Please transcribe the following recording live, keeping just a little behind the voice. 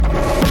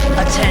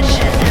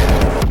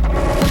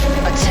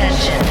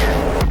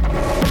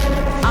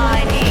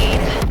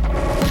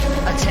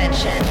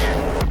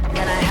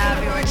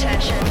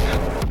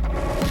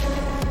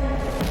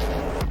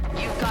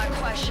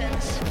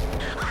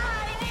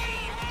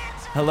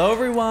Hello,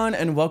 everyone,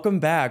 and welcome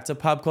back to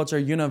Pop Culture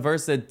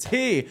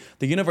University,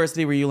 the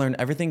university where you learn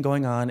everything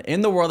going on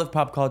in the world of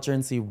pop culture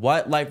and see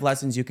what life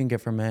lessons you can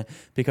get from it.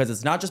 Because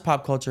it's not just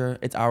pop culture,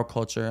 it's our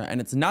culture, and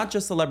it's not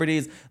just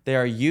celebrities. They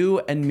are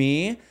you and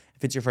me.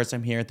 If it's your first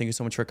time here, thank you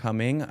so much for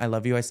coming. I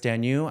love you. I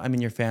stan you. I'm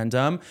in your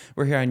fandom.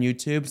 We're here on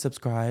YouTube.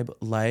 Subscribe,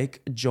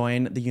 like,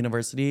 join the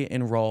university,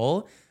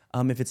 enroll.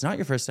 If it's not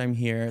your first time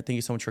here, thank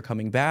you so much for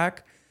coming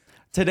back.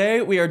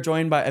 Today, we are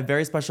joined by a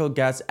very special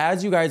guest.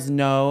 As you guys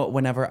know,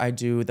 whenever I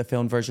do the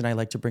film version, I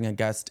like to bring a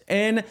guest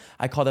in.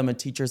 I call them a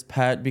teacher's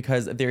pet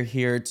because they're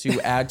here to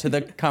add to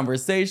the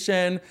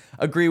conversation,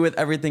 agree with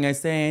everything I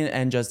say,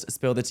 and just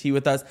spill the tea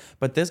with us.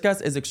 But this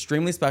guest is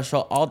extremely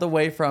special, all the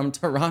way from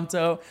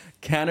Toronto,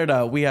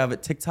 Canada. We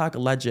have TikTok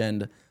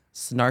legend,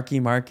 Snarky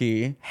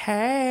Marky.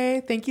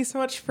 Hey, thank you so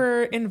much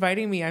for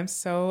inviting me. I'm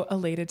so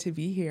elated to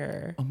be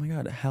here. Oh my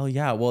God, hell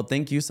yeah. Well,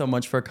 thank you so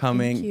much for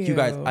coming. Thank you.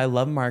 Guys, I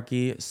love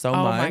Marky so much.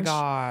 Oh my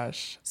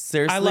gosh.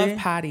 Seriously. I love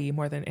Patty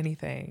more than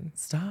anything.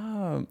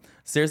 Stop.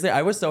 Seriously,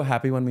 I was so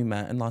happy when we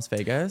met in Las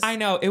Vegas. I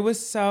know. It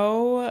was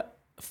so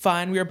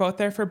fun. We were both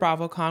there for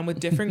BravoCon with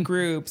different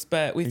groups,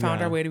 but we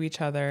found our way to each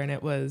other and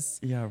it was...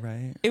 Yeah,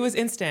 right? It was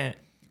instant.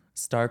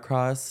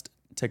 Star-crossed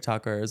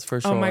TikTokers,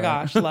 for sure. Oh my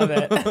gosh, love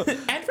it.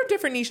 And from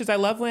different niches. I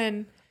love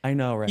when I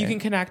know, right? you can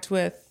connect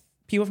with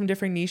people from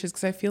different niches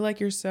because I feel like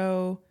you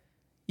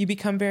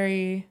become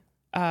very,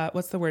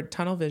 what's the word?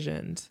 Tunnel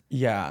visioned.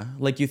 Yeah.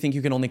 Like you think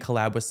you can only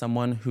collab with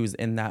someone who's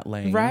in that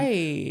lane.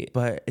 Right.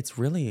 But it's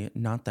really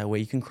not that way.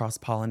 You can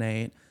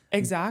cross-pollinate.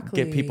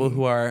 Exactly. Get people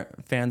who are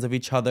fans of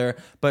each other.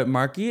 But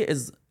Marky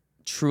is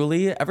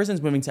truly, ever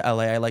since moving to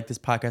LA, I like this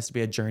podcast to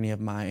be a journey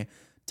of my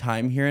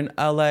time here in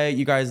LA.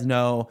 You guys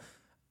know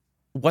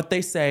what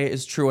they say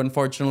is true.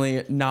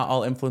 Unfortunately, not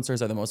all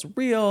influencers are the most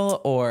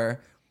real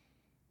or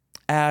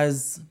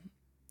as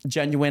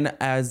genuine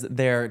as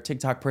their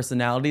TikTok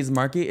personalities.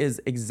 Marky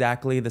is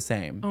exactly the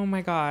same. Oh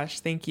my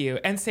gosh, thank you.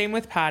 And same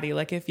with Patty.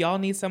 Like if y'all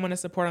need someone to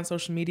support on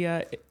social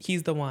media,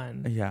 he's the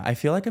one. Yeah, I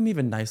feel like I'm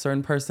even nicer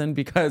in person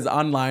because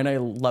online I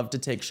love to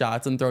take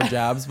shots and throw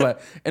jabs,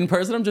 but in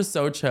person I'm just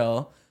so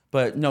chill.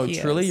 But no,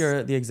 truly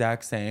you're the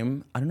exact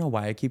same. I don't know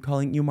why I keep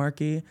calling you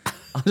Marky.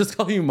 I'll just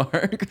call you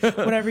Mark.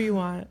 Whatever you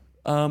want.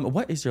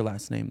 What is your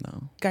last name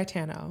though?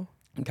 Gaetano.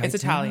 It's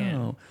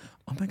Italian.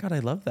 Oh my God, I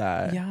love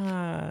that.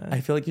 Yeah.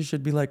 I feel like you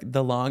should be like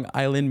the Long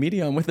Island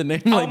medium with a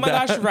name like that. Oh my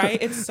gosh, right?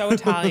 It's so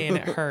Italian,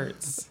 it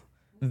hurts.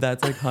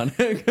 That's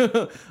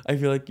iconic. I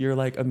feel like you're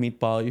like a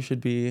meatball. You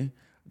should be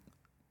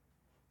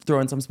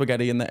throwing some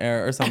spaghetti in the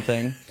air or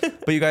something.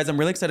 But you guys, I'm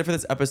really excited for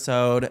this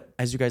episode.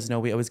 As you guys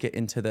know, we always get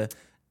into the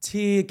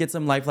tea, get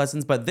some life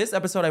lessons. But this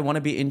episode, I want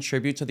to be in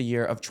tribute to the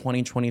year of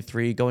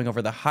 2023, going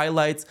over the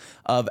highlights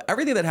of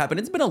everything that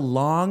happened. It's been a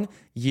long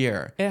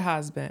year. It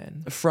has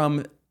been.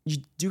 Do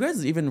you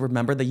guys even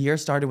remember the year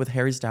started with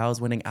Harry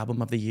Styles winning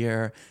Album of the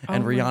Year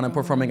and Rihanna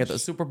performing at the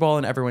Super Bowl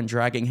and everyone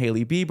dragging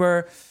Hailey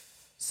Bieber?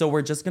 So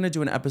we're just going to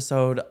do an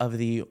episode of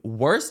the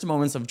worst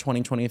moments of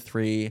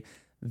 2023,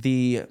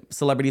 the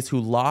celebrities who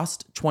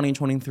lost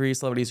 2023,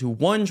 celebrities who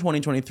won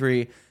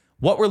 2023,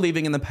 what we're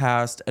leaving in the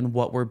past, and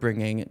what we're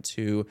bringing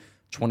to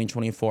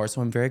 2024.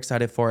 So I'm very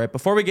excited for it.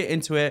 Before we get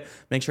into it,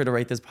 make sure to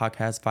rate this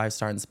podcast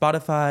 5-star on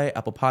Spotify,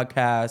 Apple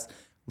Podcasts,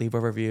 leave a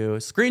review,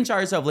 screenshot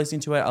yourself listening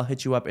to it. I'll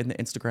hit you up in the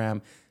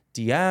Instagram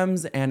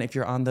DMs. And if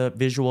you're on the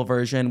visual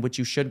version, which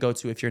you should go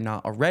to if you're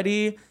not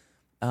already,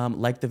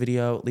 like the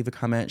video, leave a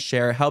comment,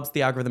 share. Helps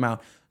the algorithm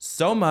out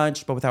so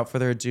much. But without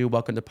further ado,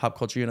 welcome to Pop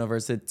Culture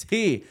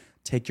University.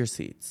 Take your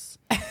seats.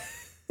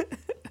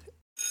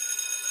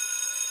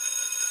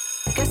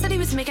 Guess that he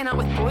was making out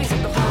with boys the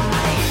whole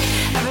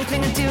night.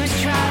 Everything I do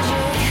is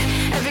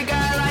tragic. Every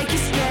guy I like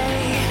is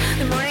gay.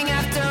 The morning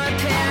after I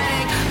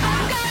panic.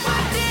 Oh God,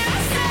 what did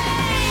I say?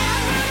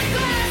 I broke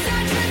glass,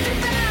 I tripped the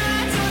bed.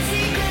 I told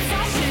secrets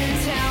I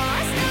shouldn't tell.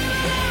 I stumbled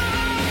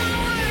over my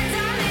words.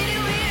 I made it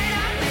weird.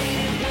 I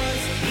made it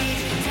worse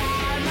each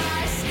time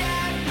I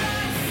step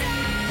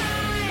aside.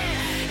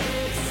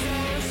 It's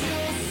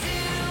social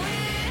suicide.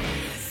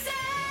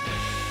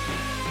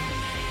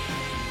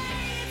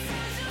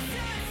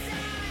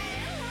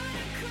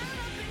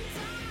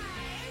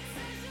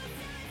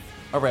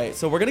 All right,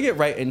 so we're going to get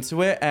right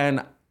into it.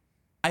 And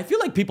I feel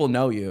like people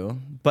know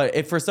you, but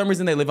if for some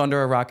reason they live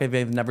under a rock, if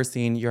they've never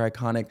seen your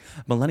iconic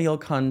millennial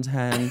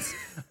content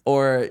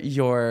or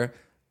your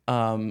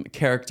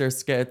character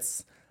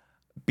skits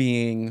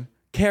being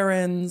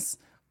Karens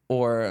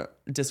or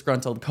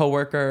disgruntled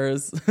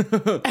coworkers,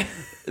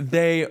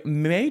 they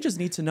may just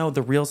need to know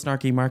the real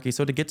Snarky Marky.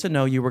 So to get to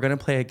know you, we're going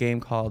to play a game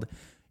called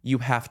You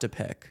Have to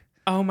Pick.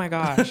 Oh my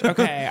gosh.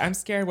 Okay, I'm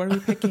scared. What are we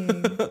picking?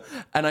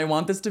 And I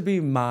want this to be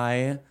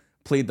my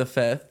plead the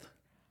fifth,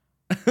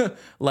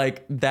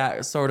 like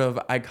that sort of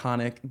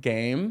iconic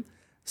game.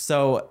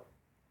 So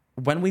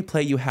when we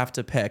play You Have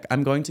to Pick,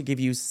 I'm going to give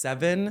you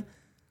 7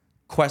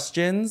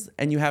 questions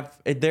and you have,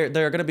 they're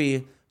going to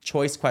be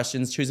choice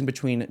questions choosing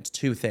between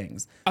 2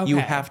 things. Okay. You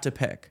have to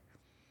pick.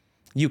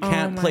 You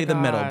can't play the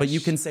middle, but you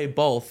can say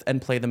both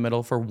and play the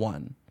middle for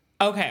one.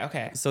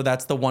 Okay. So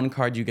that's the one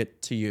card you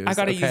get to use. I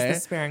got to use okay?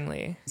 this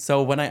sparingly.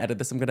 So when I edit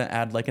this, I'm going to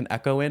add like an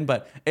echo in,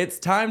 but it's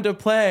time to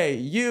play.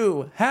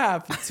 You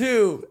have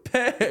to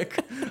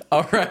pick.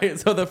 All right.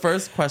 So the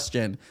first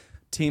question,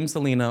 Team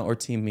Selena or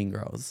Team Mean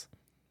Girls?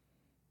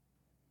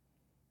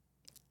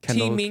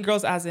 Team Mean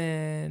Girls as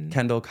in?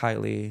 Kendall,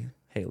 Kylie,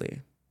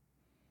 Haley.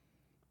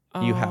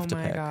 You have to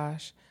pick. Oh my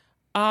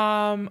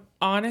gosh.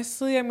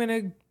 Honestly,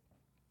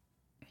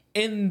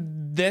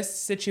 in this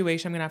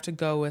situation, I'm going to have to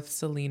go with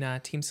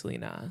Team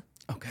Selena.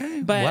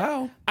 Okay. But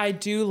wow. I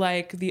do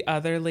like the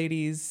other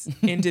ladies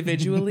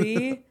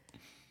individually.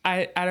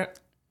 I don't,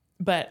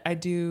 but I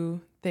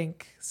do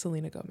think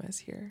Selena Gomez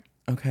here.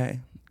 Okay.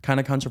 Kind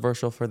of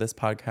controversial for this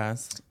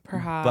podcast.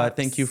 Perhaps. But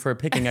thank you for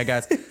picking, I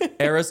guess.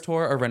 Eras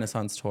Tour or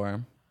Renaissance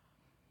Tour?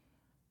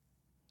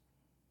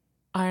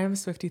 I am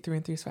Swiftie through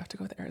and through, so I have to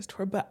go with Eras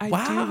Tour. But I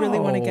do really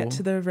want to get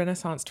to the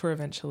Renaissance Tour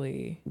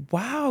eventually.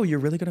 Wow, you're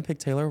really gonna pick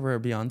Taylor over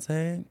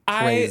Beyonce?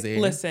 Crazy.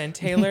 Listen,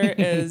 Taylor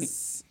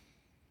is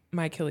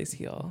my Achilles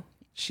heel.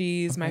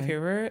 She's my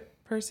favorite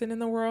person in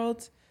the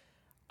world.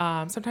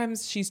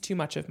 Sometimes she's too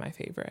much of my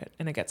favorite,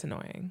 and it gets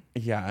annoying.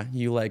 Yeah,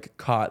 you like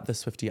caught the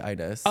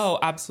Swiftie-itis. Oh,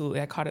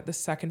 absolutely. I caught it the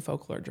second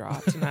Folklore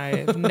dropped, and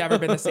I've never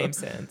been the same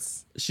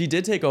since. She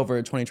did take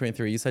over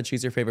 2023. You said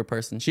she's your favorite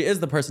person. She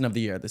is the person of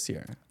the year this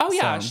year. Oh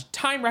yeah, So,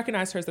 Time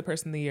recognized her as the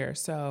person of the year,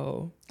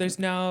 so there's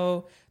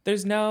no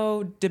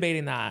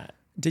debating that.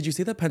 did you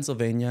see that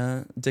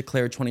Pennsylvania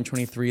declared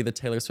 2023 the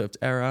Taylor Swift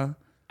era?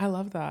 I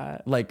love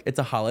that. Like, it's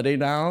a holiday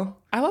now.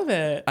 I love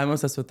it. I'm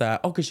obsessed with that.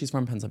 Oh, because she's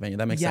from Pennsylvania.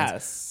 That makes sense.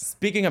 Yes.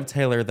 Speaking of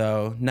Taylor,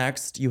 though,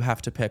 next you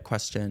have to pick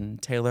question,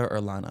 Taylor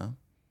or Lana?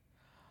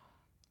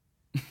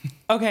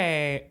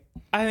 Okay,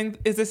 I think,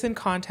 is this in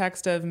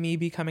context of me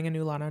becoming a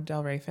new Lana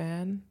Del Rey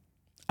fan?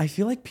 I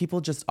feel like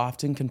people just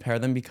often compare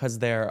them because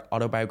they're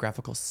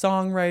autobiographical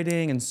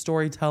songwriting and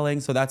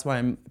storytelling. So that's why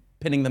I'm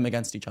pinning them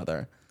against each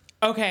other.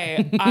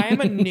 Okay, I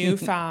am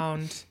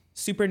a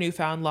super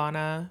newfound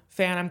Lana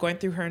fan. I'm going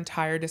through her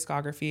entire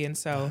discography. And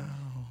so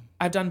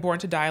I've done Born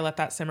to Die, let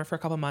that simmer for a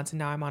couple months. And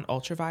now I'm on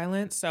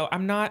Ultraviolence. So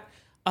I'm not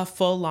a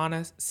full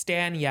Lana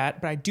stan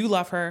yet, but I do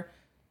love her.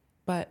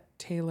 But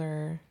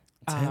Taylor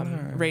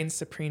reigns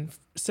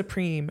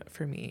supreme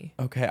for me.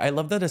 Okay, I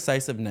love the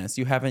decisiveness.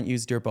 You haven't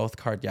used your both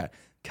card yet.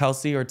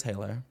 Kelsey or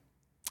Taylor?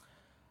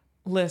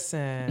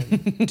 Listen,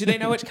 do they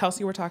know which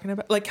Kelsey we're talking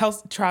about? Like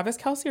Travis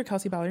Kelsey or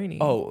Kelsey Ballerini?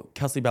 Oh,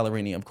 Kelsey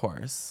Ballerini, of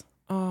course.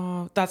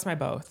 Oh, that's my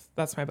both.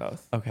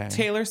 Okay.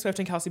 Taylor Swift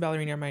and Kelsey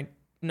Ballerini are my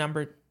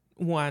number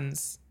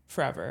ones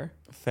forever.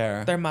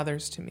 Fair. They're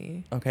mothers to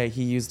me. Okay,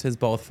 he used his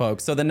both,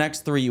 folks. So the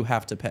next three you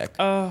have to pick.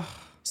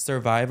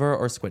 Survivor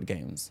or Squid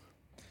Games?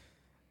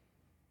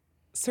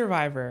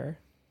 Survivor.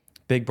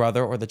 Big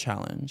Brother or The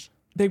Challenge?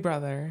 Big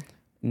Brother.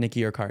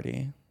 Nicki or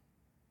Cardi?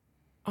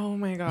 Oh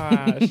my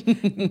gosh.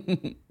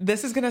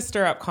 This is going to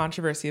stir up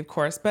controversy, of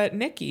course, but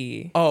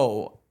Nicki.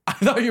 Oh, I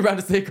thought you were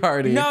about to say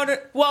Cardi. No,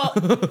 well,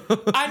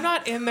 I'm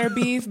not in their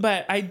beef,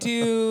 but I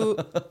do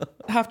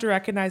have to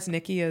recognize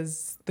Nicki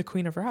as the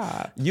queen of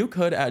rap. You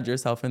could add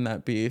yourself in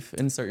that beef,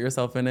 insert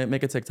yourself in it,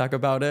 make a TikTok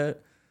about it.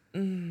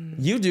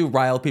 You do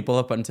rile people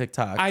up on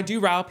TikTok. I do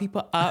rile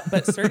people up,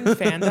 but certain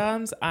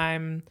fandoms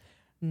I'm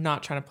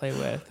not trying to play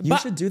with. You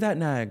should do that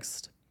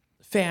next.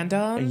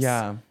 Fandoms?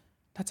 Yeah.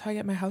 That's how I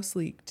get my house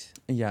leaked.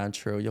 Yeah,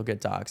 true. You'll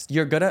get doxxed.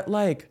 You're good at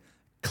like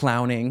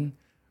clowning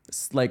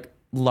like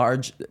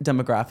large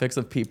demographics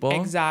of people.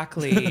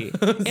 Exactly.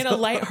 In a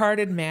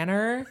lighthearted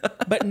manner,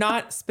 but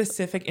not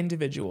specific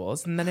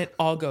individuals. And then it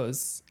all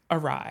goes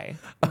awry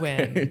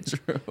when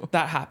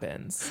that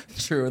happens.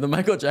 True. The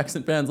Michael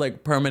Jackson fans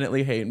like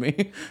permanently hate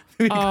me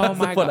because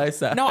of what I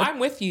said. No, I'm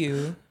with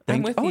you.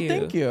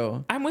 Thank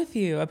you. I'm with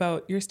you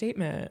about your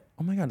statement.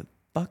 Oh my God.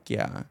 Fuck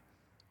yeah.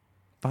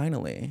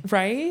 Finally.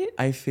 Right?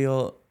 I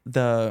feel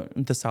the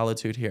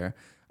solitude here.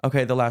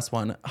 Okay, the last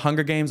one.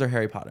 Hunger Games or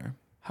Harry Potter?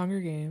 Hunger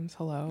Games.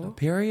 Hello.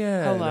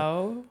 Period.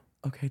 Hello.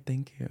 Okay,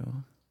 thank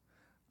you.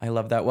 I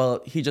love that.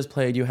 Well, he just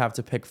played You Have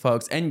to Pick,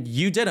 folks, and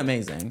you did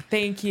amazing.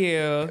 Thank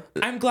you.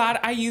 I'm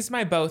glad I used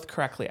my both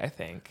correctly, I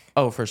think.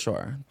 Oh, for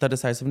sure. The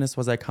decisiveness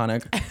was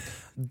iconic.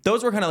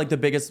 Those were kind of like the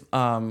biggest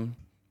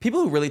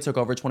people who really took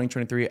over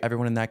 2023,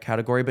 everyone in that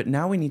category. But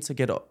now we need to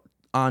get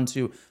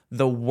onto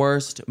the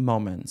worst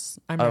moments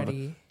of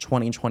ready.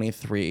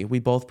 2023. We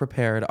both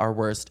prepared our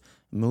worst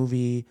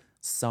movie,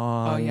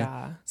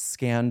 song,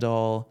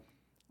 scandal.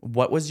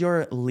 What was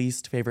your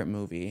least favorite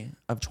movie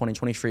of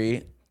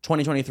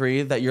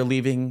 2023 that you're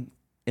leaving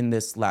in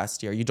this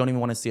last year? You don't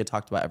even want to see it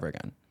talked about ever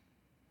again.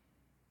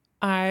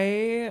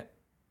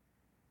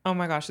 Oh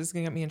my gosh, this is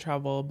gonna get me in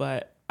trouble,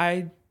 but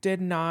I did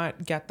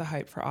not get the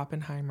hype for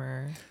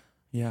Oppenheimer.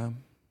 Yeah.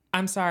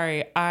 I'm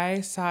sorry.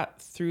 I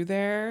sat through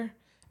there,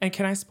 and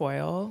can I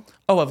spoil?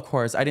 Oh, of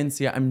course. I didn't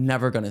see it. I'm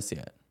never going to see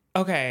it.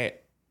 Okay.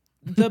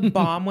 The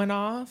bomb went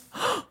off.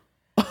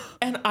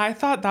 And I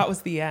thought that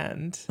was the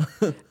end.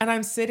 And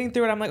I'm sitting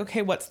through it. I'm like,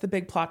 okay, what's the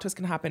big plot twist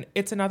going to happen?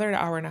 It's another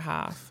hour and a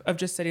half of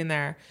just sitting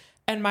there.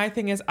 And my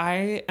thing is,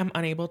 I am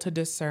unable to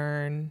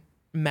discern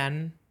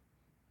men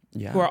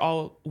who are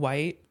all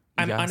white.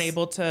 I'm Yes.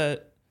 unable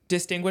to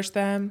distinguish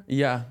them.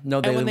 Yeah.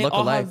 No, they And when they look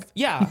all alike.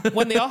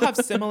 when they all have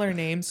similar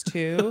names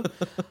too,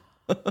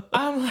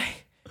 I'm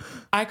like,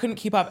 I couldn't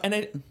keep up.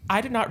 And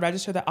I did not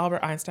register that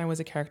Albert Einstein was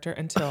a character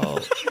until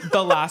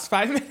the last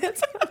 5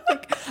 minutes. I'm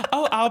like,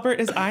 oh, Albert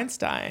is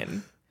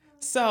Einstein.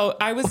 So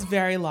I was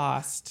very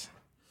lost.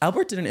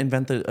 Albert didn't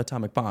invent the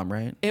atomic bomb,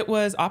 right? It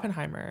was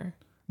Oppenheimer.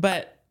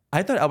 But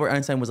I thought Albert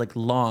Einstein was like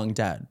long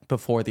dead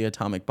before the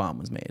atomic bomb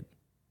was made.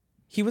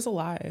 he was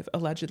alive,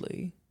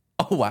 allegedly.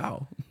 Oh,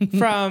 wow.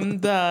 From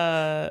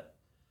the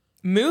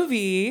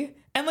movie.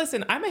 And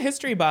listen, I'm a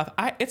history buff.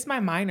 It's my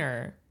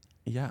minor.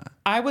 Yeah.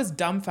 I was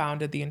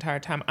dumbfounded the entire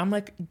time. I'm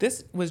like,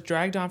 this was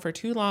dragged on for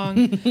too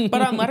long.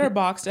 But on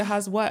Letterboxd, it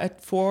has what, a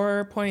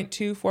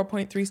 4.2,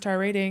 4.3 star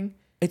rating.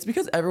 It's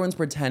because everyone's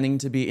pretending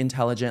to be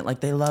intelligent.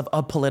 Like they love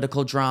a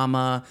political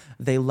drama.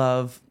 They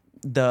love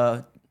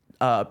the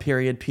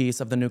period piece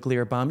of the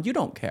nuclear bomb. You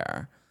don't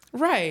care.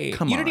 Right.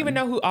 Come you didn't on. even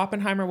know who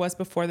Oppenheimer was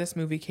before this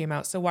movie came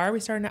out. So why are we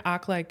starting to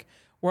act like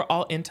we're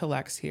all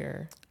intellects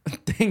here?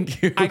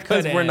 Thank you. I Because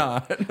couldn't. we're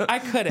not. I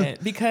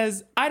couldn't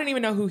because I didn't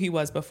even know who he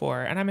was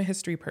before. And I'm a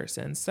history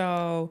person.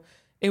 So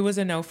it was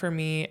a no for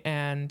me.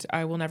 And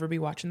I will never be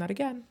watching that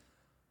again.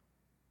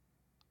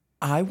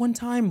 I one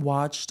time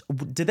watched,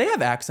 did they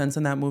have accents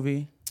in that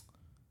movie?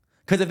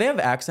 Because if they have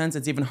accents,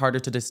 it's even harder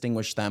to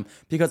distinguish them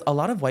because a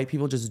lot of white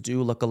people just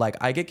do look alike.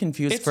 I get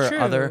confused It's for true.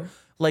 other,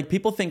 like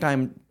people think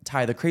I'm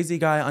Ty the crazy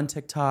guy on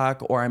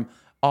TikTok or I'm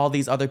all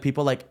these other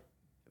people. Like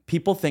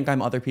people think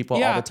I'm other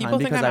people all the time people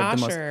think because I'm I have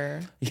the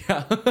Asher.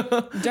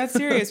 most. Yeah. Dead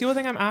serious. People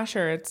think I'm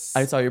Asher. It's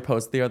I saw your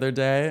post the other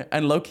day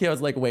and low key I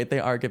was like, wait, they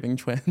are giving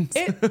twins.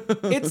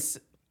 it's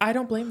I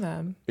don't blame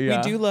them. Yeah.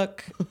 We do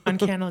look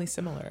uncannily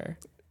similar.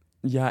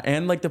 Yeah,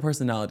 and like the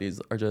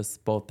personalities are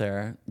just both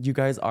there. You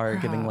guys are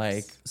giving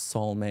like Perhaps.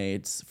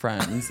 soulmates,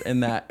 friends in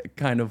that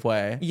kind of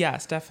way.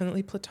 Yes,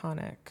 definitely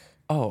platonic.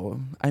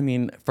 Oh, I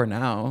mean, for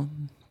now,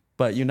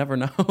 but you never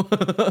know.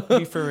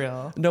 Be for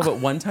real. No, but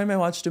one time I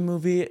watched a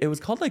movie, it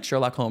was called like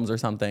Sherlock Holmes or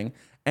something.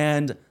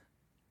 And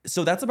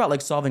so that's about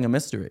like solving a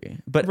mystery.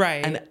 But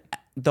Right. and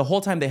the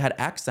whole time they had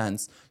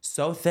accents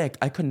so thick,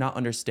 I could not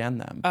understand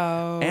them.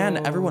 Oh.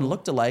 And everyone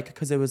looked alike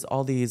because it was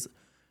all these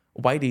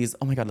whiteys.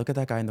 Oh my God, look at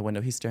that guy in the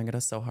window. He's staring at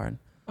us so hard.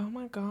 Oh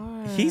my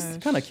god. He's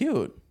kind of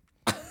cute.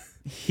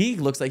 He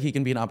looks like he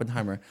can be an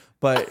Oppenheimer.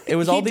 But it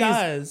was all He these,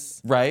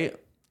 does. right?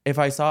 If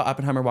I saw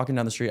Oppenheimer walking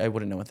down the street, I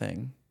wouldn't know a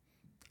thing.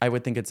 I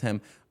would think it's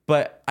him.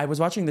 But I was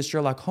watching this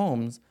Sherlock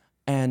Holmes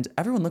and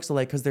everyone looks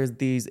alike because there's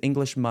these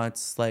English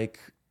mutts, like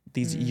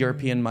these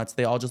European mutts.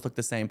 They all just look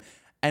the same.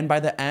 And by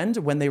the end,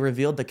 when they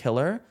revealed the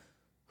killer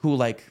who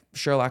like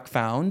Sherlock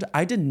found,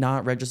 I did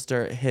not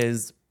register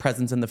his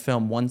presence in the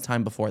film one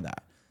time before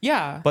that.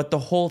 Yeah. But the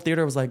whole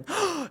theater was like,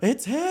 oh,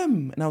 it's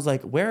him. And I was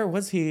like, where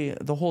was he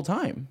the whole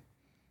time?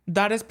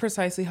 That is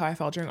precisely how I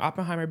felt during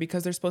Oppenheimer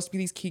because there's supposed to be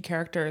these key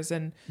characters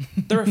and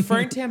they're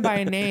referring to him by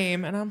a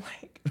name and I'm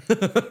like,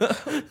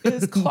 who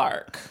is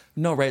Clark?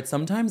 No, right.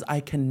 Sometimes I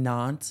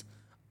cannot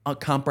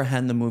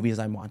comprehend the movies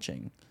I'm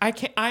watching.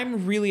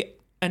 I'm really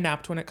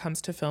inept when it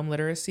comes to film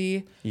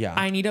literacy. Yeah.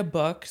 I need a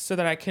book so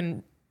that I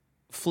can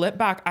flip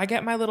back. I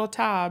get my little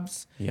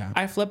tabs. Yeah.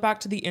 I flip back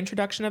to the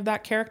introduction of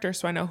that character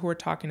so I know who we're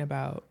talking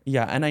about.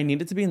 Yeah, and I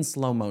need it to be in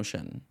slow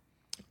motion.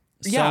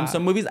 Yeah.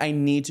 Some movies I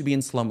need to be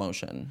in slow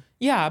motion.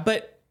 Yeah,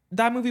 but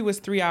that movie was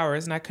 3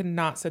 hours and I could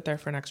not sit there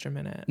for an extra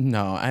minute.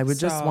 No, I would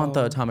just want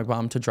the So- atomic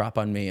bomb to drop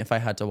on me if I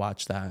had to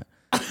watch that.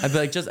 I'd be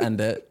like, just end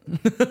it.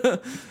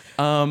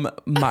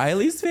 My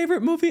least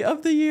favorite movie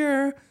of the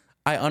year.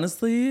 I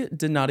honestly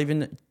did not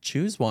even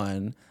choose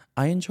one.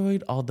 I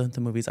enjoyed all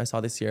the movies I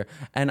saw this year.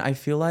 And I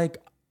feel like,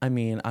 I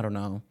mean, I don't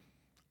know.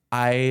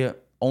 I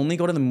only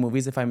go to the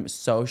movies if I'm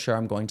so sure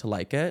I'm going to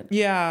like it.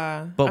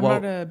 Yeah, But I'm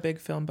what- not a big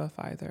film buff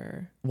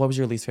either. What was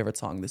your least favorite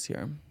song this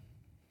year?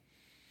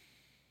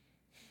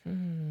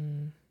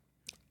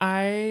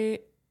 I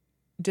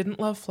didn't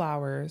love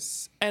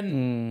Flowers.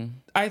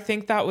 And I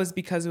think that was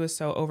because it was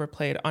so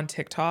overplayed on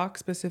TikTok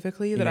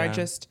specifically that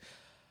Yeah.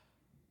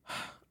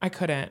 I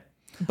couldn't.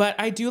 But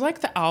I do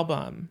like the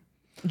album.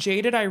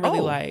 Jaded I really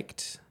Oh.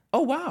 liked.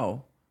 Oh,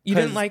 wow. You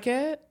didn't 'Cause like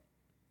it?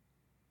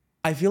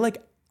 I feel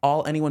like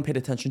all anyone paid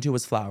attention to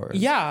was Flowers.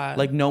 Yeah.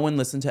 Like no one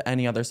listened to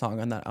any other song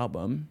on that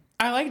album.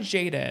 I liked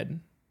Jaded.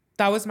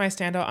 That was my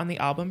standout on the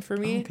album for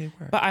me. Okay,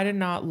 word. But I did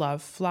not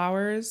love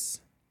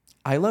Flowers.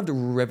 I loved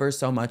River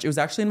so much. It was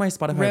actually in my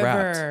Spotify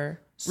Wrapped. River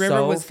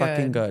So was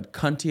fucking good. good.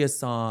 Cuntiest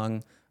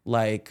song,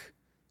 like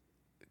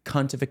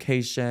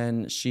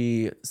cuntification.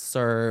 She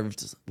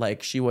served,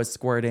 like she was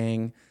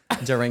squirting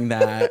during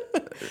that.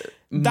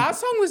 That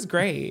song was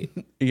great.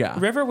 Yeah.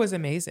 River was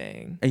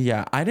amazing.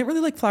 Yeah. I didn't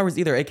really like Flowers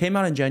either. It came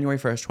out on January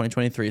 1st,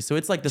 2023. So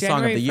it's like the song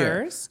of January the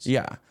year. 1st?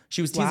 Yeah.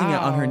 She was teasing it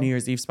on her Wow. New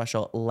Year's Eve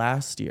special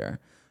last year.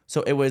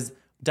 So it was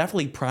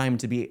definitely primed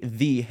to be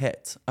the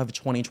hit of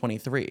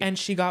 2023. And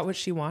she got what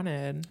she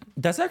wanted.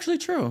 That's actually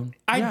true.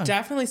 I Yeah.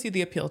 definitely see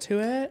the appeal to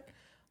it.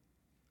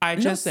 I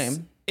No, just,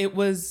 same. it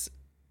was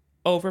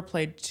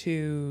overplayed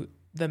to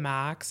the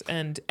max.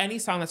 And any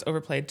song that's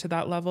overplayed to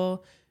that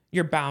level,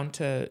 you're bound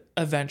to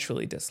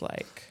eventually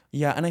dislike.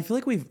 Yeah, and I feel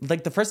like we've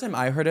like the first time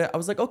I heard it, I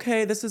was like,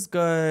 okay, this is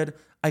good.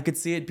 I could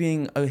see it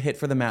being a hit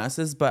for the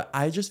masses, but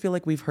I just feel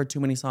like we've heard too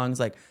many songs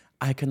like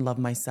I can love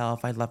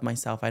myself, I love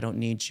myself, I don't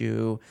need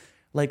you.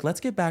 Like, let's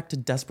get back to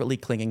desperately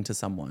clinging to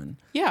someone.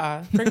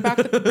 Yeah, bring back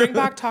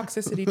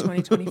Toxicity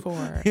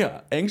 2024.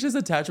 Yeah, anxious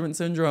attachment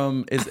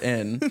syndrome is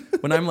in.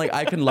 When I'm like,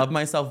 I can love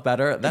myself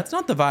better, that's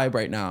not the vibe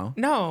right now.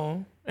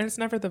 No, and it's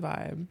never the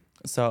vibe.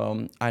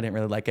 So I didn't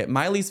really like it.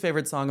 My least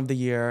favorite song of the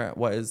year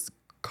was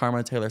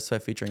Karma Taylor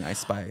Swift featuring Ice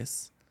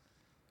Spice.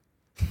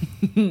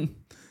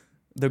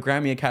 The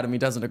Grammy Academy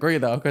doesn't agree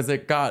though, because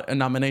it got a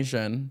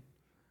nomination.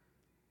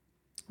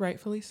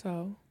 Rightfully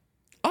so.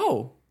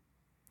 Oh,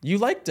 you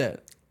liked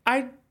it.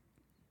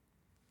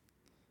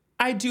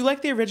 I do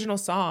like the original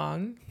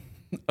song.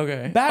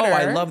 Okay. Better. Oh,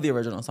 I love the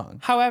original song.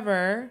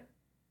 However,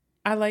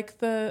 I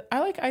like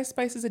Ice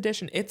Spice's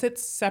edition. It's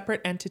its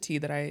separate entity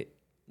that I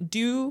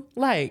do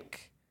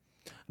like.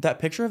 That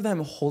picture of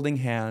them holding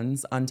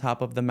hands on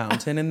top of the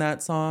mountain in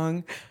that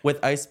song with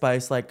Ice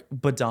Spice like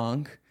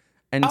badonk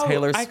and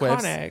Taylor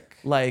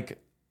Swift's like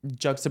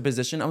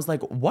juxtaposition. I was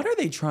like, what are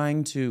they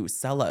trying to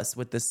sell us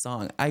with this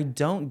song? I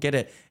don't get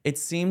it. It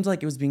seemed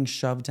like it was being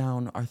shoved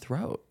down our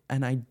throat,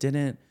 and I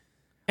didn't.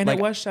 And like,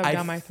 it was shoved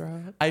down my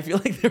throat. I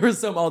feel like there was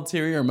some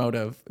ulterior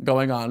motive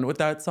going on with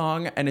that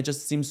song, and it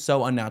just seems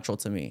so unnatural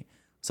to me.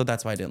 So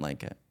that's why I didn't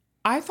like it.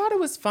 I thought it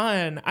was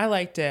fun. I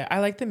liked it. I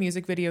liked the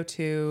music video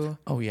too.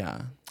 Oh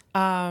yeah.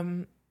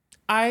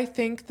 I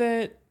think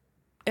that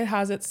it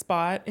has its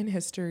spot in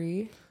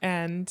history,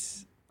 and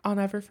I'll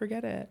never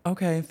forget it.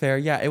 Okay, fair.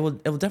 Yeah, it will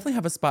definitely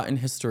have a spot in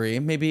history,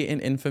 maybe in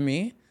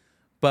infamy.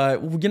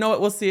 But you know what?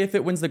 We'll see if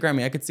it wins the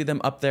Grammy. I could see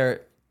them up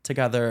there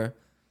together.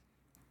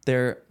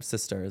 They're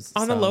sisters.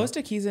 On the lowest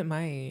of keys, it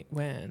might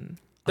win.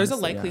 There's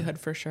honestly, a likelihood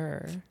for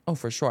sure. Oh,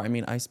 for sure. I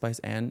mean, Ice Spice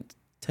and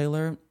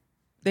Taylor.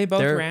 They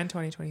both ran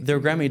 2023.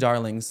 They're Grammy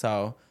darlings,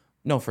 so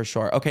no, for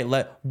sure. Okay,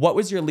 what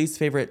was your least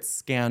favorite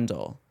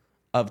scandal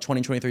of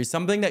 2023?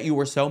 Something that you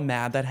were so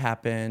mad that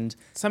happened.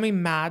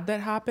 Something mad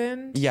that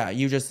happened? Yeah,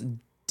 you just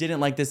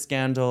didn't like this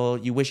scandal.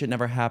 You wish it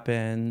never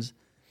happened.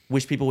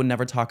 Wish people would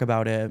never talk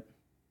about it.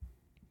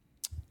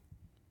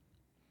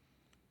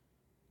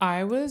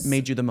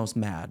 Made you the most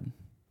mad.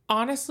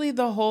 Honestly,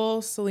 the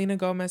whole Selena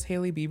Gomez,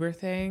 Hailey Bieber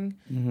thing,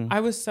 I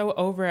was so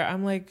over it.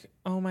 I'm like,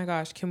 oh my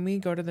gosh, can we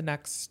go to the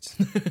next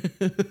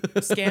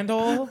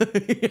scandal?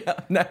 Yeah,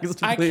 next,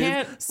 please. I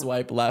can't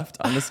swipe left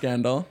on the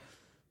scandal.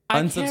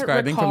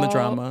 Unsubscribing from the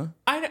drama.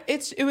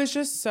 It was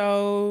just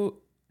so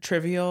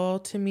trivial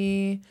to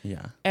me.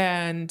 Yeah.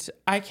 And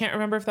I can't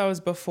remember if that was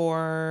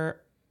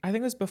before. I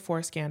think it was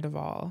before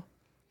Scandival.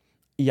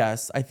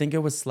 Yes, I think it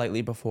was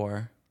slightly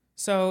before.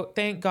 So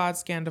thank God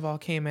Scandival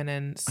came in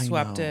and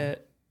swept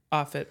it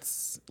off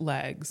its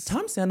legs.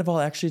 Tom Sandoval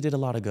actually did a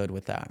lot of good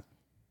with that.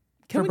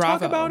 Can we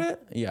talk about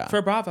it? Yeah.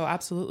 For Bravo,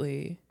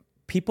 absolutely.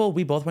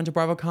 We both went to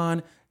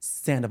BravoCon.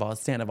 Sandoval.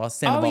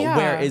 Oh, yeah.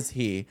 Where is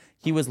he?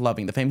 He was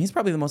loving the fame. He's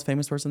probably the most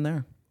famous person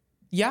there.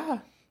 Yeah.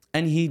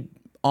 And he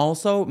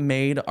also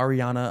made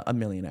Ariana a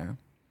millionaire.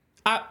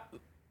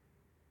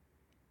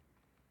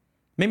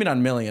 Maybe not a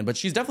million, but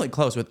she's definitely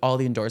close with all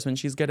the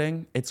endorsements she's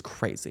getting. It's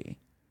crazy.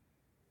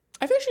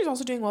 I think she's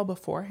also doing well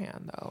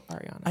beforehand, though,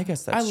 Ariana. I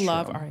guess that's true. I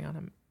love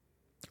Ariana.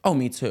 Oh,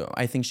 me too.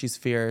 I think she's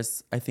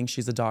fierce. I think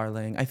she's a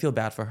darling. I feel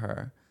bad for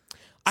her.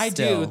 I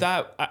do.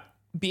 That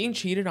being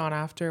cheated on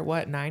after,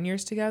 9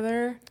 years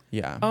together?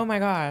 Yeah. Oh, my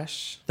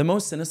gosh. The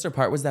most sinister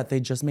part was that they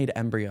just made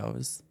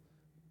embryos.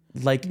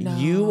 Like,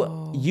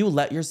 no. you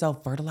let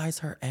yourself fertilize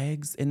her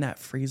eggs in that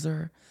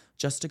freezer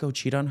just to go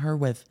cheat on her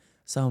with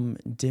some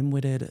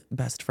dim-witted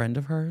best friend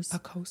of hers. A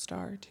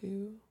co-star,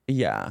 too.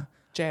 Yeah.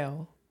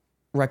 Jail.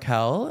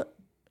 Raquel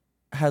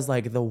has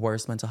like the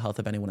worst mental health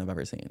of anyone I've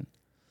ever seen.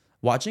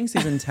 Watching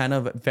season 10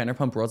 of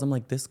Vanderpump Rules, I'm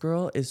like, this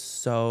girl is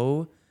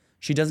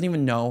she doesn't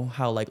even know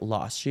how like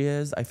lost she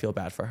is. I feel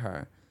bad for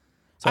her.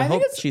 So I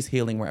hope she's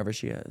healing wherever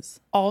she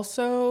is.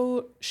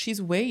 Also, she's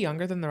way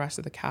younger than the rest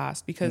of the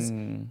cast because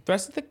the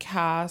rest of the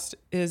cast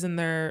is in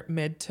their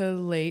mid to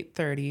late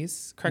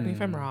 30s. Correct me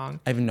if I'm wrong.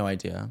 I have no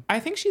idea. I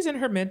think she's in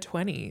her mid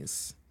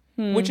 20s,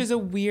 which is a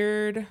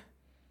weird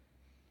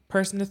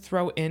person to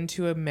throw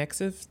into a mix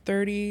of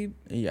 30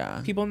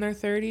 people in their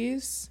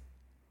 30s.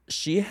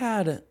 She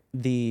had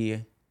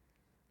the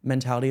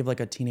mentality of like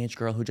a teenage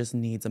girl who just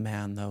needs a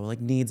man though, like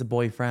needs a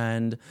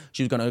boyfriend.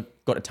 She was gonna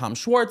go to Tom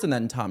Schwartz and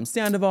then Tom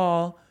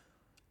Sandoval.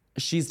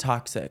 She's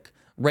toxic.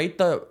 Rate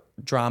the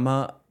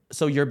drama.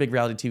 So you're a big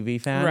reality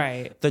TV fan,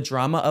 right? The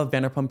drama of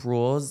Vanderpump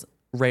Rules,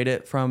 rate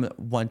it from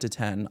 1 to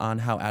 10 on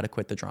how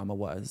adequate the drama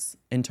was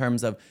in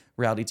terms of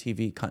reality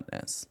TV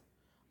cuntness.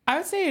 I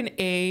would say an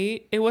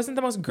 8. It wasn't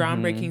the most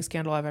groundbreaking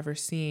scandal I've ever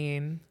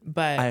seen,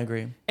 but I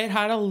agree. It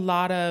had a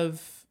lot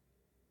of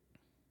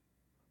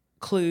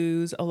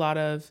clues, a lot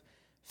of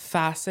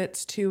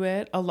facets to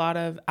it, a lot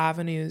of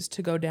avenues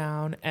to go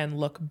down and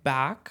look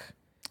back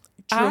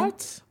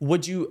at.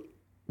 Would you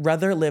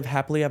rather live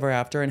happily ever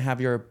after and have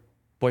your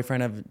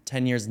boyfriend of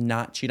 10 years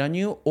not cheat on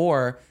you,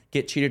 or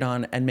get cheated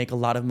on and make a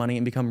lot of money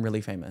and become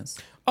really famous?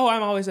 Oh,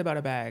 I'm always about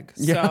a bag.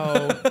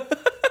 So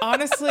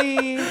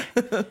honestly,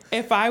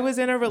 if I was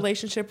in a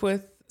relationship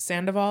with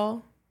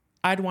Sandoval,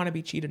 I'd want to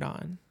be cheated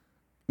on.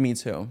 Me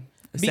too.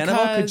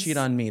 Sandoval could cheat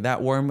on me.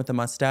 That worm with the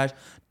mustache.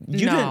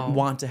 You didn't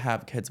want to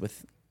have kids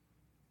with...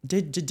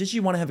 Did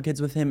you want to have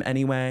kids with him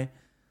anyway?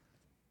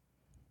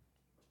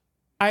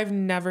 I've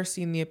never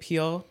seen the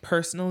appeal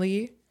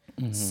personally.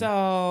 Mm-hmm.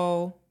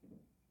 So,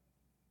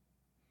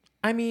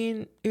 I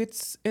mean,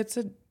 it's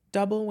a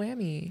double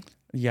whammy.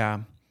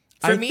 Yeah.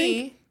 For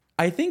me.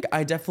 I think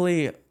I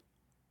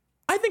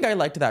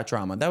liked that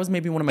drama. That was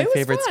maybe one of my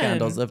favorite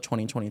scandals of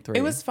 2023.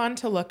 It was fun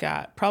to look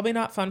at. Probably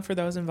not fun for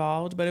those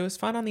involved, but it was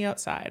fun on the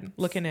outside,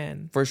 looking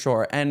in. For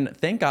sure. And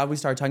thank God we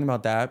started talking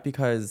about that,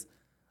 because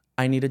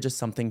I needed just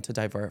something to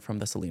divert from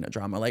the Selena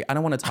drama. Like, I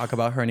don't want to talk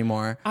about her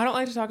anymore. I don't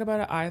like to talk about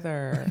it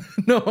either.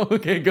 No,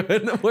 okay,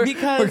 good. We're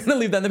going to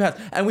leave that in the past.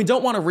 And we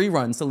don't want to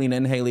rerun Selena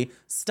and Hailey.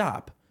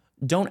 Stop.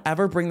 Don't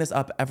ever bring this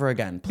up ever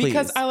again, please.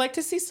 Because I like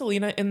to see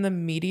Selena in the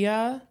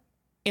media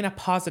in a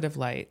positive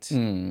light.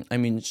 I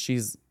mean,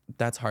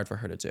 that's hard for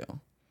her to do.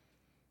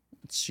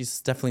 She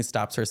definitely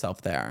stops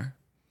herself there.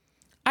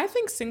 I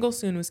think Single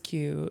Soon was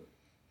cute.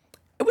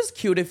 It was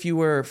cute if you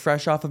were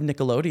fresh off of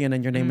Nickelodeon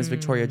and your name was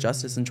Victoria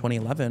Justice in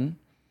 2011.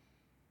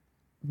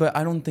 But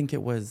I don't think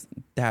it was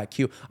that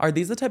cute. Are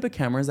these the type of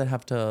cameras that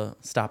have to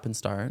stop and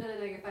start? No,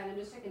 you're fine. I'm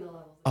just checking the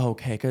levels.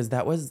 Okay, because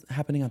that was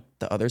happening at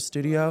the other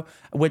studio,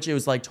 which it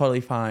was like totally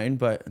fine,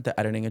 but the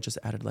editing, it just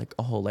added like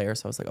a whole layer.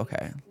 So I was like,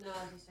 okay. No,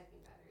 I'm just checking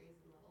batteries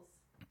and levels.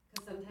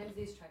 Because sometimes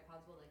these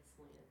tripods will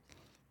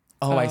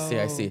like slant.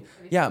 Oh, I see.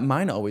 Yeah,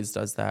 mine always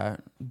does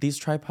that. These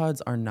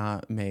tripods are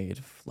not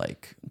made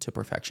like to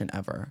perfection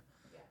ever.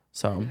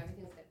 So,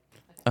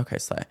 okay,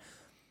 slay.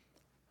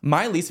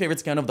 My least favorite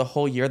scandal of the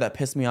whole year that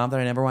pissed me off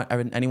that I never want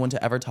anyone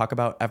to ever talk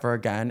about ever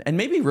again, and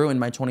maybe ruined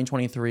my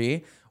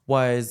 2023,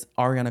 was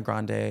Ariana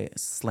Grande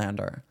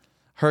slander.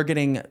 Her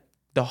getting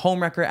the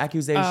homewrecker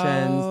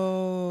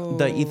accusations,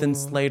 the Ethan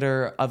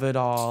Slater of it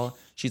all.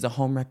 She's a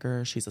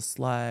homewrecker. She's a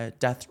slut.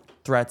 Death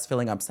threats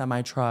filling up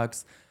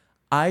semi-trucks.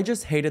 I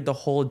just hated the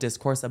whole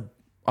discourse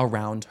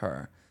around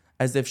her,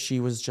 as if she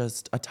was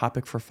just a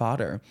topic for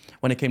fodder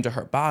when it came to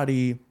her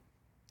body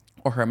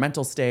or her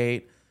mental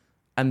state,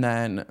 and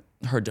then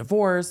her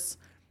divorce,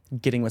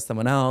 getting with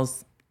someone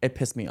else. It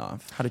pissed me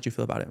off. How did you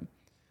feel about it?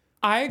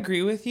 I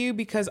agree with you,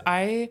 because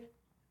I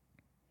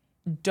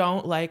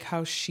don't like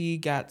how she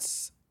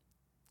gets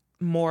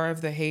more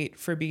of the hate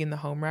for being the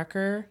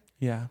homewrecker.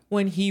 Yeah.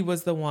 When he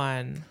was the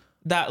one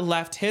that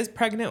left his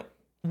pregnant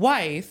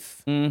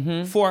wife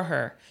for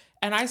her.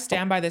 And I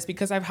stand by this,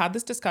 because I've had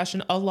this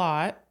discussion a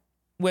lot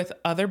with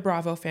other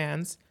Bravo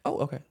fans.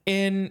 Oh, okay.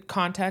 In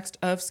context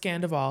of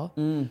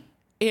Scandival.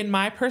 In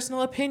my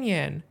personal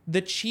opinion, the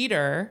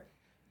cheater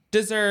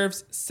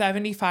deserves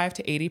 75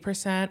 to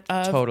 80%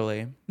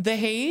 of the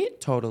hate.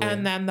 Totally.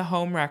 And then the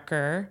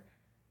homewrecker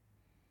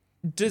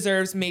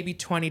deserves maybe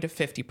 20 to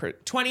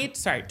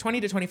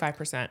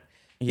 25%.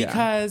 Yeah.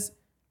 Because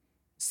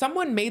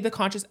someone made the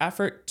conscious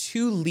effort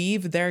to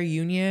leave their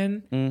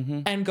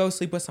union and go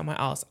sleep with someone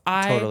else.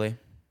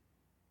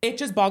 It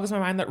just boggles my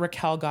mind that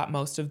Raquel got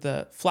most of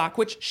the flack,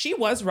 which she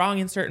was wrong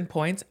in certain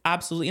points,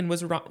 absolutely, and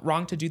was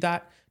wrong to do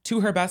that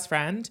to her best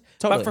friend.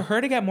 But for her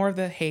to get more of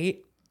the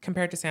hate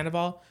compared to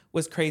Sandoval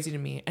was crazy to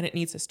me, and it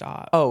needs to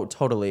stop. Oh,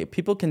 totally.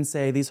 People can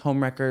say these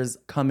homewreckers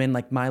come in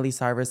like Miley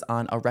Cyrus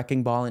on a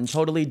wrecking ball and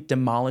totally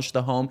demolish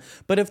the home.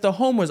 But if the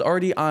home was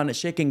already on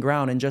shaking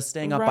ground and just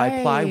staying up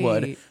by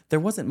plywood, there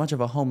wasn't much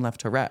of a home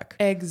left to wreck.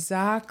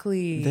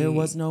 Exactly. There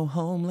was no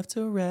home left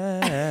to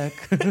wreck.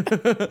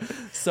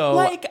 So,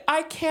 like,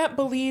 I can't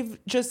believe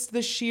just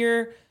the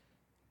sheer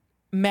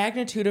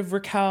magnitude of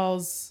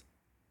Raquel's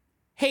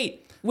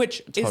hate,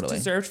 which is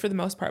deserved for the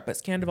most part, but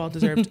Scandival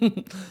deserved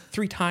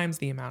 3 times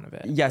the amount of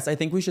it. Yes, I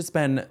think we should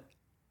spend,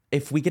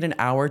 if we get an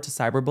hour to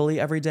cyberbully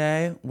every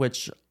day,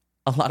 which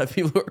a lot of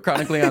people who are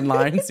chronically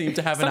online seem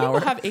to have an hour.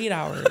 Some people have 8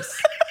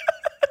 hours.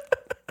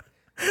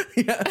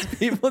 Yes,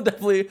 people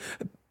definitely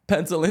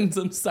pencil in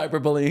some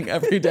cyberbullying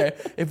every day.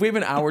 If we have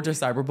an hour to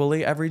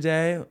cyberbully every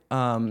day,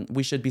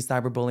 we should be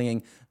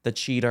cyberbullying the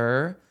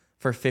cheater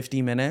for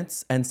 50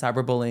 minutes and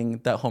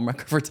cyberbullying the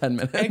homewrecker for 10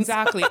 minutes.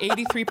 Exactly.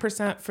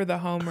 83% for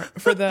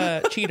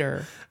the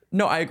cheater.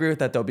 No, I agree with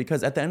that though,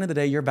 because at the end of the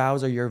day, your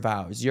vows are your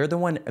vows. You're the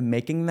one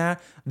making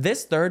that.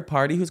 This third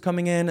party who's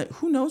coming in,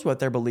 who knows what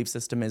their belief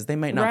system is? They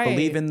might not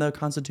believe in the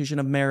constitution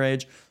of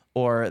marriage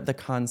or the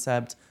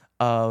concept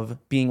of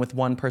being with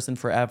one person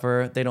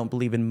forever. They don't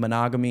believe in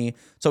monogamy.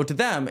 So to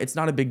them, it's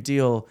not a big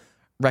deal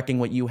wrecking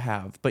what you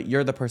have, but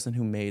you're the person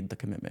who made the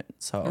commitment.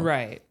 So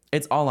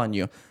it's all on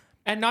you.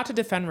 And not to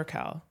defend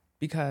Raquel,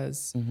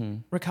 because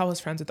Raquel was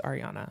friends with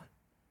Ariana.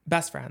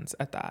 Best friends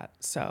at that.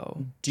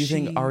 So do you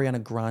think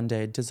Ariana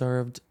Grande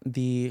deserved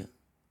the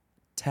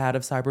tad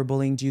of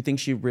cyberbullying? Do you think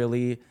she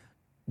really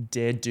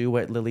did do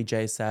what Lily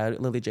J said?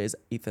 Lily J's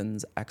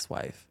Ethan's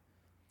ex-wife.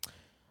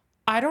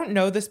 I don't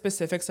know the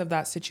specifics of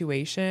that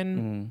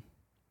situation.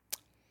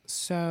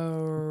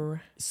 So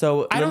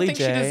So I don't Lily think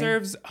J, she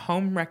deserves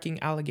home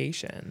wrecking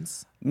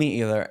allegations.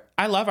 Me either.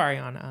 I love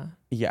Ariana.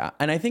 Yeah.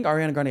 And I think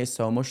Ariana Grande is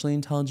so emotionally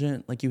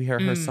intelligent. Like you hear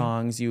her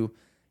songs, you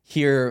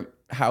hear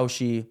how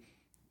she's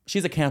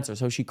a Cancer,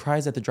 so she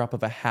cries at the drop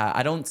of a hat.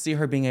 I don't see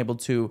her being able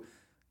to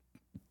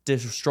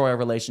destroy a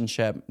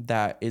relationship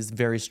that is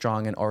very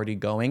strong and already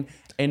going.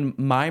 In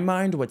my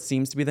mind, what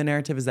seems to be the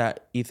narrative is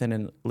that Ethan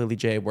and Lily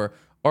J were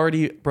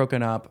already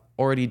broken up,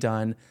 already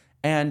done.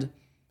 And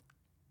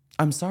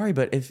I'm sorry,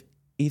 but if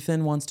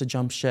Ethan wants to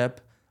jump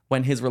ship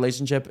when his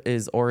relationship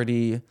is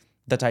already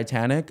the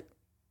Titanic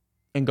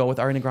and go with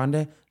Ariana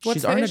Grande, What's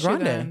she's the Ariana issue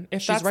Grande. then?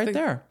 She's right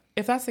there.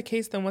 If that's the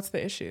case, then what's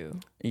the issue?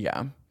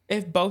 Yeah.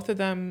 If both of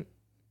them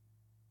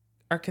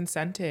are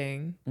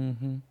consenting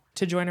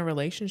to join a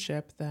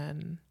relationship,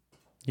 then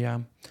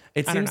Yeah.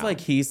 It I don't seems know. like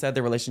he said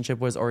the relationship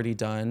was already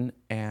done.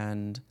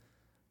 And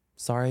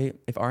sorry,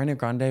 if Ariana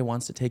Grande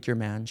wants to take your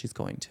man, she's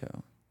going to.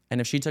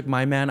 And if she took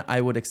my man,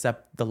 I would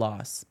accept the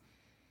loss.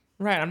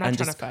 right. I'm not And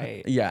trying just, to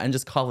fight Yeah, and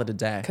just call it a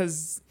day.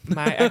 because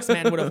my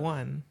ex-man would have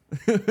won.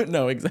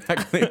 No,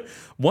 exactly.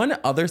 One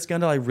other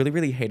scandal I really,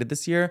 really hated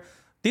this year.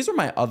 These were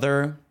my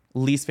other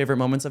least favorite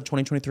moments of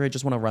 2023. I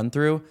just want to run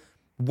through.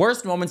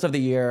 Worst moments of the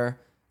year,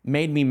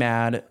 made me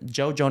mad.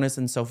 Joe Jonas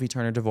and Sophie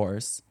Turner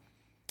divorce.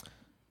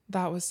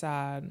 That was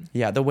sad.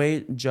 Yeah, the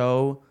way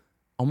Joe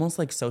almost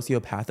like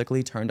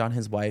sociopathically turned on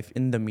his wife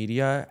in the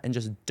media and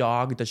just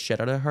dogged the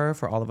shit out of her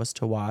for all of us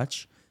to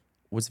watch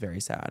was very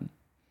sad.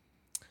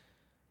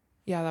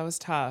 Yeah, that was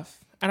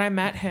tough. And I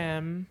met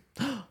him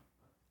Oh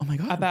my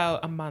God.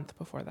 about a month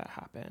before that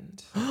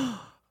happened.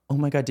 Oh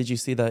my God, did you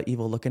see the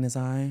evil look in his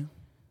eye?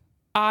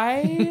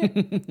 I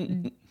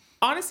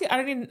honestly,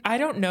 I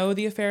don't know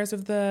the affairs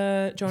of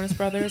the Jonas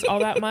Brothers all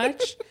that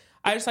much.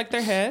 I just like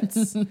their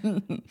hits.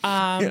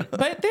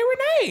 But they were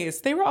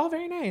nice. They were all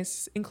very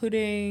nice,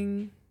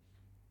 including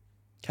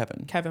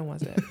Kevin. Kevin,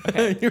 was it?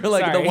 Okay. You were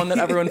like Sorry. the one that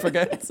everyone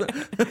forgets.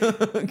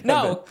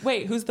 No,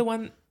 wait, who's the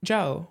one?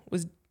 Joe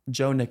was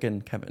Joe, Nick,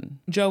 and Kevin.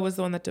 Joe was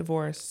the one that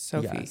divorced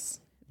Sophie. Yes.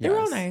 They were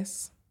all Yes.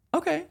 nice.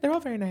 Okay. They're all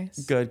very nice.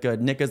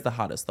 Good. Nick is the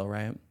hottest though,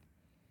 right?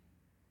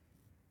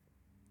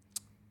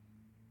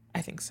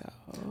 I think so.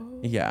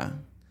 Yeah.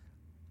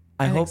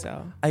 I hope think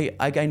so.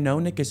 I know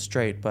Nick is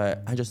straight,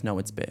 but I just know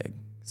it's big.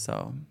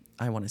 So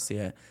I want to see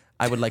it.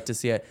 I would like to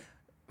see it.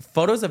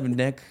 Photos of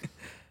Nick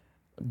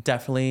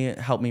definitely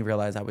helped me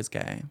realize I was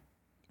gay.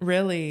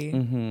 Really?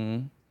 Mm-hmm.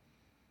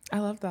 I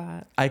love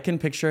that. I can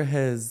picture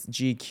his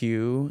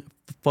GQ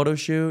photo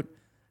shoot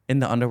in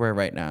the underwear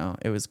right now.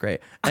 It was great.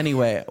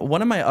 Anyway,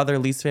 one of my other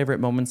least favorite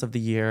moments of the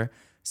year,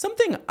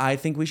 something I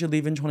think we should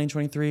leave in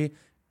 2023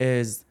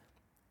 is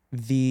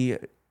the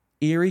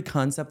eerie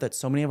concept that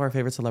so many of our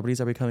favorite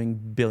celebrities are becoming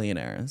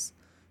billionaires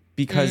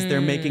because they're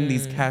making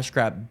these cash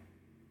grab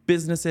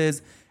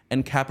businesses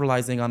and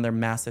capitalizing on their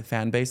massive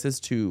fan bases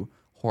to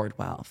hoard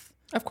wealth.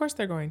 Of course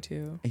they're going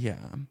to. Yeah.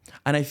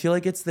 And I feel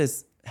like it's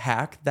this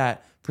hack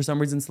that for some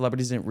reason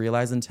celebrities didn't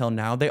realize until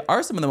now. They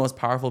are some of the most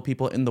powerful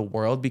people in the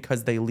world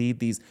because they lead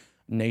these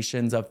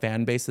nations of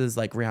fan bases.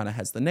 Like Rihanna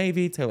has the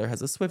Navy, Taylor has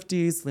the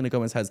Swifties, Selena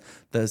Gomez has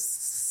the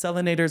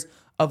Selenators.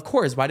 Of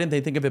course, why didn't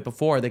they think of it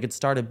before? They could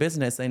start a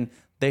business and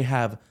they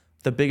have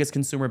the biggest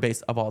consumer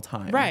base of all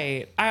time.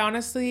 Right. I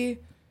honestly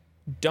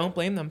don't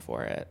blame them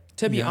for it,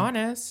 to be Yeah.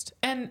 honest.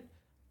 And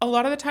a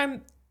lot of the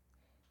time,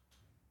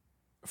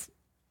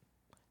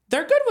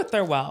 they're good with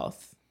their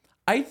wealth.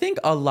 I think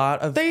a lot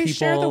of They people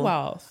share the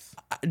wealth.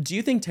 Do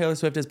you think Taylor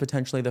Swift is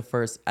potentially the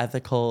first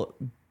ethical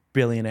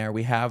billionaire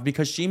we have?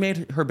 Because she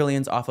made her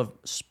billions off of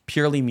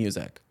purely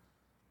music.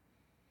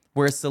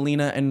 Whereas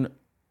Selena and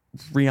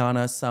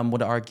Rihanna, some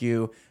would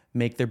argue,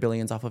 make their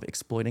billions off of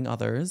exploiting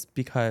others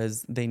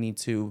because they need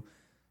to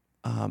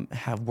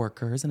have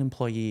workers and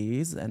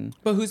employees. And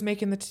But who's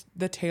making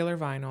the Taylor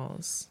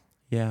vinyls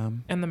yeah,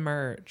 and the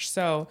merch?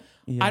 So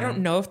Yeah. I don't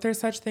know if there's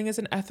such thing as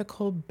an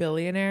ethical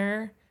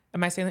billionaire.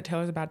 Am I saying that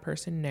Taylor's a bad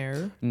person?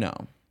 No. no.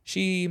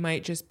 She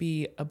might just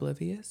be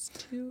oblivious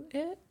to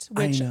it,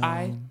 I which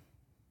know.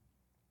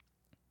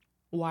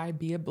 why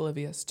be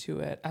oblivious to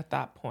it at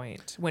that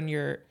point when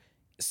you're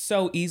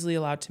so easily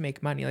allowed to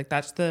make money? Like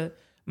that's the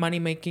money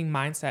making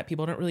mindset.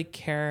 People don't really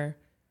care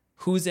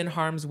who's in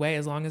harm's way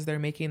as long as they're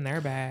making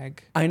their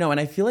bag. I know. And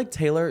I feel like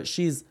Taylor,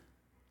 she's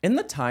in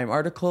the Time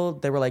article,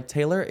 they were like,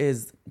 Taylor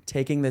is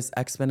taking this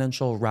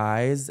exponential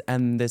rise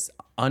and this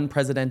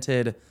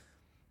unprecedented,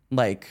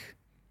 like,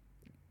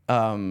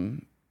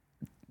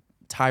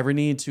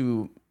 tyranny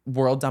to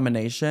world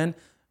domination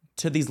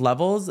to these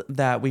levels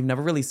that we've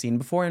never really seen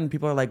before. And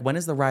people are like, when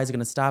is the rise going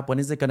to stop? When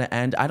is it going to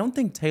end? I don't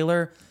think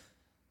Taylor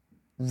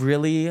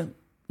really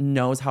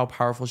knows how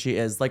powerful she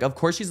is. Like, of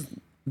course, she's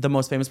the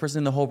most famous person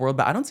in the whole world,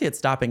 but I don't see it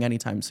stopping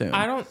anytime soon.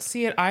 I don't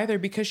see it either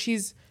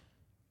because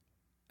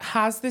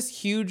has this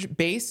huge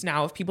base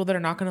now of people that are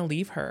not going to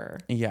leave her.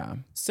 Yeah.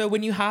 So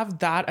when you have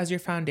that as your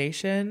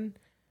foundation,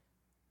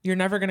 you're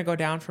never going to go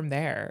down from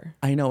there.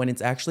 I know. And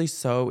it's actually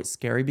so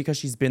scary because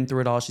she's been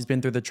through it all. She's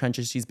been through the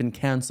trenches. She's been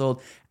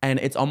canceled. And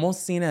it's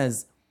almost seen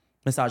as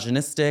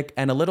misogynistic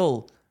and a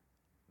little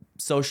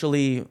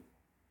socially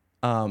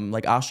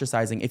like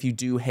ostracizing if you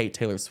do hate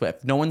Taylor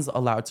Swift. No one's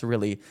allowed to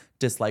really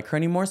dislike her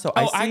anymore. So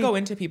I go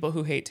into people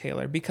who hate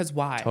Taylor because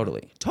why?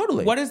 Totally.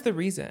 What is the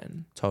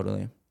reason?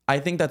 Totally. I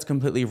think that's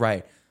completely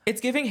right.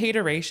 It's giving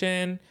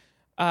hateration,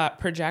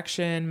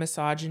 projection,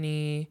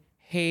 misogyny,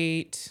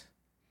 hate,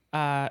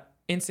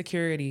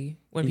 insecurity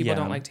when people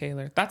don't like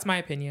Taylor. That's my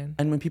opinion.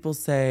 And when people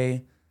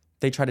say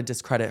they try to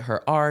discredit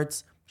her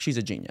art, she's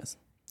a genius.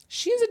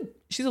 She's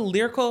a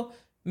lyrical,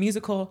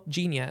 musical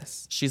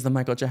genius. She's the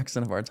Michael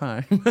Jackson of our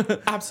time.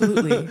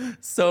 Absolutely.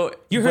 So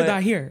you heard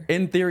that here.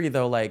 In theory,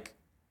 though, like,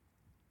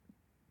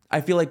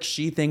 I feel like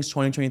she thinks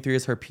 2023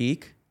 is her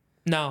peak.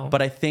 No.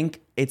 But I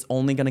think it's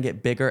only going to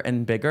get bigger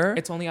and bigger.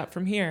 It's only up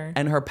from here.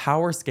 And her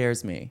power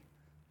scares me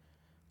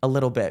a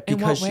little bit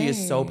because she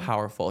is so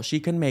powerful. She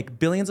can make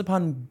billions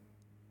upon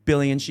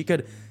billions. She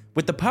could,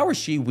 with the power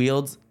she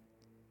wields,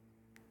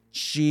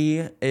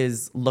 she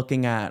is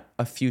looking at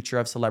a future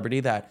of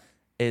celebrity that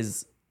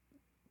is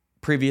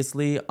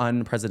previously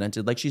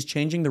unprecedented. Like, she's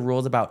changing the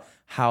rules about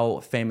how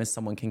famous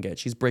someone can get.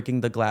 She's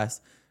breaking the glass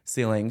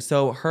ceiling.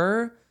 So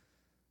her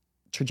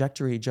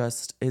trajectory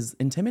just is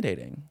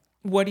intimidating.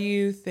 What do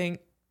you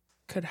think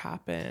could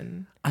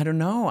happen? I don't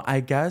know.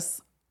 I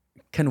guess,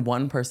 can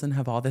one person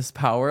have all this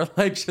power?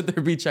 Like, should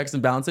there be checks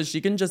and balances?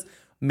 She can just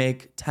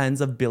make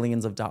tens of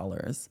billions of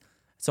dollars.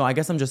 So I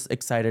guess I'm just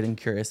excited and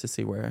curious to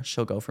see where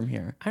she'll go from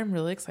here. I'm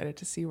really excited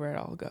to see where it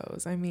all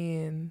goes. I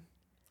mean,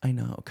 I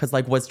know. Because,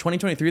 like, was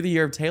 2023 the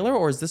year of Taylor,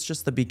 or is this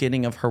just the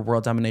beginning of her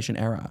world domination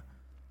era?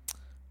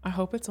 I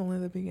hope it's only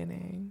the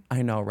beginning.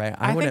 I know, right?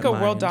 I think a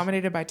world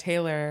dominated by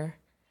Taylor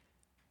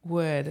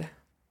would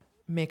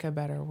make a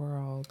better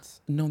world.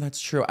 No, that's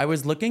true. I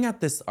was looking at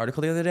this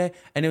article the other day,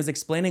 and it was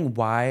explaining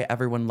why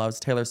everyone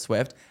loves Taylor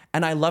Swift.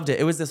 And I loved it.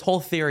 It was this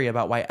whole theory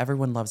about why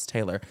everyone loves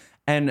Taylor.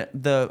 And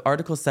the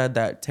article said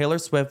that Taylor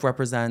Swift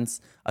represents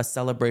a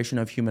celebration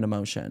of human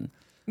emotion.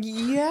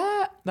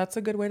 Yeah, that's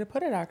a good way to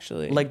put it,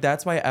 actually. Like,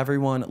 that's why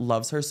everyone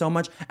loves her so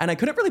much. And I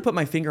couldn't really put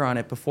my finger on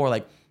it before.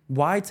 Like,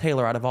 why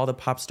Taylor, out of all the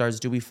pop stars,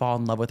 do we fall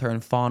in love with her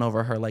and fawn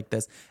over her like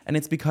this? And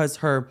it's because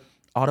her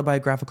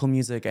autobiographical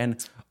music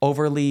and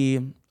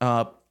overly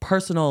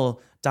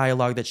personal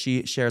dialogue that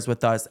she shares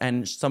with us.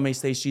 And some may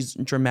say she's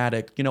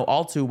dramatic. You know,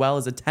 All Too Well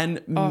is a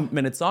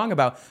 10-minute song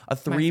about a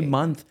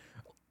 3-month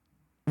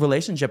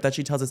relationship that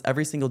she tells us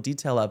every single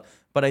detail of.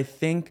 But I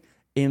think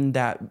in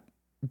that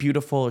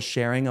beautiful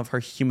sharing of her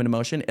human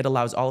emotion, it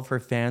allows all of her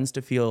fans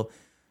to feel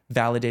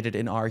validated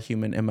in our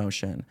human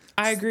emotion.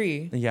 I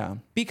agree. Yeah.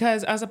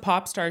 Because as a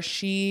pop star,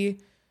 she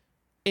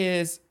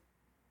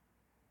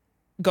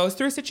goes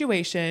through a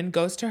situation,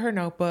 goes to her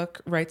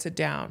notebook, writes it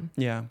down.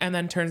 Yeah. And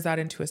then turns that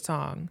into a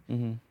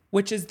song,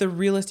 which is the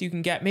realest you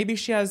can get. Maybe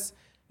she has,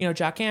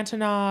 Jack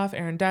Antonoff,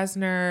 Aaron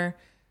Dessner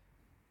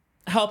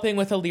helping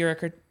with a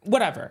lyric or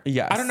whatever.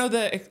 Yes. I don't know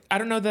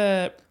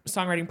the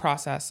songwriting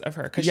process of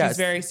her because she's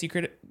very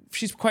secret.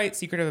 She's quite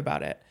secretive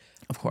about it.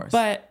 Of course.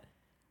 But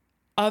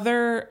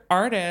other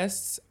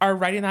artists are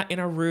writing that in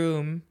a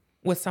room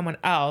with someone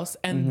else,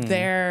 and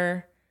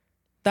that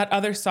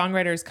other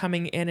songwriter is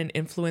coming in and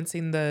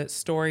influencing the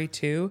story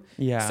too.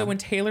 Yeah. So when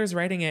Taylor's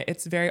writing it,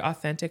 it's very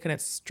authentic and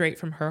it's straight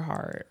from her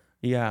heart.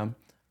 Yeah.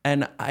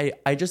 And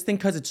I just think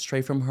because it's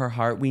straight from her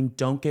heart, we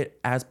don't get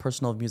as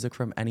personal of music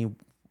from anyone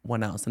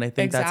else. And I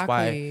think that's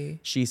why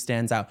she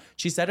stands out.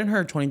 She said in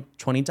her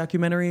 2020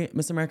 documentary,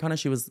 Miss Americana,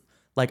 she was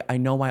like, I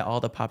know why all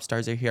the pop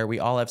stars are here. We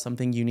all have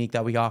something unique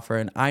that we offer.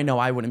 And I know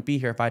I wouldn't be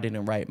here if I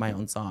didn't write my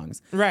own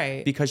songs.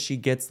 Right. Because she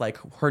gets like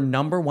her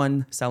number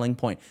one selling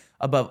point.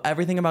 Above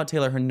everything about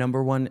Taylor, her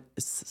number one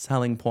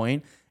selling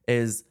point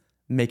is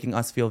making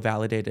us feel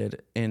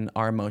validated in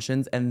our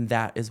emotions. And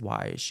that is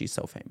why she's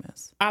so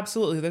famous.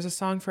 Absolutely. There's a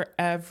song for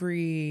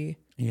every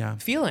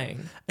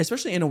feeling.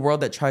 Especially in a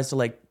world that tries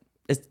to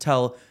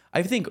tell,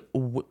 I think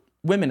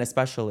women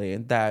especially,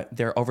 that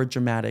they're over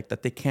dramatic,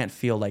 that they can't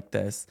feel like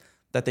this,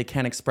 that they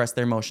can't express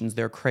their emotions.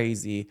 They're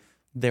crazy.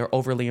 They're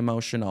overly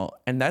emotional.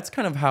 And that's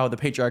kind of how the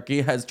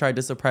patriarchy has tried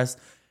to suppress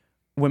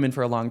women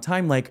for a long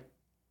time. Like,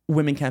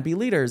 women can't be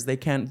leaders. They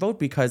can't vote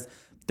because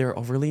they're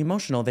overly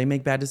emotional. They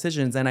make bad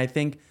decisions. And I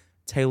think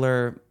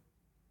Taylor,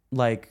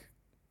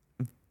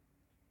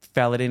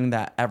 validating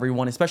that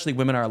everyone, especially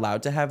women, are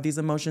allowed to have these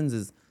emotions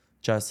is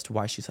just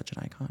why she's such an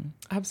icon.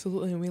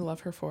 Absolutely. And we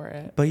love her for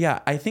it. But yeah,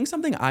 I think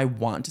something I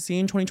want to see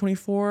in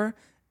 2024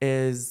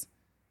 is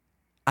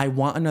I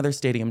want another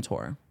stadium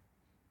tour.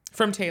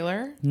 From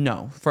Taylor?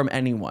 No, from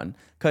anyone.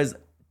 Because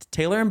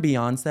Taylor and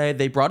Beyonce,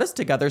 they brought us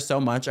together so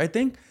much. I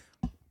think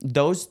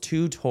those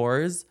two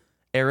tours,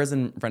 Eras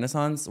and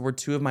Renaissance, were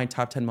two of my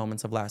top 10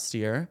 moments of last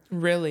year.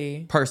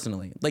 Really?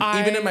 Personally.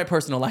 Even in my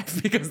personal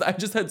life, because I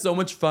just had so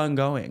much fun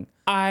going.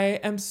 I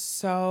am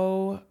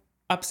so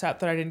upset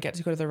that I didn't get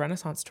to go to the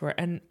Renaissance tour.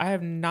 And I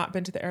have not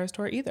been to the Eras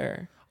tour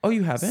either. Oh,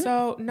 you haven't?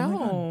 So, no. Oh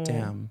my God,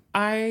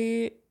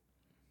 damn.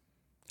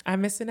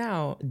 I'm missing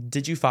out.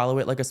 Did you follow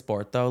it like a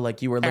sport, though?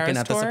 Like, you were looking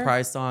at the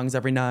surprise songs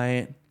every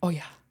night? Oh,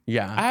 yeah.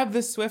 Yeah. I have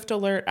the Swift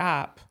Alert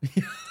app.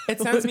 It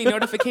sends me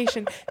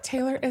notification.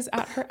 Taylor is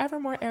at her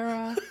Evermore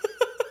era.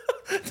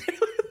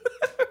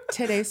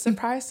 Today's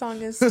surprise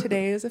song is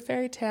 "Today is a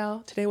Fairy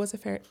Tale." Today was a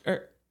fairy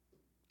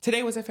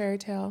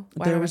tale.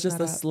 Why There am I was just a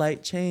messing that up?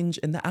 slight change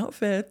in the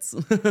outfits.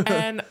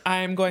 And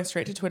I'm going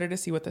straight to Twitter to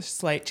see what the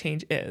slight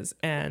change is.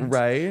 And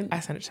Right? I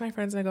send it to my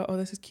friends and I go, "Oh,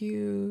 this is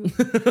cute."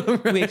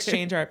 We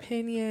exchange our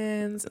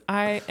opinions.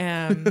 I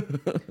am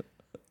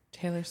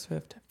Taylor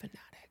Swift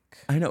fanatic.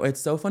 I know.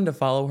 It's so fun to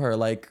follow her,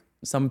 like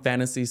some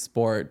fantasy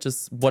sport.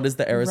 Just what is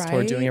the Eras tour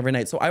Right? doing every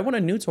night? So I want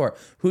a new tour.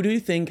 Who do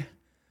you think,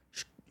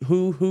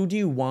 who do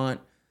you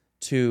want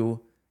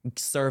to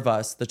serve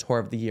us the tour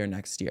of the year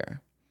next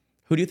year?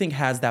 Who do you think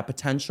has that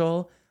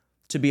potential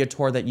to be a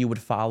tour that you would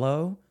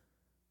follow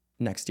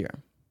next year?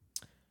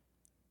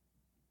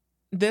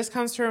 This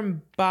comes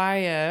from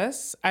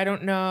bias. I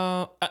don't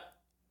know.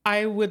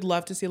 I would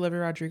love to see Olivia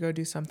Rodrigo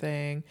do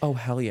something. Oh,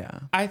 hell yeah.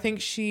 I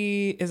think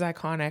she is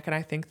iconic, and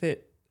I think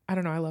that, I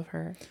don't know, I love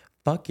her.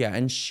 Fuck yeah.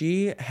 And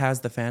she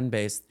has the fan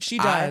base. She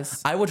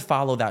does. I would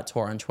follow that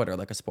tour on Twitter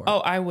like a sport. Oh,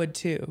 I would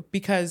too,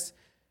 because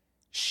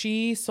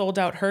she sold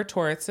out her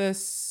tour.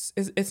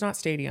 It's not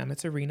stadium,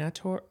 it's arena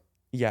tour.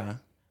 Yeah.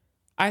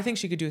 I think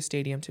she could do a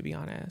stadium, to be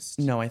honest.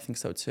 No, I think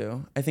so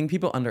too. I think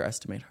people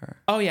underestimate her.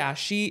 Oh yeah,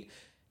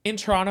 in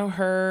Toronto,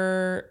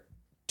 her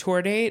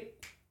tour date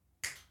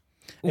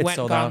went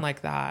sold gone out.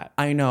 like that.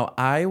 I know.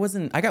 I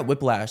got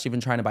whiplash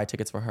even trying to buy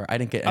tickets for her. I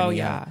didn't get any. Oh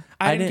yeah,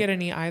 I didn't get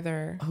any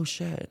either. Oh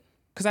shit.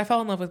 Because I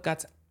fell in love with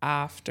Guts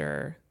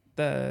after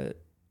the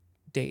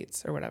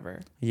dates or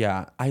whatever.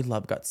 Yeah, I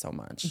love Guts so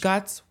much.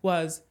 Guts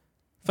was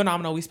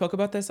phenomenal. We spoke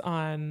about this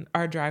on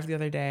our drive the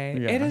other day.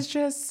 Yeah. It is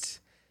just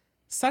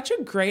such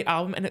a great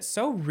album, and it's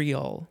so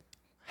real.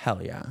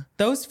 Hell yeah.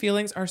 Those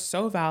feelings are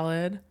so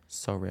valid.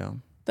 So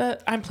real.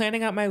 That I'm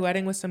planning out my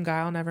wedding with some guy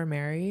I'll never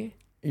marry.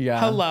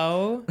 Yeah.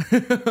 Hello.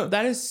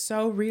 That is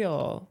so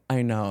real.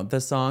 I know. The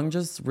song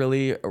just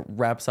really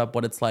wraps up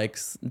what it's like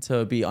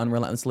to be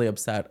unrelentlessly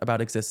upset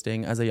about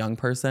existing as a young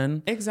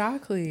person.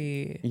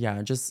 Exactly.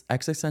 Yeah, just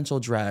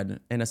existential dread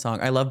in a song.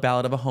 I love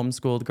Ballad of a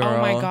Homeschooled Girl.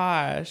 Oh my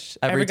gosh.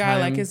 Every guy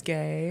I like is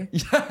gay.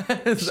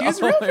 Yes.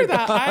 She's Oh real my for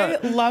that.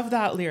 God. I love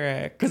that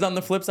lyric. Because on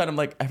the flip side, I'm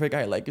like, every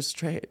guy I like is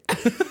straight.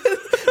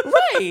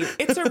 Right.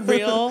 It's a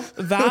real,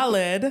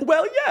 valid.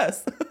 Well,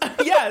 yes.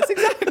 Yes,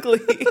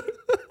 exactly.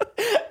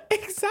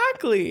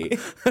 Exactly.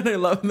 And I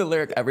love the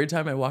lyric, every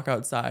time I walk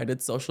outside,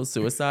 it's social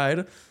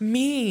suicide.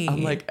 Me.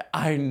 I'm like,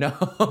 I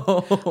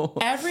know.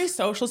 Every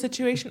social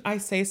situation, I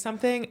say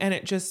something and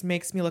it just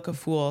makes me look a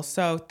fool.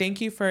 So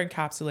thank you for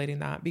encapsulating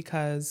that,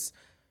 because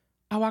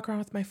I walk around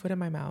with my foot in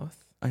my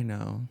mouth. I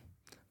know.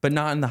 But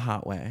not in the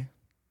hot way.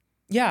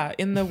 Yeah,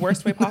 in the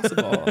worst way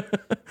possible.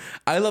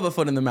 I love a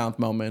foot in the mouth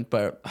moment,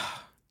 but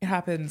It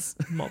happens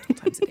multiple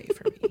times a day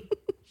for me.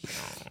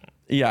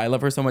 yeah, I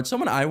love her so much.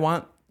 Someone I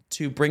want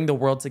to bring the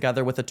world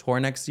together with a tour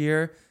next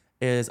year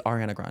is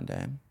Ariana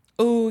Grande.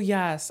 Oh,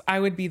 yes.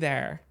 I would be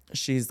there.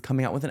 She's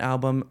coming out with an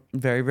album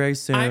very, very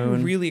soon.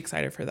 I'm really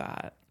excited for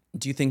that.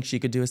 Do you think she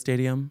could do a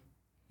stadium?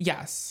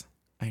 Yes.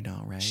 I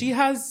know, right? She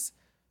has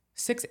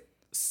 6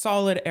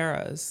 solid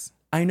eras.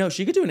 I know.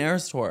 She could do an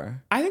Eras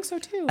tour. I think so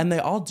too. And they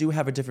all do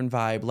have a different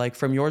vibe. Like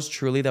from Yours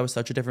Truly, that was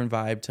such a different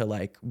vibe to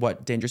like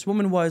what Dangerous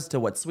Woman was, to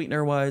what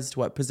Sweetener was, to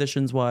what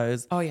Positions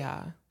was. Oh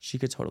yeah. She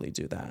could totally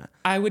do that.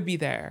 I would be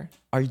there.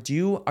 Are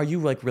you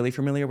like really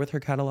familiar with her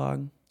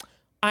catalog?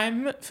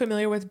 I'm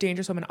familiar with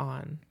Dangerous Woman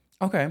on.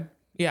 Okay.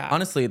 Yeah.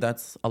 Honestly,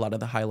 that's a lot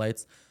of the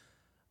highlights.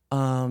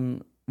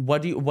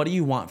 What do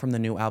you want from the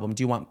new album?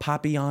 Do you want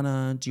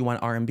Poppyana? Do you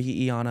want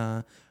R&B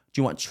Iana? Do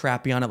you want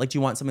Trappiana? Like, do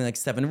you want something like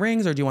 7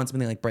 Rings, or do you want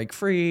something like Break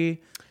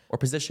Free or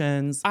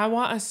Positions? I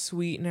want a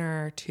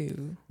Sweetener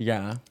too.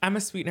 Yeah. I'm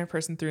a Sweetener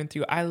person through and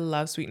through. I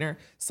love Sweetener.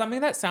 Something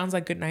that sounds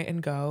like Good Night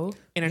and Go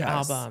in an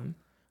Yes. album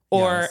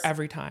or Yes.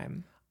 Every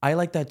Time. I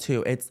like that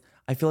too.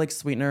 I feel like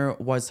Sweetener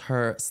was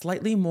her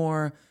slightly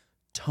more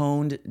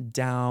toned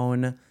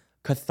down,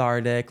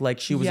 cathartic. Like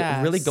she was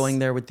Yes. really going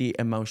there with the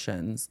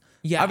emotions.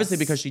 Yes. Obviously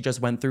because she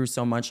just went through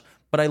so much.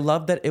 But I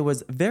love that it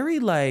was very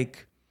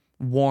like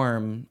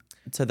warm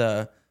to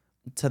the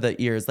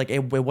ears. Like it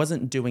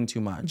wasn't doing too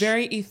much.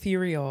 Very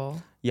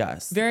ethereal.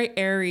 Yes. Very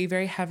airy,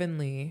 very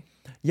heavenly.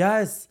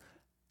 Yes.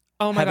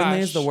 Oh my Heavenly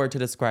gosh. is the word to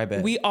describe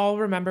it. We all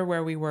remember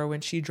where we were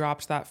when she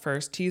dropped that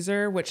first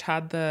teaser, which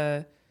had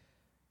the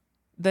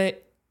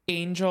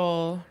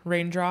angel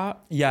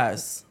raindrop.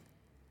 Yes.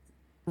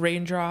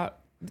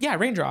 Raindrop. Yeah,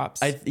 raindrops.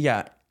 The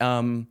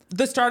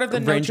start of the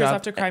No Tears Raindrop,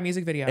 Left to Cry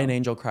music video. An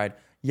angel cried.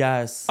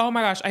 Yes. Oh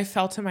my gosh, I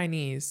fell to my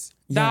knees.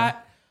 Yeah.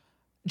 That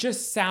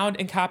just sound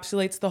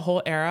encapsulates the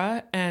whole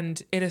era,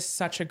 and it is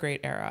such a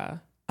great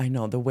era. I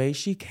know. The way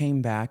she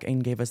came back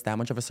and gave us that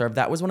much of a serve,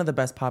 that was one of the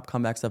best pop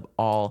comebacks of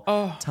all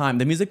time.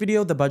 The music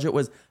video, the budget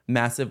was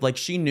massive. Like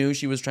she knew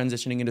she was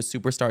transitioning into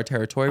superstar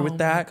territory with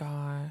that. Oh my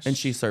gosh. And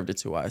she served it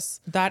to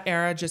us. That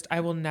era, I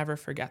will never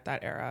forget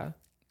that era.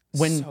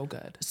 So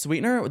good.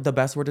 Sweetener, the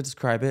best word to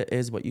describe it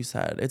is what you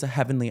said. It's a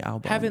heavenly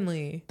album.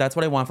 Heavenly. That's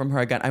what I want from her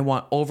again. I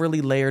want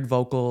overly layered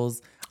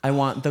vocals. I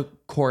want the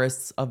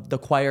chorus of the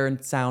choir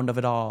and sound of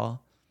it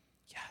all.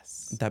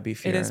 Yes. That'd be It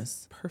fierce.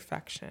 is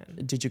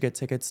Perfection. Did you get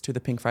tickets to the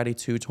Pink Friday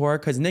 2 tour?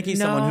 Because Nikki's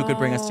someone who could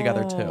bring us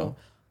together too.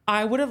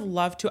 I would have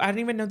loved to. I didn't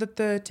even know that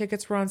the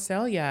tickets were on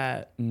sale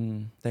yet.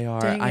 They are.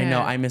 Dang I know.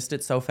 it. I missed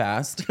it so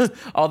fast.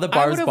 All the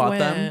bars bought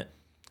them.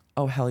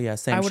 Oh, hell yeah.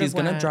 Same. She's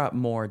going to drop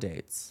more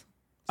dates.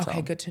 Okay,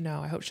 So. good to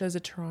know. I hope she has a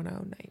Toronto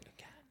night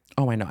again.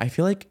 Oh, I know. I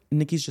feel like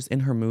Nikki's just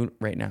in her mood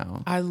right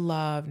now. I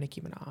love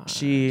Nicki Minaj.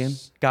 She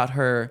got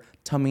her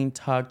tummy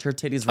tucked, her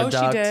titties reduced.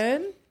 Oh, she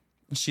did?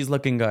 She's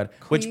looking good.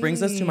 Which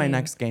brings us to my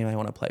next game I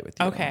want to play with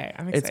you. Okay,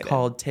 I'm excited. It's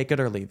called Take It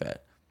or Leave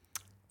It.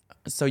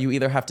 So you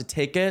either have to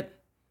take it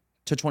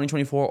to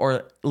 2024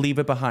 or leave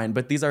it behind.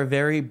 But these are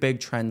very big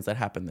trends that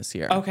happened this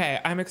year. Okay,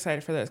 I'm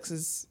excited for this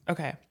because,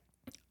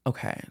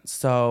 Okay,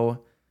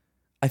 so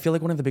I feel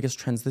like one of the biggest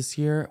trends this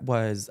year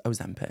was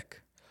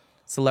Ozempic.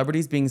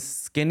 Celebrities being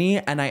skinny.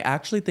 And I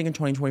actually think in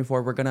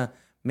 2024, we're going to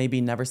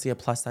maybe never see a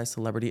plus size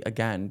celebrity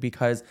again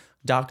because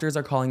doctors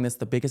are calling this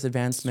the biggest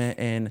advancement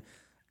in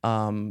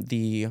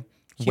the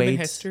human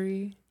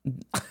history.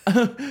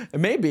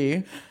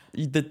 Maybe.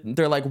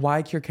 They're like,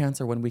 why cure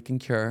cancer when we can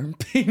cure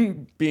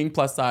being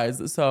plus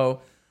size?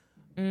 So,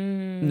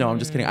 no, I'm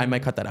just kidding. I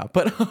might cut that out.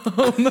 But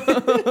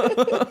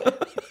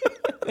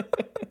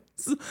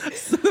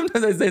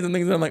sometimes I say some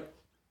things and I'm like,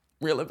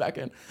 reel it back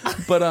in.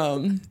 But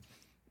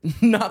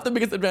not the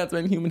biggest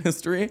advancement in human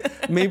history.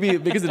 Maybe the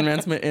biggest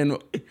advancement in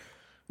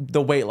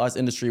the weight loss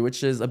industry,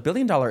 which is $1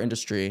 billion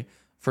industry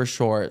for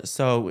sure.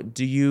 So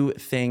do you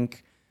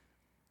think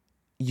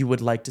you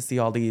would like to see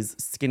all these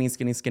skinny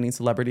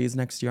celebrities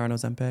next year on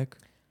Ozempic?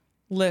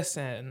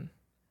 Listen,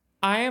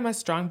 I am a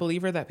strong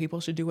believer that people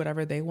should do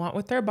whatever they want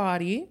with their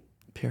body.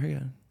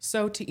 Period.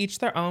 So to each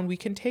their own, we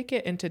can take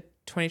it into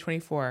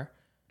 2024.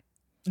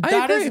 I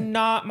That agree. is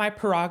not my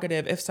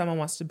prerogative if someone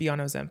wants to be on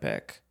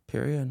Ozempic.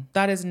 Period.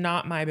 That is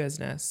not my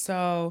business.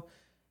 So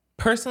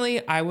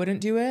personally, I wouldn't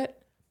do it.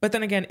 But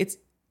then again, it's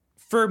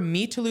for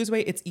me to lose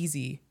weight, it's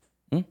easy.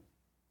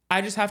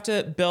 I just have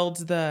to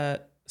build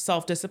the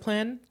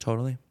self-discipline.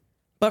 Totally.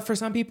 But for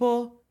some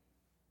people,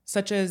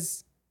 such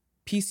as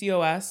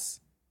PCOS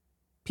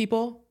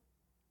people,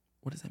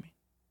 What does that mean?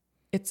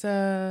 it's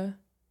a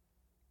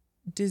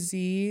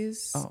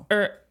disease Oh.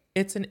 or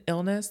it's an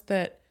illness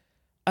that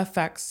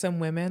affects some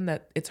women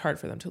that it's hard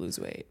for them to lose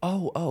weight.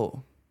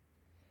 Oh.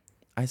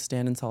 I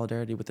stand in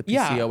solidarity with the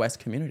Yeah. PCOS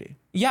community.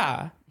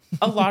 Yeah.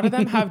 A lot of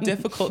them have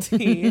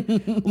difficulty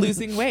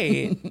losing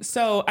weight.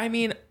 So, I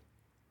mean,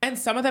 and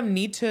some of them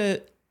need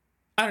to,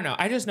 I don't know.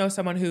 I just know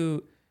someone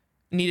who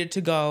needed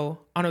to go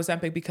on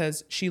Ozempic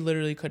because she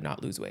literally could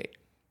not lose weight.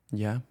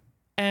 Yeah.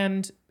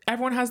 And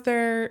everyone has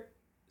their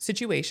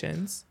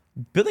situations.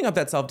 Building up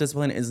that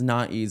self-discipline is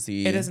not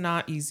easy. It is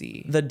not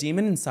easy. The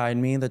demon inside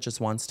me that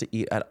just wants to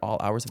eat at all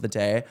hours of the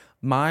day,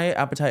 my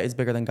appetite is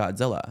bigger than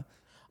Godzilla.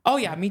 Oh,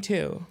 yeah, me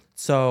too.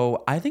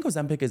 So I think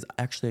Ozempic is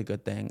actually a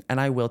good thing, and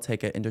I will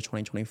take it into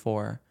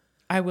 2024.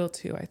 I will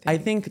too, I think. I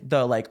think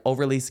the like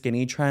overly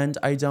skinny trend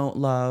I don't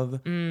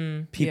love.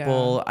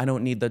 People, I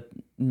don't need the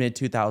mid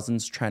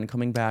 2000s trend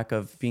coming back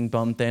of being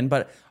bone thin,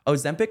 but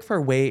Ozempic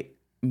for weight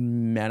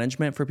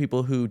management for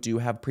people who do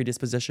have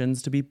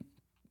predispositions to be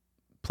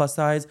plus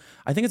size,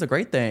 I think it's a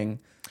great thing.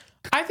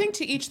 I think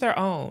to each their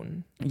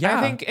own. Yeah.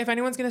 I think if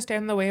anyone's going to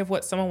stand in the way of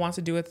what someone wants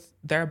to do with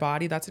their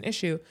body, that's an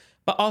issue.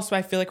 But also,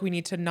 I feel like we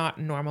need to not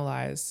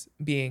normalize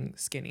being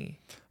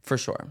skinny. For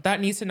sure. That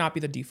needs to not be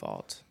the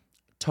default.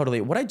 Totally.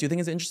 What I do think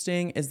is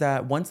interesting is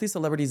that once these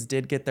celebrities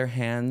did get their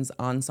hands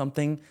on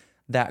something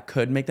that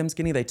could make them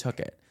skinny, they took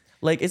it.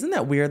 Like, isn't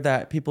that weird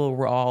that people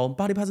were all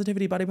body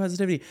positivity?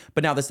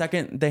 But now the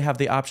second they have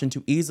the option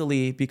to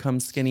easily become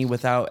skinny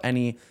without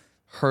any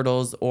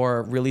hurdles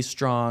or really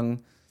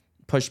strong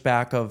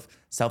pushback of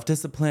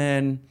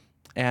self-discipline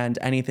and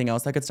anything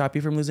else that could stop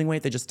you from losing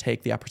weight, they just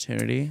take the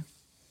opportunity.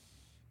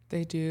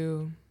 They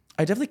do.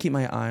 I definitely keep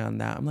my eye on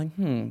that. I'm like,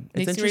 it's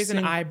Makes you raise an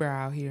interesting.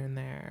 eyebrow here and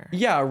there.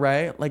 Yeah,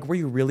 right? Like, were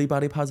you really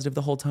body positive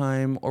the whole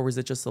time, or was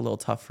it just a little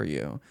tough for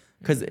you?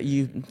 Because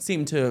you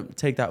seem to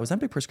take that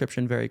Ozempic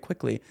prescription very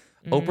quickly.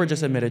 Oprah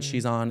just admitted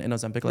she's on an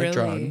Ozempic-like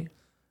drug. Really?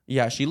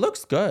 Yeah, she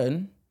looks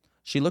good.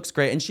 She looks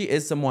great. And she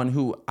is someone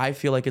who I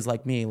feel like is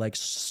like me, like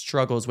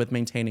struggles with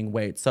maintaining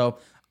weight. So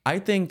I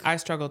think... I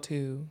struggle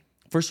too.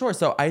 For sure.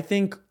 So I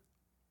think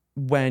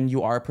when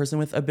you are a person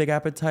with a big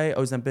appetite,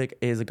 Ozempic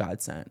is a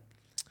godsend.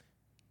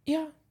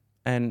 Yeah.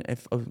 And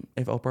if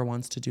Oprah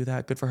wants to do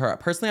that, good for her.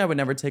 Personally, I would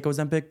never take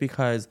Ozempic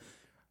because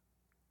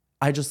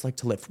I just like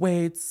to lift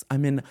weights.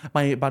 I'm in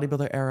my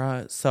bodybuilder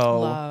era,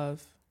 so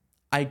Love.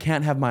 I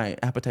can't have my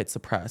appetite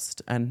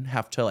suppressed and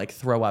have to like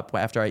throw up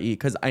after I eat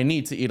because I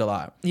need to eat a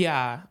lot.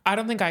 Yeah. I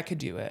don't think I could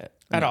do it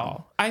at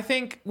all. I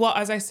think, well,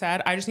 as I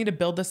said, I just need to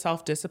build the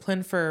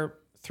self-discipline for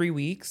 3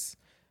 weeks.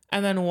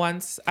 And then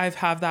once I've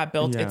have that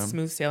built, Yeah. it's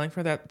smooth sailing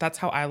for that. That's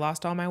how I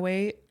lost all my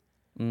weight.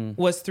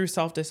 Was through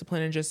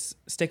self-discipline and just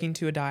sticking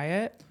to a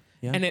diet.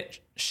 Yeah. And it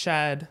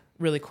shed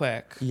really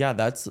quick. Yeah,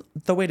 that's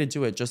the way to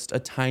do it. Just a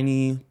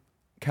tiny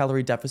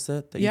calorie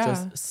deficit that you Yeah.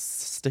 just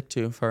stick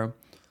to for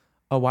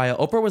a while.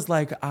 Oprah was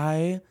like,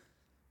 I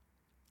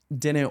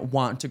didn't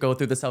want to go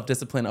through the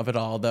self-discipline of it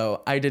all,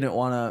 though. I didn't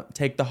want to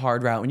take the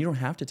hard route, and you don't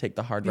have to take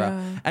the hard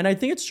route. And I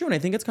think it's true, and I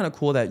think it's kind of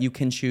cool that you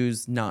can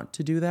choose not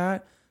to do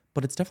that,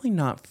 but it's definitely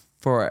not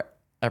for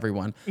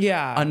everyone.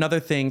 Yeah. Another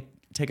thing,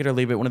 take it or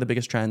leave it, one of the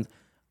biggest trends,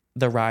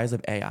 the rise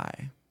of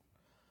AI.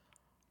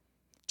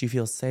 Do you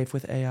feel safe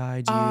with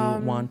AI? Do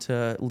you want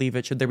to leave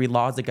it? Should there be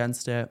laws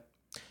against it?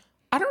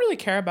 I don't really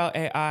care about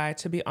AI,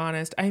 to be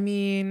honest. I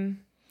mean,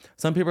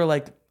 some people are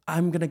like,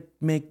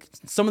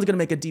 someone's gonna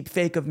make a deep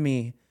fake of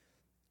me,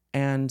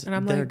 and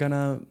they're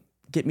gonna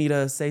get me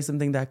to say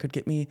something that could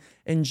get me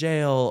in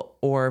jail,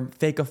 or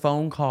fake a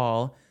phone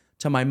call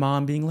to my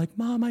mom being like,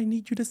 Mom, I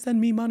need you to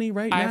send me money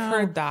right now. I've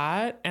heard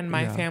that, and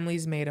my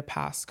family's made a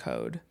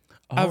passcode.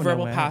 A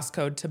verbal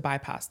passcode to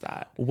bypass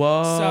that.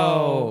 Whoa.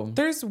 So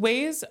there's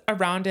ways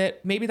around it.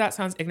 Maybe that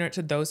sounds ignorant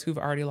to those who've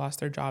already lost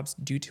their jobs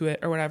due to it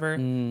or whatever.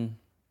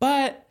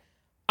 But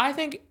I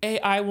think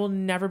AI will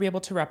never be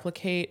able to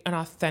replicate an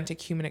authentic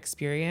human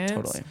experience.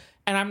 Totally.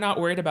 And I'm not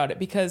worried about it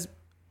because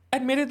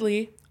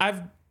admittedly,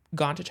 I've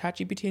gone to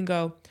ChatGPT and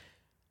go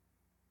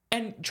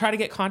and try to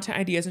get content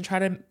ideas and try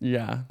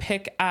to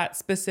pick at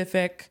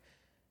specific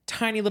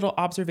tiny little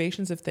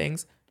observations of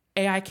things.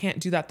 AI can't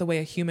do that the way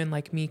a human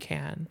like me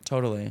can.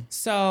 Totally.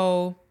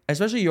 So,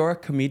 especially you're a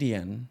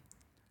comedian.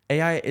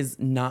 AI is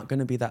not going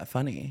to be that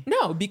funny.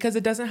 No, because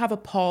it doesn't have a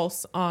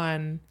pulse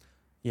on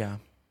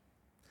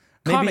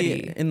comedy.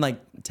 Maybe in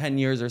like 10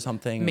 years or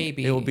something,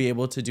 maybe it will be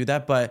able to do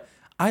that. But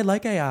I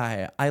like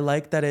AI. I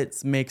like that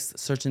it makes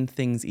certain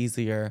things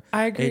easier.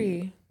 I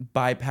agree. It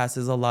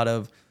bypasses a lot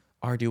of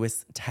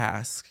arduous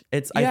tasks.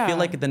 I feel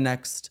like the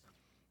next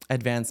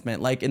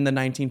advancement, like in the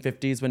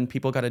 1950s when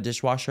people got a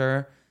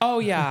dishwasher. Oh,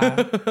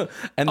 yeah.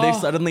 and they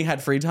suddenly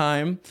had free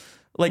time.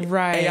 Like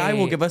AI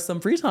will give us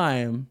some free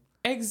time.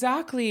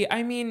 Exactly.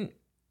 I mean,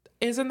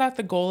 isn't that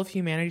the goal of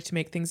humanity, to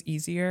make things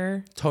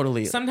easier?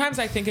 Totally. Sometimes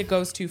I think it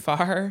goes too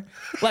far.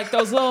 Like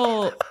those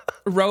little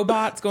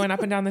robots going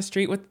up and down the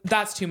street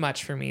that's too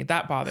much for me.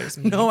 That bothers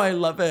me. No, I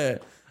love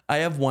it. I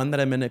have one that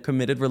I'm in a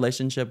committed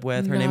relationship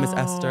with. Her name is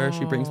Esther.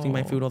 She brings me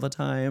my food all the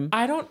time.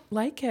 I don't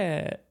like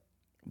it.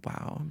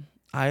 Wow.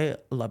 I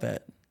love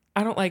it.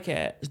 I don't like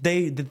it.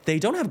 They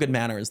don't have good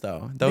manners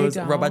though. Those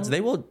robots,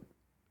 they will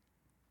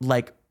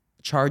like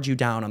charge you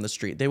down on the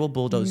street. They will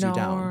bulldoze you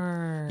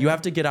down. You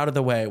have to get out of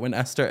the way when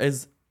Esther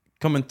is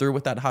coming through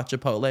with that hot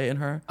Chipotle in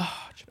her.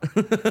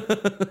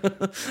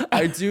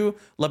 I do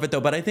love it though,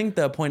 but I think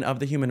the point of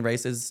the human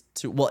race is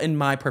to, well, in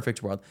my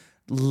perfect world,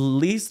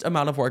 least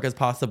amount of work as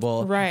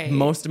possible, right?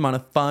 Most amount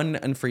of fun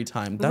and free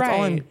time. That's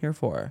all I'm here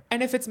for.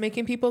 And if it's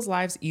making people's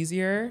lives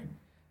easier,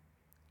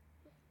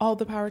 all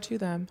the power to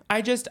them.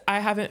 I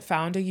haven't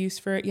found a use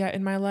for it yet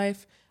in my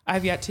life.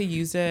 I've yet to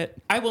use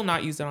it. I will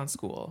not use it on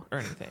school or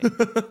anything.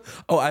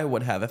 Oh, I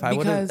would have. If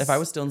I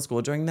was still in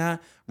school during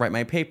that, write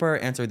my paper,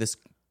 answer this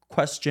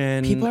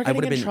question. People are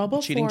getting in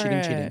trouble cheating.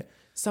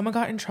 Someone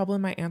got in trouble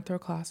in my anthro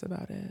class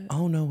about it.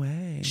 Oh, no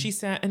way. She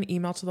sent an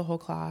email to the whole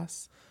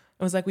class.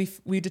 It was like,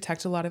 we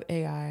detect a lot of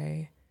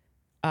AI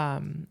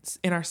in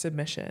our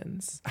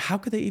submissions. How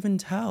could they even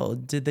tell?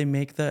 Did they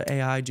make the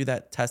AI do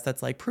that test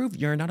that's like, prove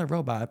you're not a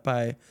robot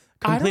by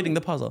completing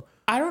the puzzle?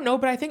 I don't know,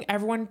 but I think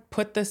everyone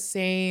put the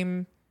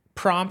same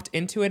prompt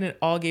into it and it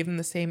all gave them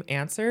the same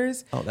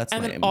answers. Oh, that's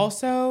lame. lame. And then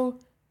also,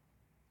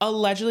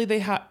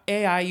 allegedly,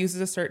 AI uses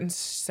a certain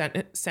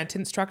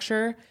sentence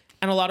structure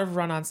and a lot of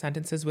run-on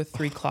sentences with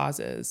 3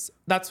 clauses.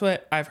 That's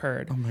what I've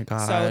heard. Oh my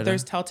God. So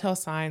there's telltale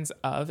signs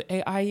of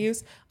AI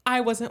use. I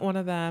wasn't one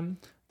of them.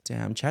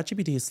 Damn,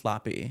 ChatGPT is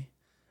sloppy.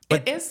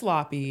 It is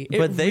sloppy.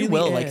 But they really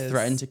will is. like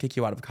threaten to kick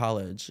you out of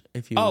college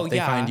if they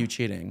find you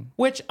cheating.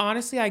 Which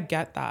honestly, I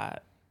get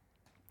that.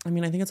 I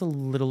mean, I think it's a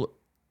little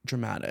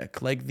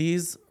dramatic. Like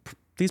these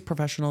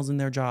professionals in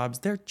their jobs,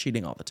 they're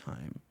cheating all the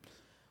time.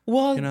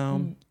 Well, you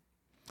know,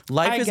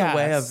 life is a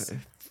way of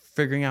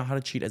figuring out how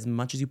to cheat as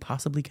much as you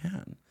possibly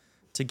can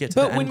to get to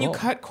the end goal. But when you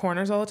cut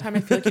corners all the time,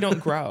 I feel like you don't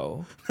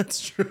grow. That's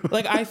true.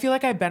 Like I feel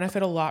like I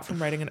benefit a lot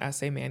from writing an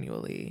essay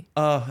manually.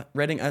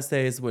 Writing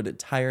essays would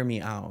tire me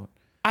out.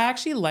 I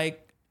actually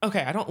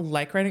I don't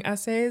like writing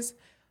essays,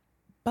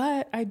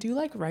 but I do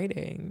like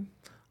writing.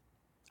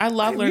 I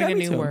love learning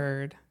a new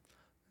word.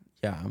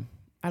 Yeah.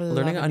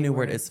 Learning a new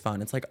word is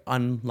fun. It's like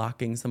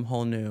unlocking some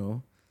whole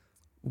new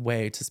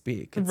way to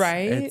speak.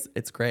 Right?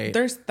 It's great.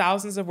 There's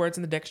thousands of words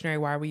in the dictionary.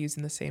 Why are we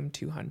using the same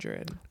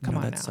 200? Come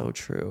on, that's so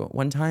true.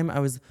 One time I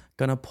was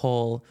gonna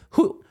pull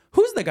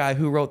who's the guy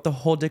who wrote the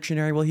whole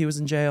dictionary while he was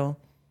in jail?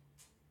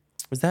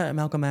 Was that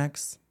Malcolm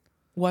X?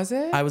 Was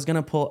it? I was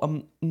gonna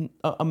pull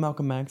a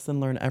Malcolm X and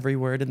learn every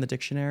word in the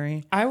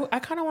dictionary. I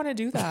kind of want to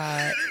do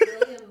that.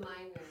 William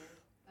Minor.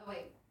 Oh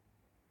wait.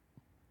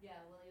 Yeah,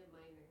 William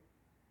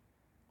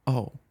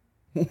Minor.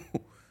 Oh.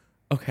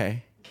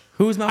 Okay.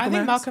 Who's Malcolm X? I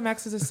think Malcolm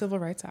X is a civil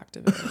rights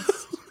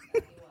activist.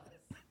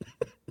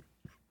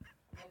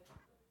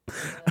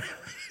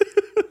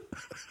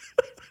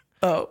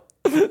 Oh.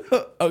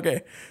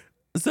 Okay.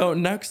 So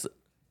next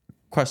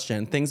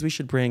question. Things we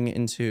should bring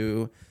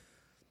into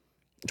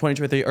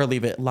 2023 or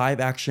leave it. Live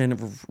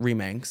action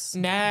remakes.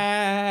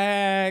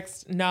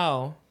 Next.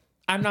 No.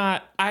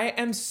 I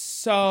am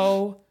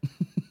so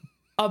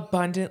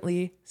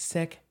abundantly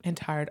sick and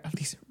tired of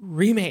these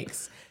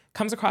remakes.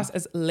 Comes across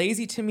as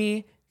lazy to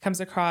me, comes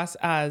across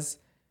as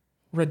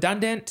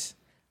redundant.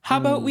 How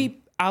about we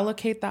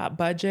allocate that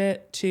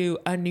budget to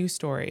a new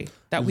story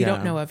that we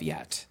don't know of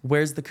yet?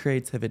 Where's the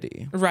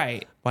creativity?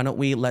 Right. Why don't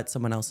we let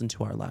someone else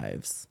into our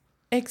lives?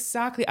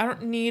 Exactly. I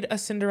don't need a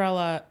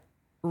Cinderella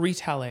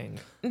retelling.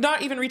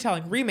 Not even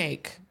retelling,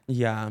 remake.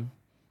 Yeah.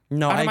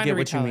 No, I get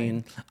what you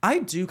mean. I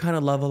do kind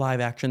of love a live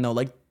action though.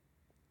 Like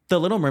The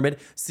Little Mermaid,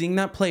 seeing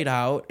that played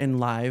out in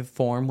live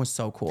form was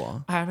so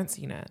cool. I haven't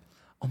seen it.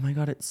 Oh my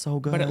God, it's so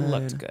good. But it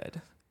looked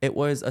good. It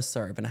was a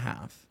serve and a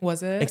half.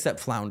 Was it? Except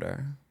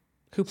Flounder.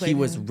 Who played He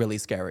was him? really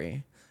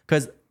scary.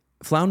 Because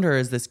Flounder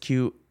is this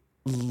cute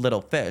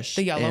little fish.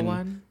 The yellow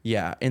one?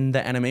 Yeah, in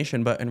the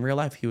animation. But in real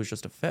life, he was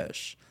just a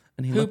fish.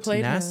 And he looked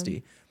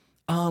nasty.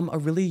 A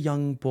really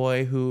young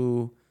boy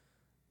who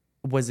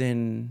was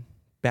in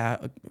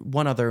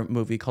one other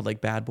movie called like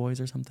Bad Boys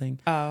or something.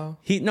 Oh.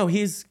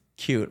 He's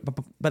cute. But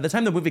by the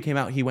time the movie came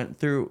out, he went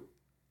through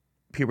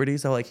puberty.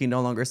 So like he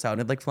no longer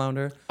sounded like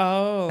Flounder.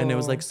 Oh. And it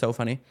was like so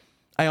funny.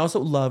 I also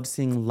loved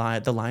seeing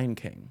The Lion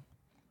King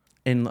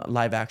in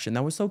live action.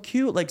 That was so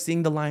cute. Like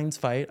seeing the lions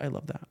fight. I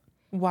love that.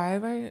 Why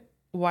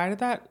did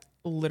that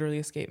literally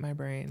escape my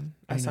brain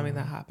as something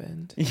that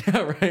happened?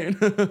 Yeah, right.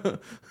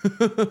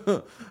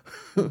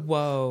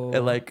 Whoa. It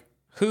like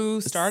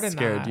who starred in that?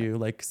 Scared you,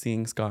 like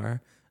seeing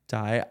Scar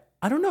die.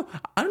 I don't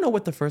know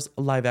what the first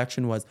live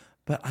action was,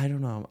 but I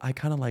don't know. I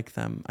kind of like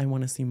them. I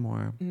want to see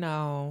more.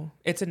 No,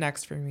 it's a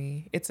next for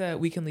me.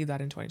 We can leave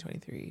that in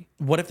 2023.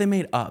 What if they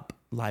made Up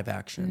live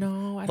action?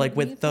 No, I like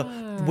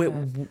don't with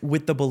need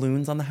with the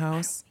balloons on the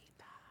house.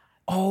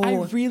 Oh,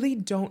 I really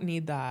don't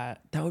need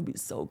that. That would be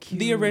so cute.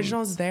 The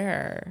original's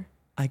there.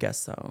 I guess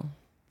so.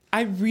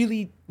 I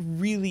really,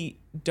 really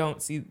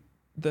don't see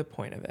the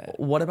point of it.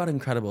 What about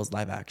Incredibles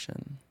live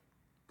action?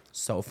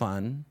 So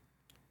fun.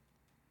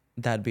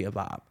 That'd be a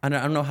bop. I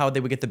don't know how they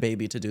would get the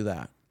baby to do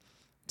that.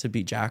 To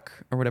be Jack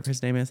or whatever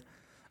his name is.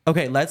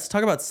 Okay, let's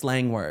talk about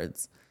slang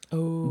words.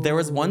 Oh. There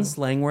was one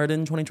slang word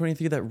in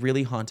 2023 that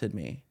really haunted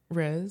me.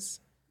 Riz?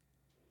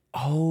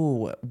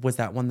 Oh, was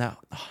that one that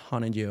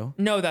haunted you?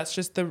 No, that's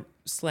just the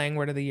slang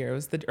word of the year. It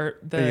was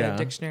the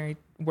dictionary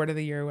word of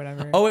the year or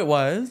whatever. Oh, it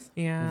was?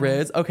 Yeah.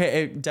 Riz?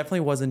 Okay, it definitely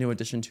was a new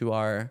addition to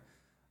our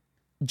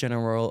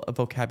general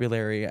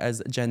vocabulary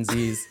as Gen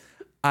Zs.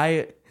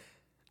 I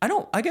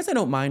guess I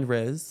don't mind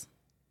Riz.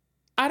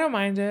 I don't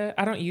mind it.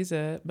 I don't use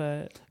it,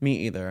 but me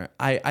either.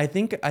 I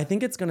think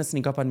it's gonna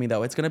sneak up on me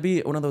though. It's gonna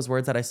be one of those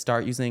words that I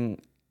start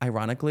using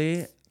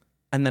ironically,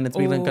 and then it's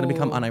gonna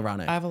become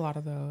unironic. I have a lot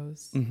of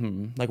those.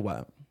 Mm-hmm. Like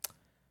what?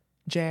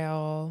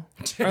 Jail.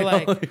 Or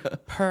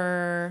like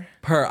purr.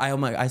 Purr.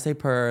 I say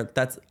purr.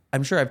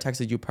 I'm sure I've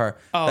texted you purr.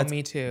 Oh,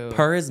 me too.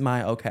 Purr is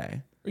my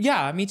okay.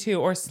 Yeah, me too.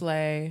 Or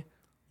slay.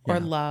 Yeah. Or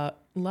love.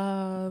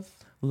 LOL.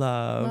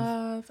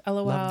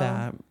 LOL. Love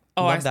that.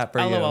 Oh, love that for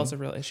you. LOL is a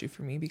real issue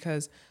for me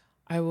because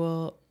I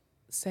will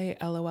say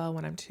LOL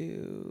when I'm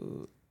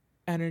too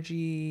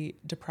energy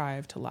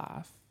deprived to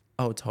laugh.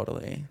 Oh,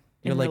 totally.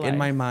 You're like, in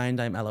my mind,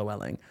 I'm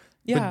LOLing.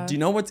 Yeah. But do you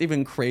know what's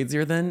even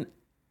crazier than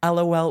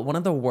LOL? One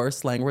of the worst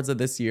slang words of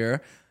this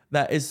year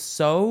that is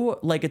so,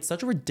 like, it's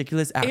such a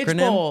ridiculous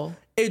acronym.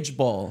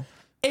 Idge-bowl.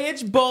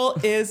 Idge-bowl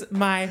is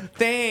my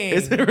thing.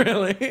 Is it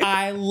really?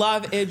 I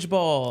love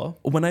Idge-bowl.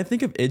 When I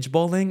think of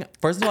idge-bowling,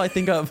 first of all, I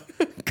think of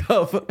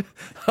Kamala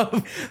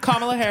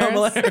Harris.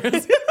 Kamala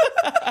Harris.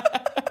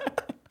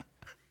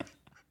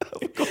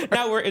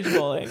 Now we're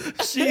idge-bowling.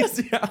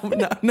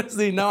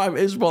 Now I'm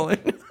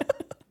idge-bowling.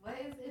 What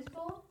is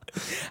idge-bowl?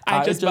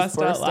 I just burst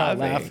out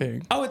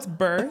laughing. Oh, it's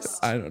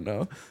burst? I don't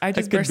know. I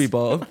just could be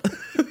both.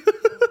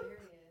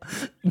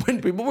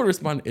 When people would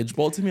respond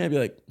idge-bowl to me, I'd be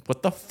like,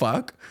 what the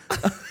fuck?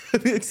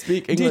 I'd be like,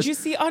 speak English. Did you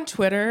see on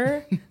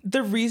Twitter,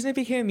 the reason it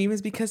became a meme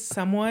is because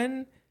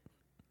someone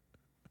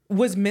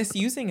was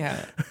misusing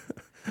it.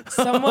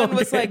 Someone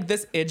was like,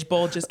 this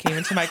idge-bowl just came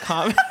into my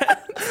comments.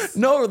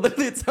 No,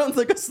 literally, it sounds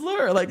like a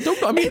slur. Like, don't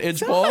call me an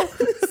idge-bowl.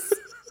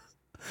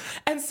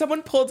 And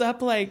someone pulled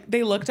up, like,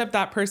 they looked up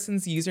that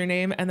person's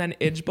username and then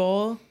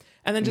idge-bowl,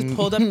 and then just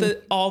pulled up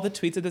all the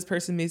tweets of this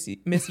person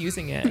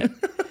misusing it.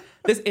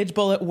 This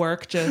idge-bowl at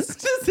work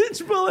just... This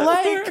idge-bowl at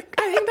work.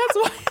 I think that's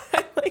why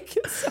I like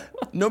it so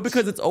much. No,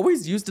 because it's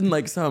always used in,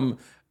 like, some...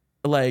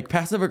 like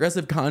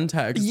passive-aggressive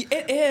context.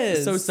 It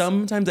is. So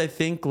sometimes I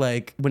think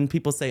like when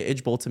people say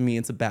idge-bowl to me,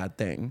 it's a bad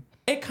thing.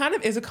 It kind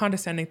of is a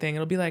condescending thing.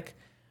 It'll be like,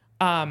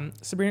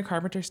 Sabrina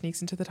Carpenter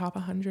sneaks into the top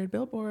 100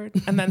 Billboard.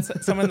 And then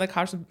someone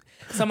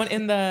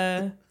in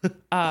the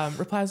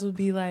replies will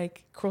be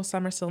like, Cruel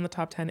Summer still in the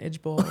top 10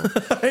 idge-bowl.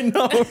 I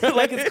know. Right?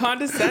 Like it's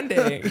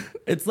condescending.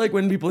 It's like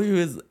when people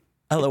use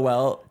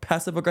LOL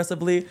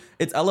passive-aggressively,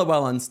 it's LOL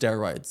on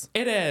steroids.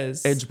 It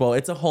is. Idge-bowl.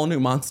 It's a whole new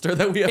monster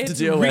that we have to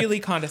deal with. It's really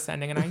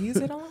condescending and I use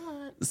it a lot.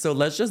 So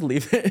let's just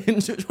leave it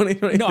into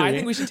 2023. No, I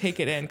think we should take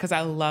it in because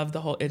I love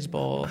the whole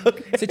idge-bowl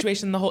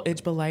situation, the whole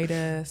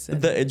idge-bowlitis.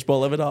 The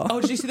idge-bowl of it all.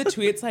 Oh, did you see the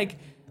tweet? It's like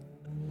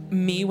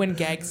me when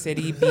Gag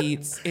City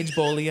beats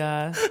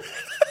idge-bowlia.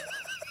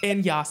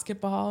 In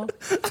basketball.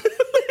 What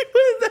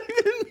does that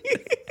even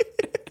mean?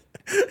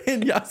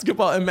 In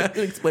basketball,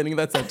 imagine explaining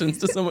that sentence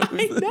to someone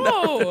who's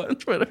know. on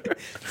Twitter.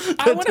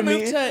 I want to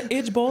move to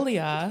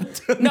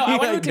Ijbolia. No, I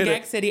want to move to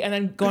Gag City and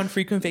then go on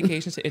frequent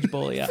vacations to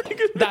Ijbolia.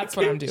 That's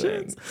what I'm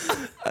doing.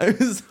 I'm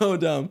so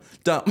dumb.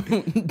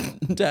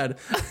 Dad,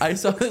 I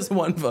saw this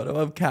one photo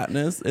of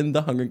Katniss in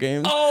the Hunger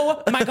Games.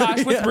 Oh my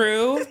gosh, with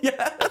Rue.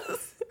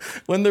 Yes.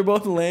 When they're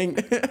both laying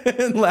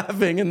and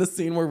laughing in the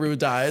scene where Rue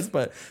dies,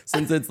 but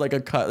since it's like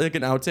a cut, like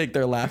an outtake,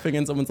 they're laughing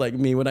and someone's like,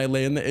 me when I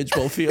lay in the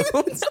Ijbol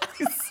fields.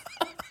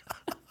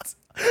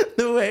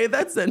 The way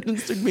that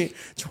sentence took me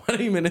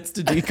 20 minutes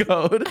to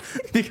decode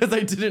because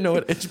I didn't know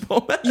what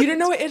Ijbol meant. You didn't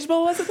know what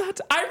Ijbol was at that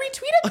time? I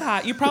retweeted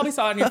that. You probably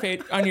saw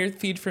it on your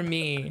feed from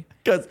me.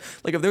 Because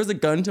like if there was a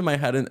gun to my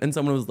head and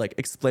someone was like,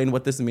 explain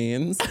what this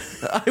means,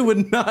 I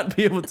would not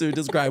be able to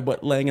describe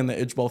what laying in the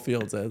Ijbol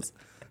fields is.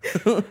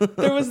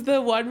 There was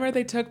the one where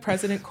they took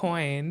President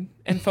Coin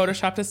and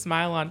photoshopped a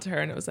smile onto her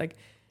and it was like,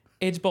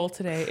 Ijbol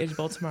today,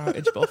 Ijbol tomorrow,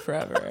 Ijbol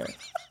forever.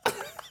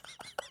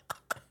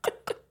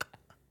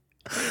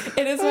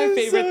 It is my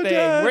favorite thing.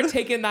 Dead. We're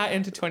taking that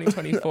into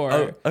 2024.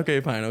 Oh,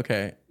 okay, fine,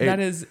 okay. That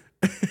is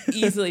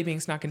easily being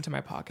snuck into my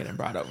pocket and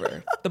brought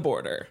over the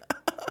border.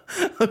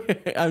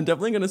 Okay, I'm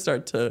definitely gonna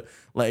start to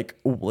like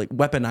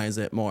weaponize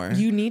it more.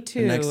 You need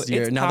to next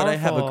year. It's now powerful. that I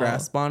have a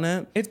grasp on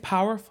it. It's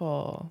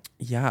powerful.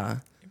 Yeah.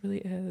 It really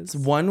is.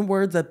 It's one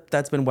word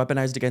that's been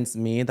weaponized against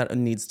me that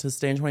needs to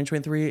stay in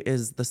 2023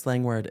 is the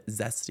slang word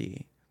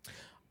zesty.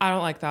 I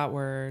don't like that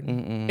word.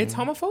 It's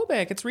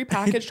homophobic. It's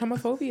repackaged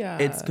homophobia.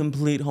 It's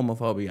complete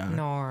homophobia.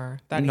 Nor.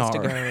 That needs to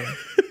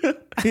go.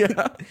 Yeah.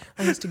 That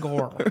needs to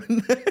go.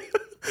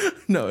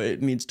 No,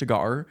 it needs to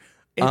gar.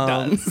 It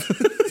does.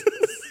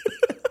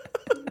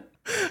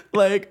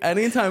 Like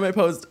anytime I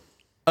post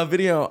a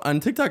video on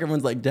TikTok,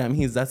 everyone's like, damn,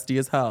 he's zesty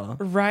as hell.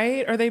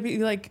 Right? Or they be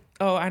like,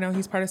 oh, I know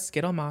he's part of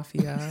Skittle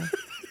Mafia.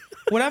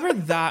 Whatever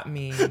that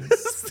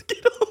means.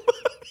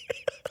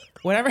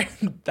 Whatever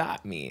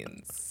that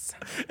means.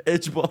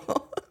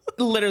 Itchball.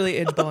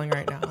 Literally itchballing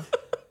right now.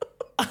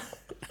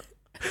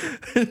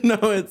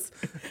 No, it's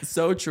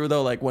so true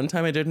though. Like one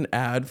time I did an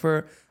ad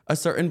for a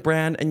certain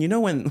brand, and you know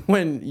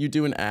when you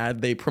do an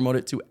ad, they promote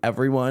it to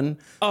everyone.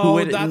 Oh, who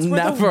would that's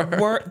never.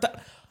 where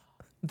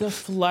the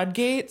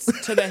floodgates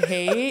to the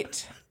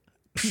hate.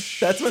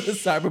 That's when the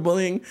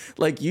cyberbullying.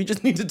 Like you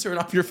just need to turn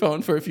off your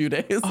phone for a few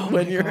days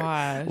when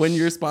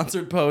your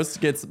sponsored post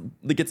gets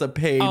a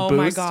paid boost. Oh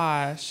my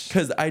gosh!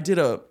 Because I did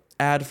a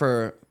ad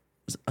for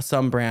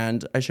some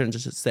brand. I shouldn't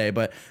just say,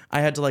 but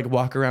I had to like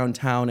walk around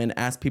town and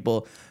ask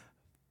people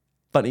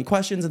funny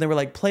questions, and they were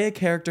like, play a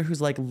character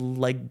who's like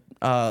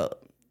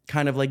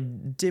kind of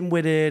like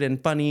dim-witted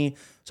and funny.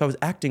 So I was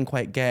acting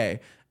quite gay,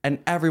 and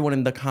everyone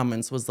in the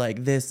comments was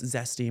like, this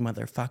zesty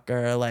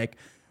motherfucker, like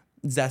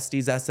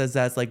zesty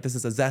zest, like this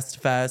is a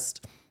zest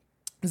fest.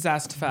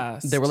 Zest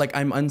fest. They were like,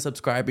 I'm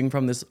unsubscribing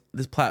from this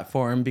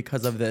platform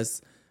because of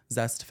this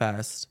zest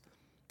fest.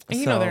 And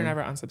you know they're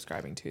never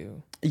unsubscribing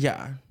too.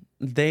 Yeah,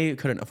 they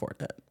couldn't afford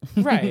it.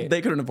 Right.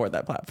 They couldn't afford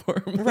that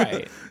platform.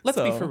 Right.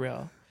 Let's be for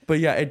real. But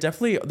yeah, it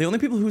definitely, the only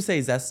people who say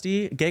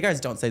zesty, gay guys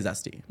don't say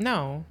zesty.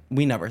 No.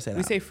 We never say that.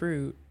 We say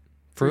fruit.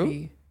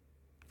 Fruit?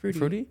 Fruity.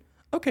 Fruity?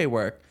 Okay,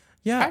 work.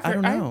 Yeah, I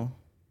don't know.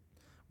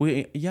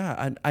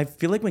 I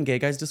feel like when gay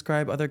guys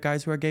describe other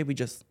guys who are gay, we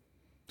just...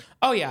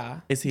 Oh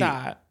yeah. Is he...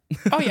 That.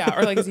 Oh yeah,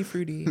 or like, is he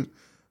fruity? Do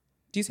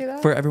you say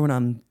that? For everyone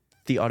on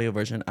the audio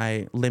version,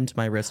 I limped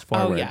my wrist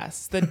forward. Oh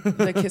yes,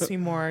 the kiss me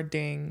more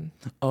ding.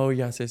 Oh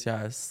yes.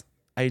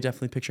 I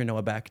definitely picture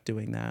Noah Beck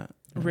doing that.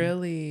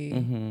 Really?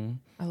 Mm-hmm.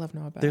 I love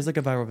Noah Beck. There's like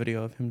a viral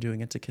video of him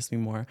doing it to Kiss Me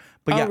More.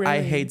 But yeah, really?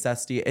 I hate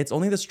zesty. It's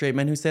only the straight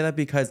men who say that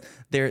because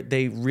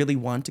they really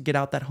want to get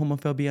out that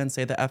homophobia and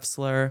say the F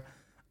slur.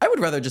 I would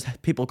rather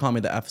just people call me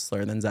the F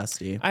slur than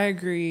zesty. I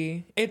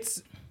agree.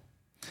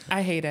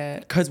 I hate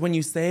it. Because when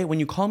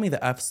you call me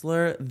the F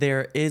slur,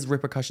 there is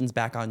repercussions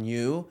back on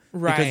you.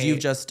 Right. Because you've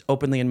just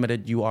openly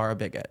admitted you are a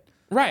bigot.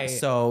 Right.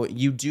 So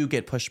you do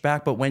get pushed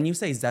back. But when you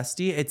say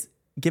zesty, it's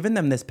given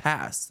them this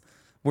pass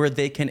where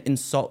they can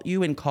insult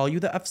you and call you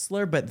the F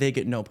slur, but they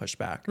get no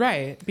pushback.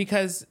 Right.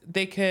 Because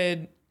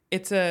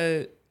it's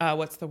a,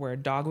 what's the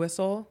word? Dog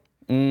whistle.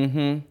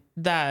 Mm-hmm.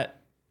 That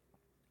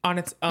on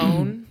its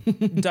own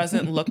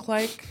doesn't look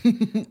like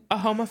a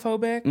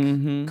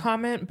homophobic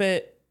comment,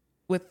 but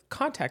with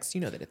context, you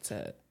know that it's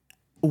a...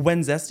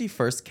 When zesty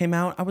first came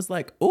out, I was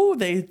like, oh,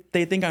 they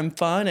think I'm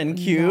fun and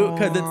cute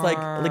because it's like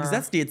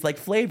zesty. It's like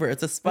flavor.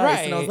 It's a spice.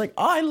 Right. And I was like,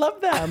 oh, I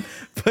love them.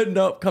 But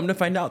no, come to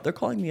find out, they're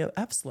calling me a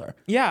F slur.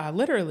 Yeah,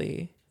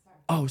 literally.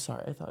 Oh,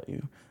 sorry. I thought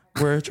you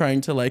were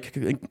trying to like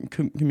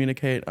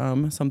communicate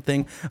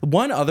something.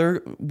 One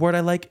other word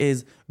I like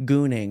is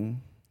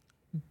gooning.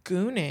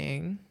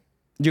 Gooning?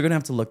 You're going to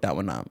have to look that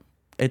one up.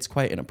 It's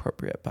quite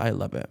inappropriate, but I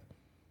love it.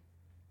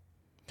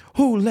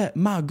 Who let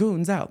my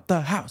goons out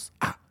the house?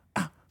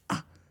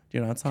 Do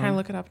you know that song? Can I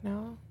look it up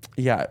now?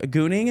 Yeah.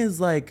 Gooning is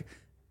like,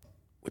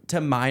 to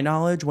my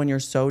knowledge, when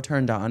you're so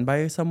turned on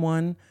by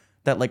someone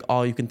that like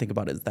all you can think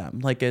about is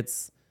them. Like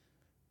it's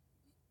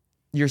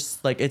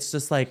like, it's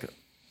just like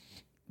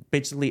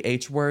basically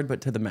H word,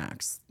 but to the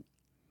max.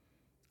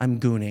 I'm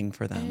gooning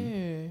for them.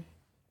 Ew.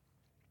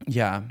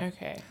 Yeah.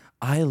 Okay.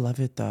 I love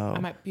it though. I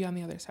might be on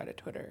the other side of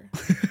Twitter.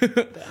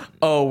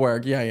 Oh,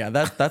 work. Yeah.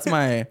 That's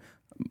my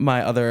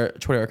other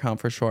Twitter account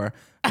for sure.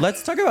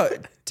 Let's talk about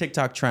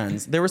TikTok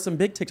trends. There were some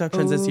big TikTok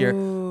trends this year.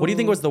 What do you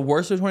think was the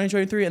worst of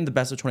 2023 and the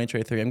best of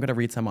 2023? I'm going to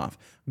read some off.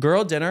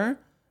 Girl dinner,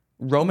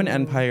 Roman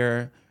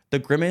Empire, the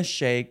Grimace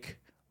shake,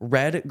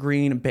 red,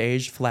 green,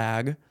 beige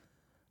flag.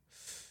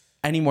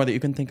 Any more that you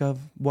can think of?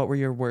 What were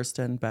your worst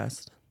and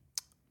best?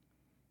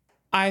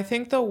 I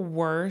think the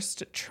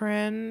worst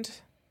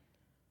trend.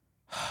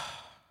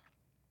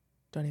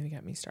 Don't even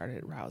get me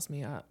started. Rouse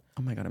me up.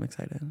 Oh my God, I'm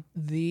excited.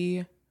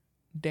 The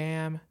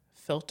damn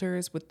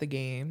filters with the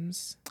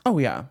games. Oh,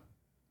 yeah.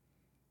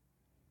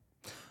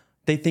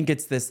 They think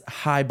it's this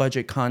high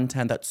budget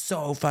content that's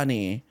so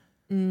funny.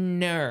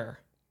 No.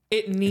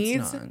 It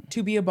needs not.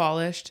 to be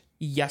abolished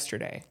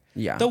yesterday.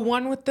 Yeah. The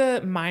one with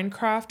the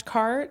Minecraft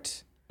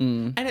cart.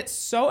 And it's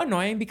so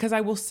annoying because I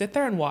will sit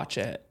there and watch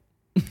it,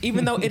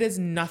 even though it is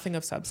nothing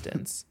of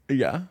substance.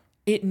 Yeah.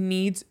 It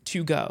needs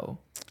to go.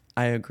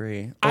 I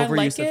agree. I Overuse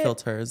like of it.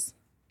 filters.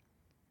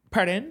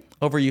 Pardon?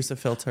 Overuse of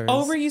filters.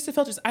 Overuse of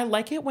filters. I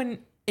like it when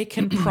it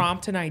can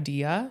prompt an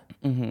idea,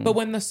 but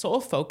when the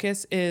sole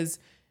focus is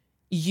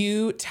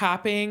you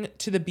tapping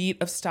to the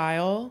beat of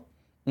style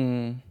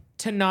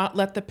to not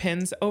let the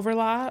pins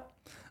overlap,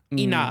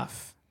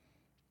 enough.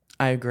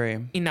 I agree.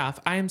 Enough.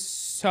 I am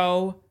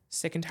so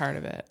sick and tired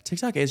of it.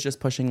 TikTok is just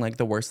pushing like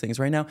the worst things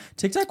right now.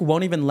 TikTok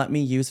won't even let me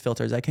use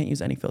filters. I can't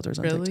use any filters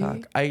on Really?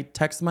 TikTok. I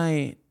text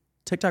my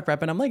TikTok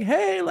rep and I'm like,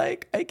 hey,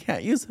 like I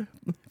can't use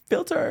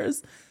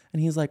filters.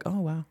 And he's like, oh,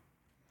 wow.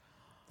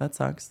 That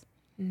sucks.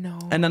 No.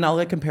 And then I'll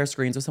like compare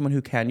screens with someone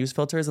who can use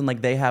filters and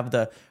like they have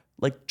the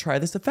like try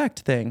this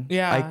effect thing.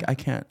 Yeah. I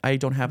can't. I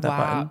don't have that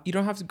button. You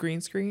don't have green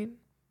screen?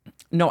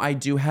 No, I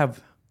do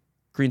have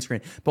green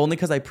screen, but only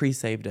because I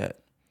pre-saved it.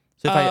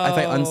 So if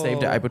I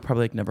unsaved it, I would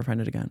probably like never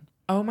find it again.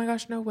 Oh my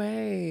gosh, no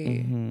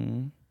way.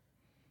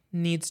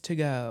 Needs to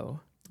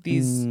go.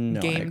 These No,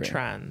 I game agree.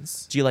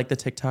 trends. Do you like the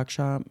TikTok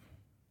shop?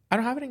 I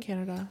don't have it in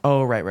Canada.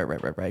 Oh,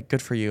 right.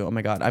 Good for you. Oh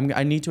my God.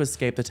 I need to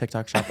escape the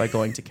TikTok shop by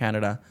going to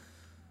Canada.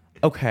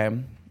 Okay.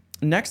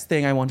 Next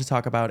thing I want to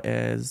talk about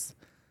is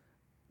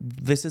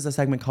this is a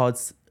segment called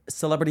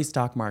Celebrity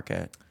Stock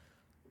Market.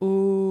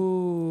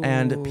 Ooh.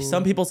 And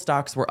some people's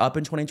stocks were up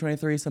in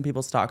 2023. Some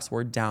people's stocks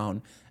were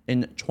down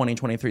in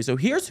 2023. So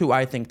here's who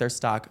I think their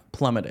stock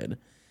plummeted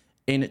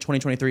in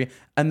 2023.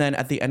 And then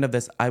at the end of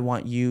this, I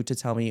want you to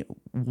tell me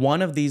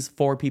one of these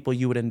 4 people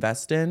you would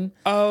invest in.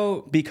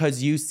 Oh.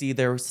 Because you see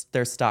their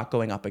stock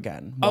going up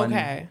again.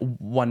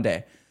 One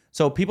day.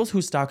 So people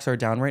whose stocks are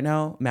down right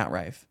now, Matt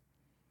Rife.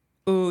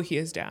 Ooh, he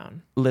is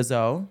down.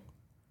 Lizzo.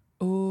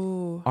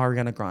 Ooh.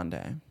 Ariana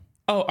Grande.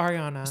 Oh,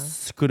 Ariana.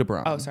 Scooter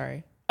Braun. Oh,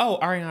 sorry. Oh,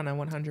 Ariana,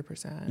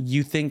 100%.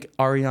 You think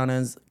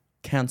Ariana's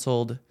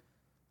canceled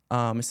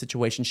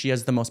situation, she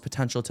has the most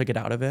potential to get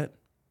out of it?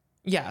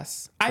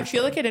 Yes. I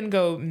feel like it didn't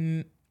go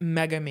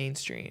mega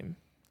mainstream.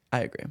 I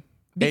agree.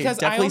 Because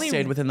it definitely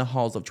stayed within the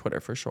halls of Twitter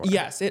for sure.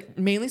 Yes, it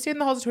mainly stayed in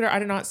the halls of Twitter. I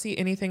did not see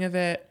anything of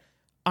it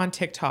on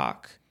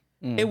TikTok.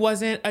 It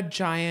wasn't a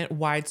giant,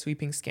 wide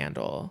sweeping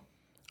scandal.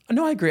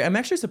 No, I agree. I'm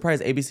actually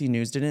surprised ABC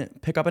News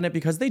didn't pick up on it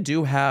because they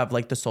do have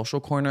like the social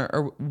corner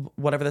or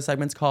whatever the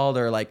segment's called,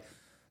 or like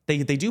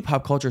they do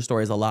pop culture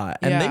stories a lot,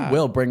 and they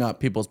will bring up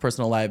people's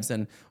personal lives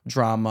and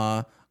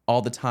drama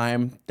all the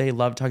time. They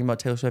love talking about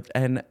Taylor Swift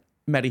and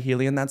Maddie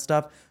Healy and that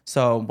stuff.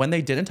 So when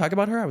they didn't talk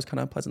about her, I was kind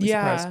of pleasantly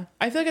surprised.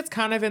 I feel like it's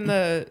kind of in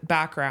the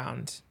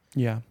background.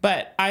 Yeah.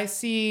 But I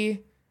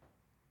see,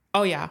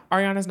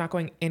 Ariana's not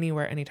going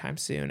anywhere anytime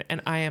soon,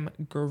 and I am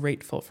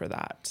grateful for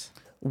that.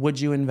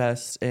 Would you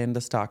invest in the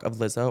stock of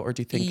Lizzo, or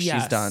do you think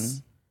she's done?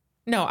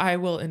 No, I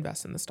will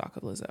invest in the stock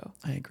of Lizzo.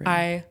 I agree.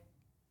 I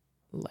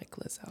like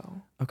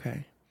Lizzo.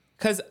 Okay.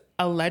 Because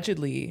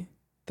allegedly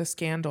the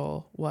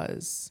scandal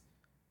was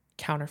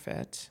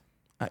counterfeit.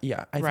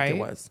 Yeah, I right? think it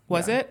was.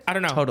 Was it? I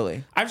don't know.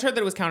 Totally. I've just heard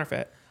that it was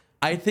counterfeit.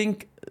 I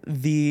think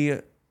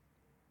the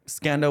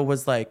scandal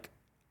was like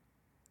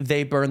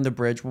they burned the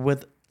bridge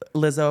with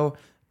Lizzo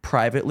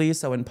privately.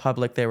 So in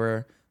public, they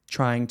were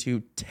trying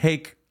to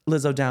take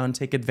Lizzo down,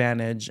 take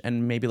advantage,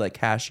 and maybe like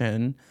cash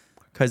in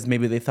because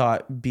maybe they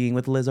thought being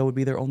with Lizzo would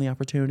be their only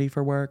opportunity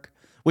for work,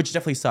 which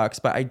definitely sucks.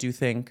 But I do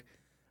think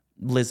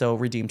Lizzo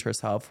redeemed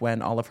herself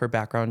when all of her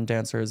background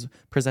dancers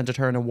presented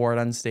her an award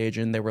on stage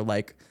and they were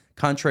like,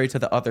 contrary to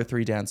the other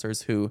 3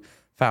 dancers who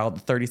filed a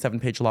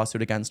 37-page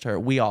lawsuit against her,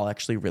 we all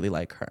actually really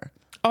like her.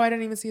 Oh, I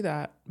didn't even see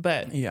that.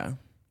 But yeah,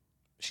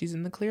 she's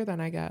in the clear then,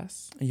 I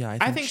guess. Yeah,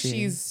 I think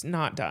she's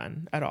not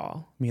done at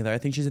all. Me either. I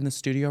think she's in the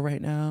studio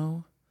right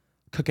now,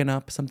 cooking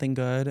up something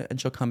good, and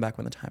she'll come back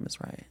when the time is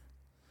right.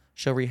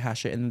 She'll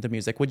rehash it in the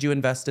music. Would you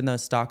invest in the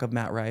stock of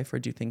Matt Rife, or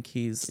do you think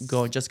he's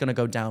just going to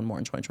go down more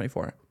in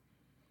 2024?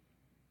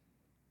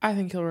 I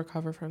think he'll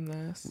recover from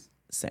this.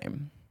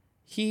 Same.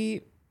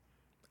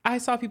 I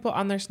saw people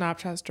on their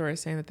Snapchat stories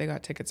saying that they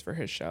got tickets for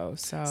his show.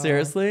 So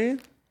seriously?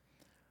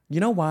 You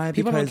know why?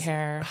 People don't Because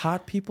care.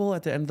 hot people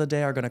at the end of the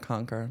day are going to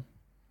conquer.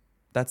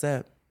 That's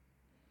it.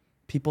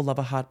 People love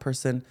a hot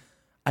person.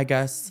 I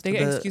guess They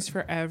get excuse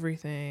for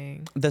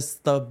everything.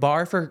 the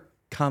bar for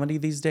comedy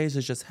these days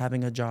is just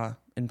having a jaw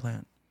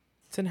implant.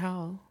 It's in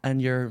hell.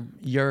 And you're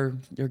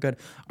good.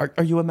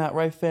 Are you a Matt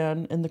Rife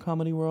fan in the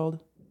comedy world?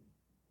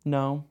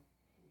 No.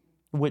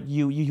 Would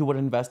you would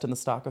invest in the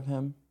stock of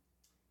him?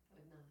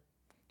 Would not.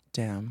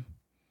 Damn.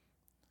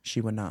 She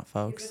would not,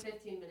 folks. He's the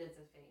 15 minutes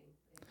of fame.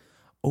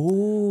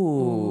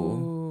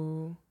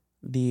 Ooh.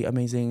 The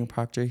amazing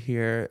proctor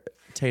here,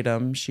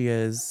 Tatum. She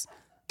is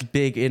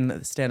big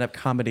in stand-up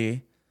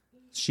comedy.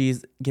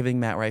 She's giving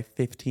Matt Rife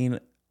 15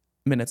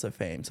 minutes of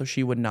fame, so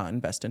she would not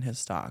invest in his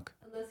stock.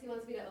 Unless he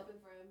wants me to open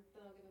for him,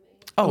 then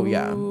I'll give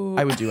him 8. Oh, Ooh.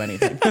 yeah. I would do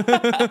anything.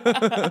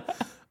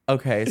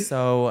 Okay,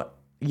 so,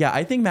 yeah,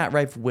 I think Matt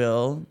Rife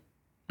will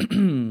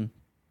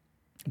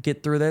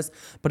get through this,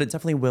 but it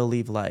definitely will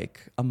leave,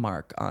 like, a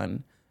mark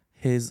on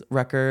his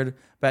record.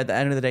 But at the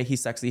end of the day,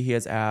 he's sexy. He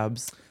has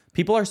abs.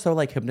 People are so,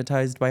 like,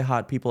 hypnotized by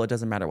hot people. It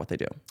doesn't matter what they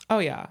do. Oh,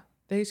 yeah.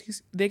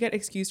 They get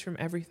excused from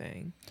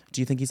everything.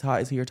 Do you think he's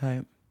hot? Is he your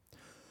type?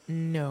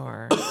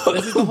 No.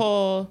 This is the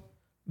whole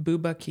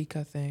bouba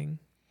kika thing.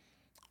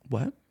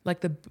 What?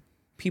 Like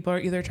people are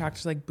either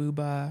attracted to like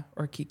bouba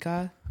or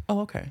kika.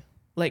 Oh, okay.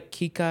 Like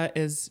kika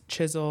is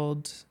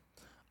chiseled.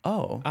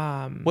 Oh.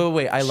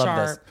 Wait. I love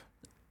this. Sharp.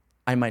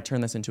 I might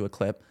turn this into a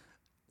clip.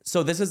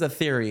 So this is a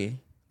theory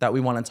that we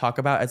want to talk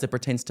about as it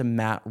pertains to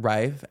Matt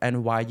Rife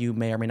and why you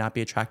may or may not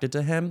be attracted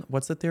to him.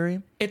 What's the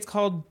theory? It's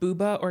called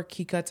bouba or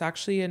kika. It's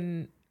actually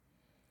an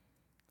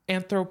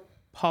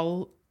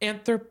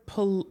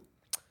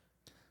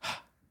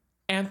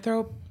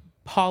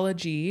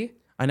anthropology.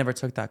 I never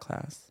took that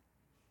class.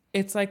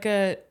 It's like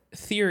a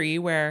theory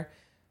where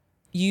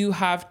you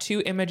have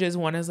two images.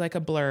 One is like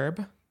a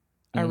blurb,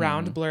 a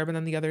round blurb, and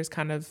then the other is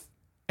kind of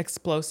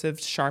explosive,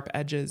 sharp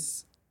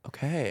edges.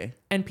 Okay.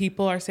 And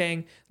people are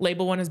saying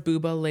label one is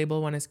bouba,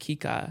 label one is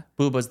kika.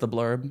 Booba's the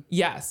blurb.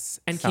 Yes.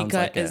 And Sounds kika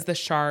like is it. the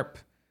sharp.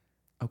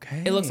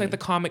 Okay. It looks like the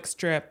comic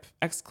strip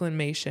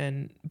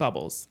exclamation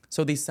bubbles.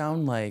 So these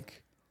sound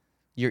like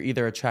you're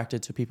either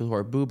attracted to people who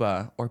are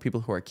booba or people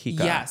who are kika.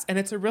 Yes. And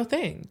it's a real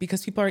thing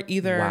because people are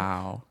either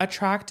Wow.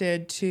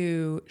 attracted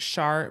to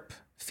sharp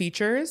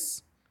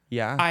features,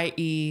 Yeah.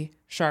 i.e.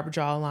 sharp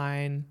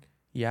jawline,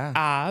 yeah.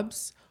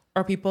 abs,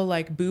 or people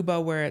like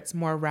booba where it's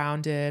more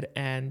rounded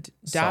and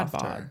dad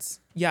Softer. bods.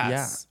 Yes.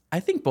 Yeah. I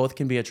think both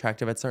can be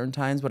attractive at certain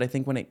times, but I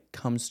think when it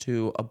comes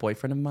to a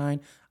boyfriend of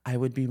mine, I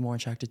would be more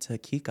attracted to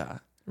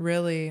kika.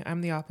 Really?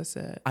 I'm the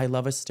opposite. I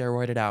love a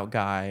steroided out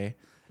guy.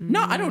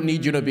 No, I don't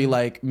need you to be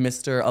like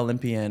Mr.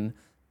 Olympian,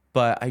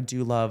 but I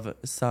do love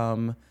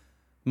some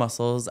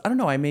muscles. I don't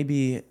know. I may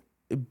be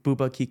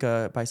booba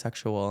kika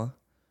bisexual.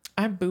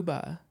 I'm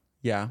booba.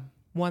 Yeah.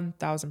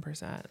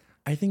 1000%.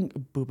 I think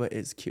booba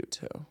is cute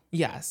too.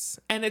 Yes.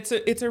 And it's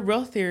a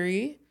real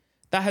theory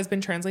that has been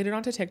translated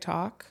onto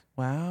TikTok.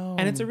 Wow.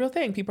 And it's a real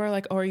thing. People are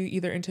like, oh, are you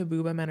either into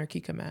booba men or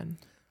kika men?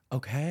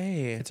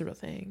 Okay. It's a real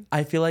thing.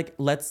 I feel like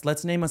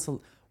let's name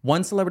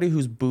one celebrity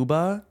who's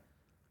booba.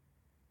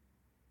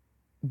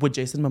 Would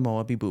Jason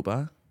Momoa be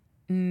booba?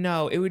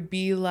 No, it would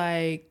be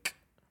like...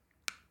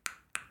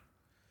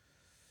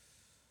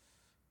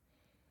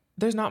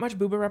 There's not much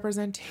booba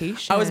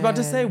representation. I was about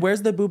to say,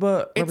 where's the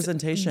booba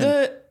representation?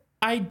 The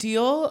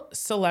ideal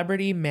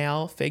celebrity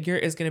male figure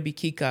is going to be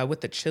Kika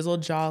with the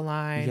chiseled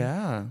jawline.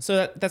 Yeah.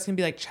 So that's going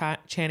to be like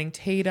Channing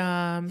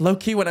Tatum. Low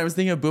key, when I was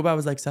thinking of booba, I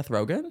was like, Seth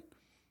Rogen?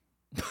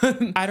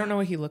 I don't know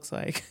what he looks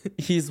like.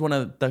 He's one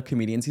of the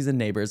comedians. He's in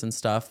Neighbors and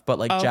stuff. But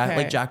like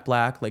Okay. Jack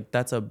Black, like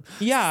that's a...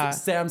 Yeah.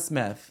 Sam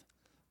Smith.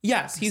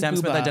 Yes, he's Sam booba.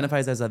 Smith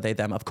identifies as a they,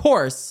 them, of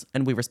course.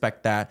 And we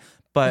respect that.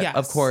 But Yes.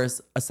 of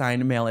course,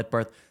 assigned male at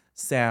birth,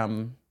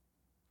 Sam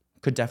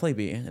could definitely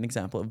be an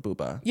example of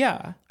booba.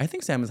 Yeah. I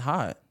think Sam is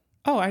hot.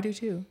 Oh, I do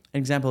too. An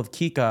example of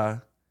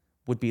Kika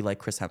would be like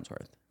Chris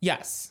Hemsworth.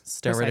 Yes.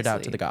 Steroided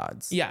out to precisely. the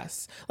gods.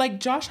 Yes. Like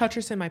Josh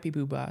Hutcherson might be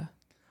booba.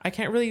 I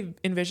can't really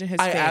envision his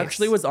I face.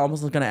 actually was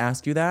almost going to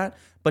ask you that,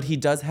 but he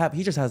just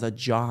has a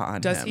jaw on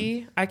him. Does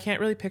he? I can't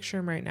really picture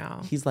him right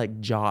now. He's like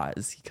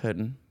Jaws. He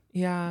could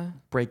Yeah.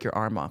 break your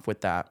arm off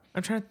with that.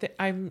 I'm trying to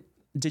think.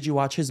 Did you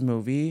watch his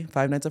movie,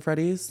 Five Nights at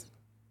Freddy's?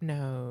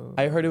 No.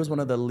 I heard it was one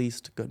of the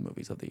least good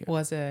movies of the year.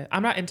 Was it?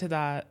 I'm not into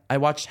that. I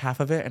watched half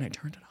of it and I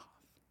turned it off.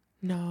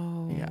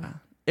 No. Yeah.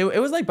 It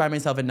was like by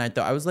myself at night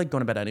though. I was like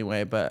going to bed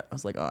anyway, but I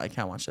was like, oh, I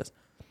can't watch this.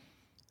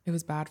 It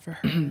was bad for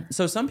her.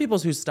 So some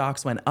people's whose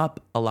stocks went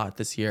up a lot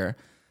this year,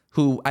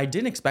 who I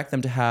didn't expect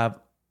them to have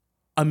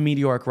a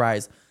meteoric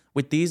rise.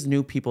 With these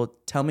new people,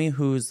 tell me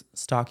whose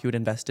stock you would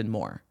invest in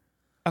more.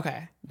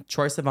 Okay.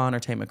 Troye Sivan or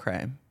Tate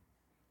McRae?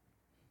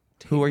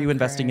 Who are you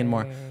investing in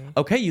more?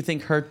 Okay, you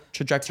think her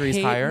trajectory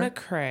is higher? Tate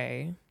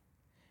McRae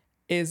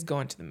is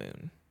going to the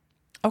moon.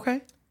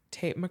 Okay.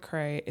 Tate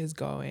McRae is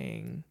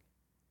going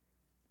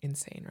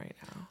insane right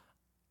now.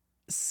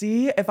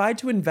 See, if I had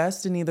to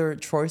invest in either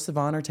Troye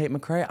Sivan or Tate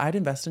McRae, I'd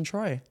invest in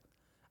Troy.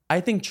 I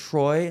think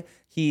Troy,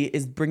 he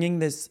is bringing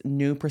this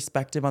new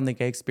perspective on the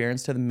gay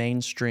experience to the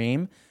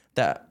mainstream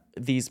that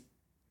these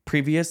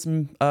previous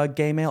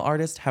gay male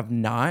artists have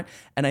not.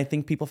 And I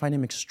think people find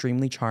him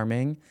extremely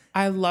charming.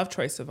 I love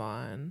Troye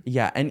Sivan.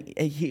 Yeah, and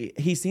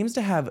he seems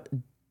to have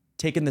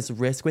taken this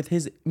risk with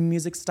his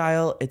music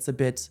style. It's a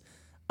bit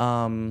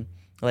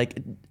like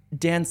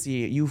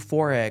dancey,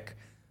 euphoric.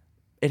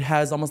 It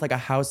has almost like a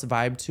house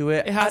vibe to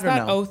it. It has I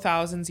don't that know.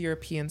 2000s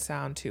European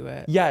sound to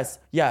it. Yes.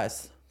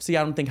 See,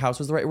 I don't think house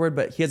was the right word,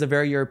 but he has a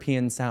very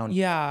European sound.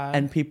 Yeah.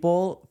 And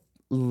people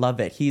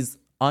love it. He's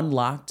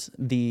unlocked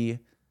the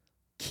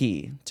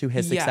key to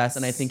his success,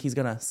 and I think he's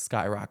gonna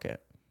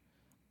skyrocket.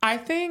 I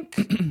think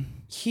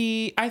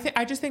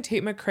I just think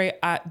Tate McRae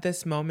at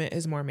this moment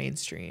is more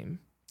mainstream.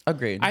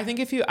 Agreed. I think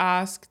if you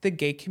ask the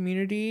gay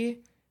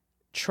community,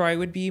 Troy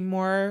would be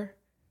more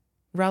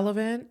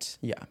relevant.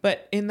 Yeah.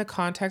 But in the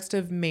context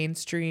of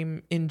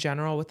mainstream in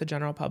general with the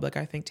general public,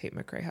 I think Tate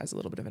McRae has a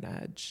little bit of an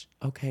edge.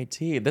 Okay,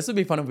 T. This would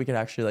be fun if we could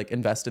actually like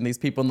invest in these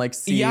people and like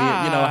see,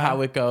 Yeah. you know, how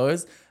it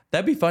goes.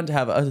 That'd be fun to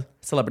have a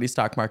celebrity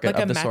stock market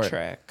Like of a the sort.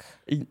 metric.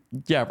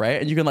 Yeah,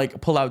 right. And you can like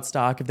pull out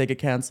stock if they get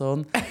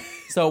canceled.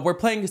 So we're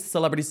playing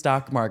celebrity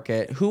stock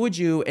market. Who would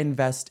you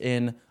invest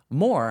in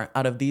more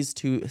out of these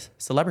two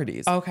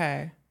celebrities?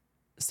 Okay.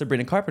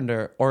 Sabrina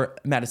Carpenter or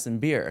Madison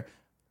Beer?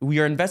 We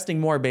are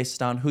investing more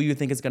based on who you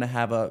think is going to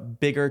have a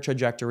bigger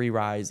trajectory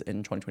rise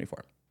in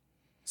 2024.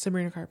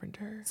 Sabrina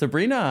Carpenter.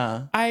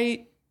 Sabrina.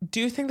 I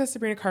do think that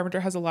Sabrina Carpenter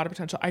has a lot of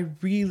potential. I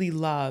really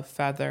love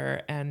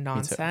Feather and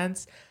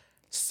Nonsense.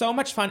 So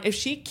much fun. If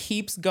she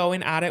keeps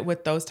going at it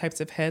with those types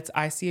of hits,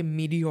 I see a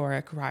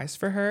meteoric rise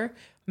for her.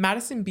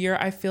 Madison Beer,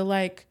 I feel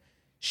like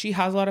she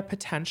has a lot of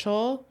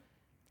potential.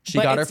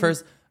 She got her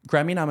first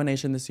Grammy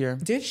nomination this year.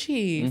 Did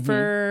she?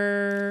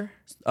 For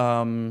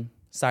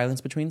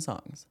Silence Between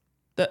Songs.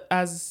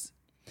 as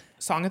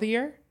Song of the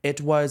Year? It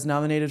was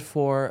nominated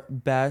for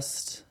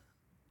Best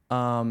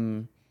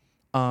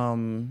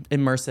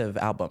Immersive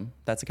Album.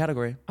 That's a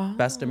category.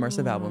 Best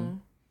Immersive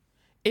Album.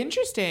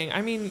 Interesting.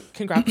 I mean,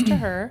 congrats to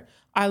her.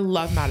 I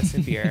love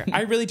Madison Beer.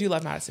 I really do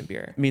love Madison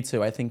Beer. Me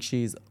too. I think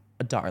she's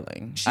a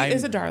darling. She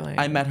is a darling.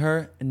 I met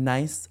her,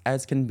 nice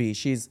as can be.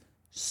 She's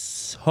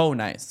so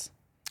nice.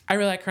 I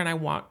really like her and I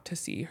want to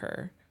see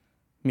her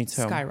Me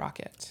too.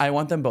 skyrocket. I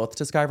want them both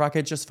to skyrocket.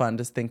 It's just fun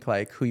to think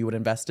like who you would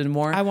invest in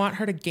more. I want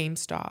her to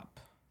GameStop,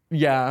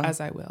 yeah. as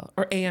I will,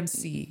 or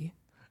AMC.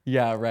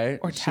 Yeah, right.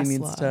 Or She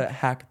needs Tesla. to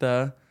hack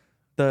the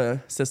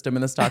system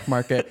in the stock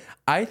market.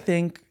 I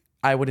think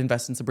I would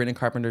invest in Sabrina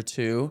Carpenter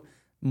too,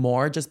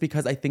 more just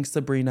because I think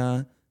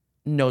Sabrina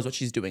knows what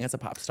she's doing as a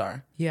pop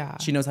star. Yeah.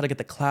 She knows how to get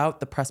the clout,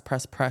 the press.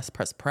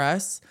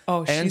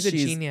 Oh, And she's a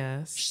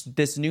genius.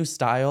 This new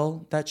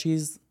style that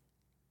she's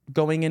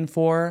going in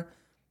for,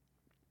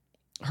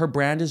 her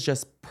brand is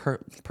just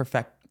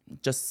perfect,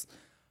 just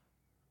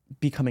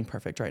becoming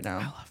perfect right now.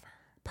 I love her.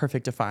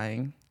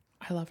 Perfectifying.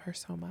 I love her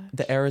so much.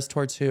 The Eras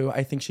Tour too.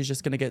 I think she's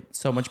just going to get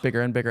so much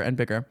bigger and bigger and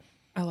bigger.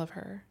 I love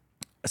her.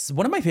 So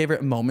one of my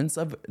favorite moments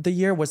of the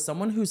year was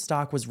someone whose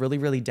stock was really,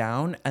 really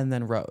down and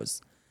then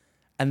rose.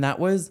 And that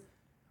was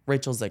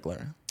Rachel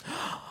Ziegler.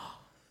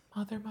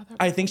 Mother.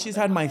 I think she's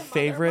had my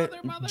favorite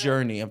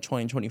journey of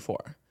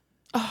 2024.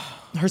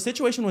 Her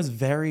situation was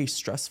very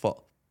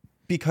stressful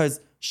because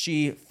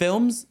she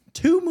films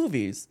 2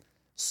 movies,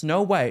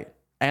 Snow White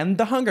and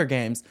The Hunger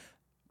Games.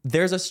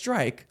 There's a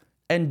strike.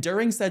 And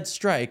during said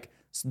strike,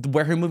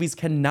 where her movies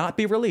cannot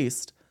be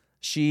released,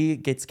 she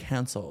gets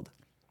canceled.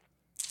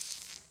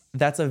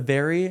 That's a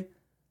very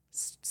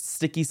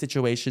sticky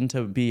situation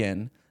to be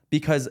in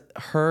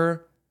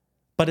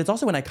but it's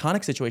also an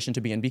iconic situation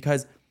to be in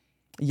because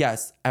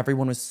yes,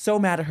 everyone was so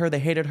mad at her. They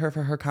hated her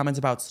for her comments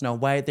about Snow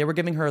White. They were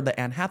giving her the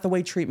Anne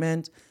Hathaway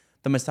treatment,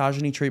 the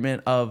misogyny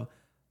treatment of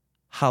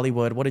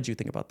Hollywood. What did you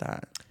think about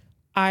that?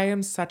 I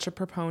am such a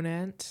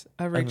proponent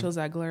of Rachel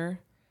Zegler.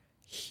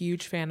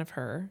 Huge fan of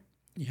her.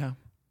 Yeah.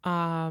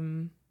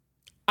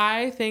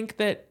 I think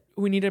that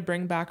we need to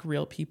bring back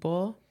real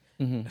people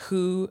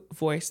who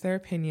voice their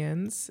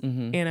opinions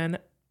in an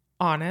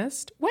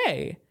honest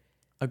way.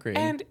 Agreed.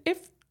 And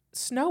if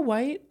Snow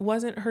White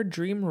wasn't her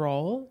dream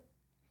role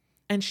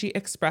and she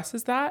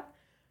expresses that,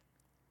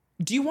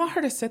 do you want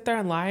her to sit there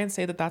and lie and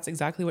say that that's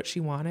exactly what she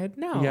wanted?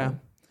 No. Yeah.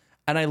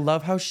 And I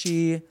love how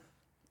she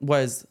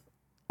was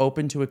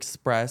open to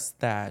express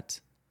that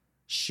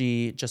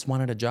she just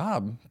wanted a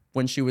job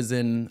when she was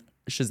in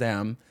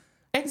Shazam.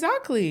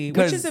 Exactly.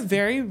 Which is 'Cause- a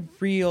very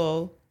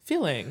real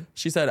feeling.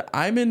 She said,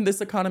 I'm in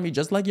this economy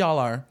just like y'all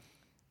are.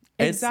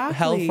 It's hell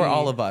Exactly. for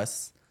all of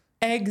us.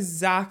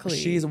 Exactly.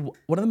 She's one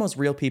of the most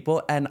real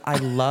people. And I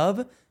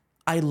love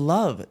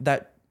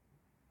that.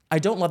 I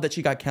don't love that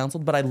she got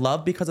canceled, but I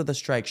love because of the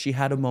strike, she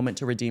had a moment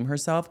to redeem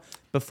herself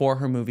before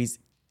her movies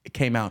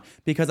came out.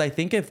 Because I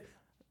think if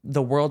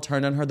the world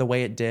turned on her the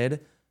way it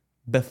did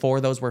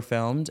before those were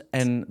filmed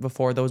and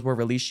before those were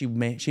released, she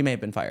may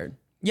have been fired.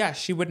 Yeah,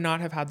 she would not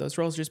have had those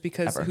roles just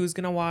because who's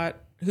gonna want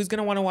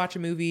to watch a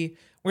movie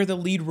where the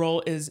lead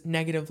role is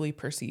negatively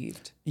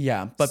perceived?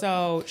 Yeah, but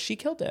so she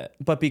killed it.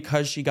 But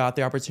because she got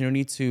the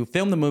opportunity to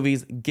film the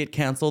movies, get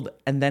canceled,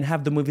 and then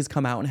have the movies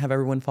come out and have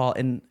everyone fall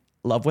in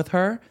love with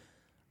her,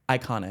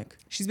 Iconic.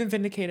 She's been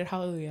vindicated.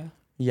 Hallelujah.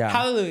 Yeah.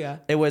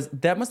 Hallelujah.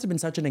 That must have been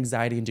such an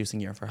anxiety-inducing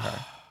year for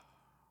her.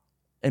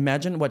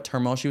 Imagine what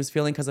turmoil she was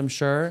feeling, because I'm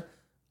sure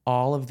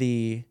all of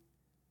the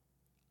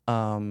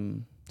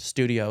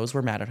studios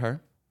were mad at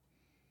her.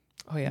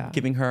 Oh, yeah.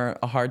 Giving her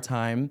a hard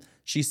time.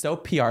 She's so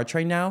PR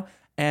trained now,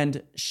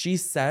 and she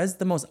says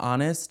the most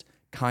honest,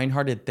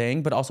 kind-hearted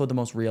thing, but also the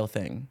most real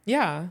thing.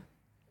 Yeah.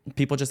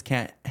 People just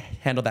can't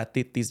handle that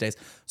these days.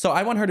 So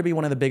I want her to be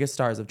one of the biggest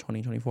stars of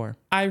 2024.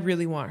 I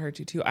really want her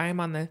to, too. I am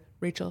on the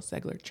Rachel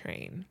Zegler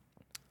train.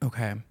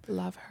 Okay.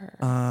 Love her.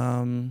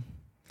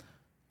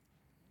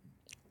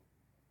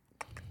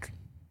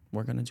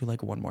 We're going to do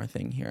like one more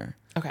thing here.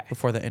 Okay.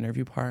 Before the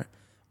interview part.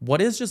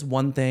 What is just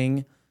one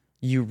thing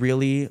you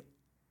really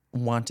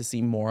want to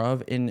see more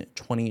of in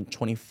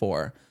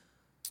 2024?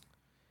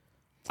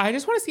 I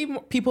just want to see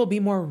people be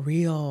more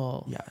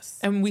real. Yes.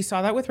 And we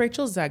saw that with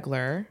Rachel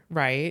Zegler,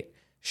 right?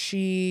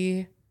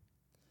 She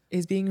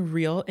is being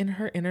real in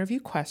her interview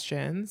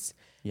questions.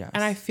 Yes.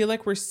 And I feel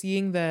like we're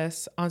seeing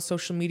this on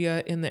social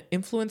media in the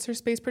influencer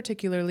space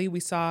particularly. We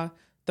saw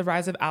the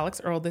rise of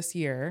Alex Earl this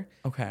year.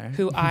 Okay.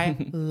 Who I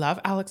love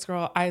Alex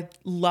Earl. I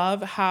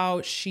love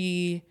how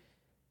she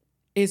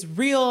is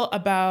real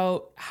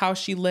about how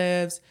she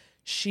lives.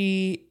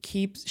 She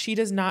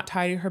does not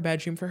tidy her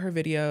bedroom for her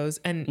videos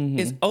and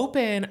is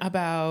open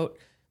about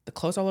the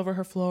clothes all over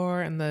her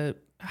floor and the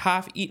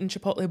half-eaten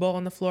Chipotle bowl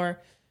on the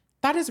floor.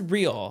 That is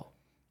real.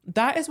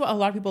 That is what a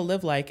lot of people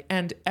live like.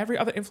 And every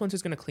other influencer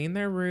is going to clean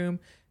their room,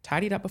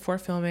 tidy it up before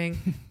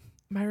filming.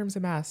 My room's a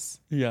mess.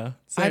 Yeah.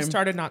 Same. I've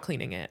started not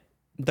cleaning it.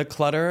 The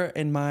clutter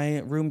in my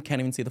room can't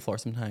even see the floor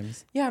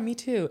sometimes. Yeah, me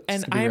too.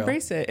 And I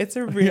embrace it. It's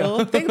a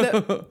real thing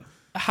that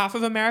half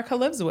of America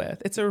lives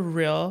with. It's a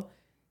real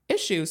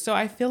issue. So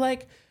I feel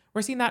like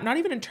we're seeing that not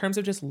even in terms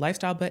of just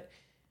lifestyle, but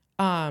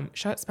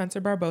shout out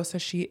Spencer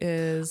Barbosa. She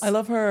is... I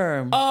love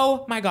her.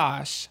 Oh my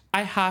gosh.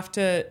 I have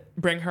to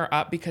bring her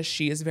up because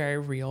she is very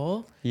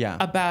real. Yeah.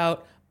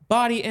 About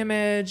body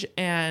image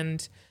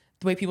and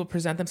the way people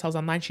present themselves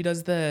online. She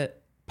does the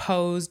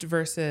posed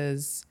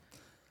versus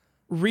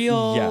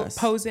real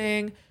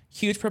posing.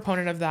 Huge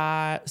proponent of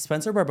that.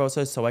 Spencer Barbosa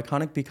is so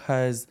iconic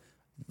because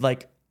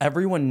like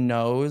everyone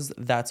knows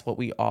that's what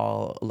we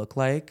all look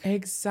like.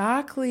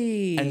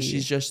 Exactly. And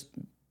she's just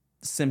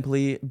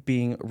simply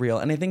being real.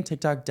 And I think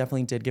TikTok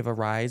definitely did give a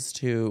rise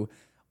to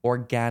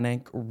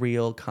organic,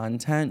 real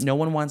content. No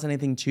one wants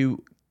anything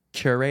too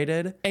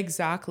curated.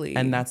 Exactly.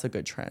 And that's a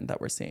good trend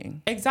that we're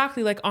seeing.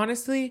 Exactly. Like,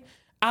 honestly,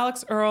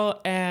 Alex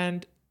Earl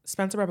and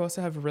Spencer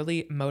Barbosa have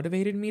really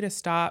motivated me to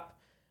stop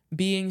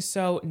being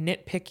so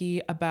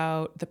nitpicky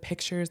about the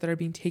pictures that are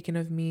being taken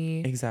of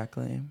me.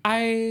 Exactly.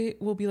 I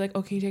will be like,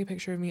 oh, can you take a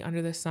picture of me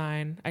under this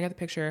sign? I got the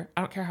picture.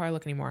 I don't care how I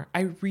look anymore.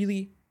 I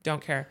really don't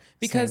care.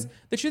 Because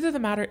the truth of the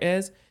matter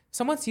is,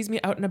 someone sees me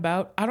out and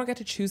about, I don't get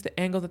to choose the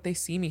angle that they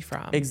see me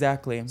from.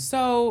 Exactly.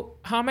 So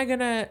how am I going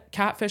to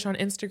catfish on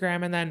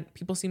Instagram and then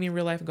people see me in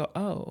real life and go,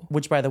 oh.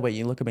 Which, by the way,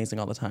 you look amazing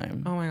all the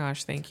time. Oh my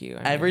gosh, thank you.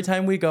 Every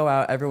time we go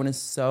out, everyone is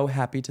so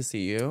happy to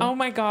see you. Oh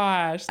my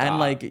gosh. Stop. And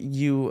like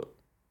you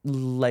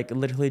like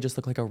literally just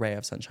look like a ray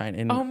of sunshine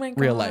in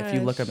real life.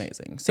 You look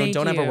amazing. So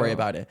don't ever worry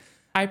about it.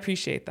 I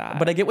appreciate that.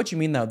 But I get what you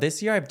mean though.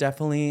 This year I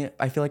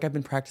feel like I've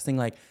been practicing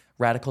like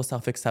radical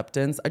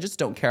self-acceptance. I just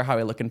don't care how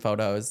I look in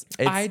photos.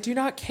 I do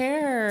not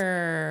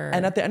care.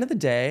 And at the end of the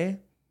day,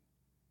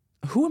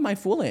 who am I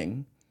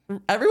fooling?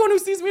 Everyone who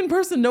sees me in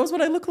person knows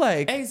what I look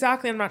like.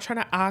 Exactly. I'm not trying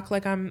to act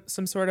like I'm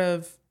some sort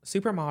of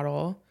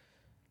supermodel.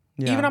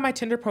 Yeah. Even on my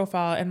Tinder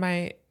profile and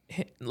my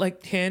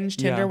like Hinge,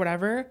 Tinder,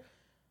 whatever.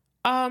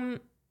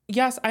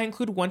 Yes, I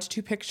include 1 to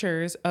 2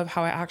 pictures of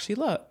how I actually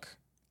look.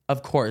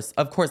 Of course.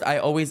 I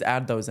always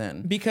add those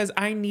in. Because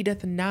I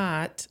needeth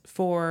not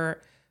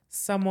for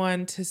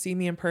someone to see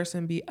me in person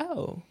and be,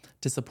 oh.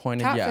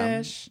 Disappointed,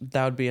 catfish. Yeah.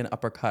 That would be an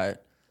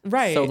uppercut.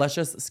 Right. So let's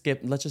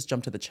just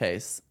jump to the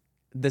chase.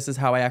 This is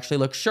how I actually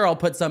look. Sure, I'll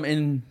put some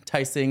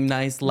enticing,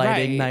 nice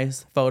lighting,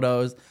 nice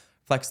photos,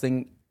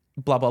 flexing,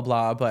 blah, blah,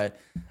 blah. But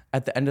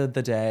at the end of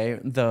the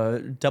day,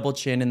 the double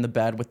chin in the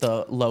bed with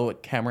the low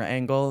camera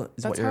angle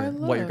is what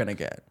you're going to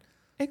get.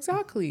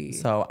 Exactly.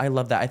 So I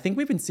love that. I think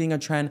we've been seeing a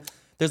trend.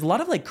 There's a lot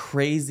of like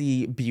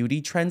crazy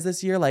beauty trends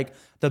this year. Like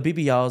the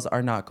BBLs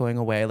are not going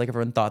away. Like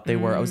everyone thought they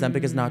were.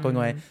 Ozempic is not going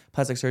away.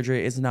 Plastic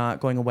surgery is not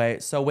going away.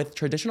 So with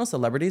traditional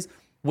celebrities,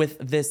 with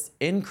this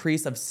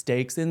increase of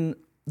stakes in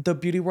the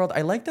beauty world,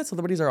 I like that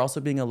celebrities are also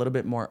being a little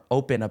bit more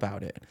open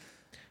about it.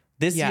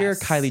 This year,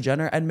 Kylie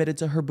Jenner admitted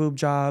to her boob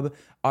job.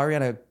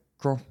 Ariana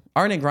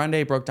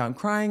Grande broke down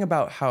crying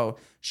about how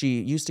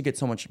she used to get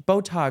so much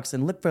Botox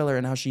and lip filler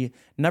and how she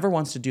never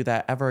wants to do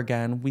that ever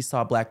again. We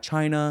saw Black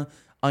China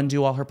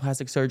undo all her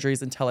plastic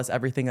surgeries and tell us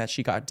everything that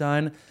she got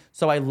done.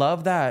 So I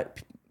love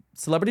that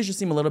celebrities just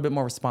seem a little bit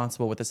more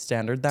responsible with the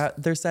standard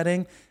that they're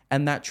setting,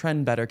 and that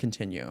trend better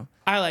continue.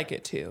 I like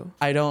it too.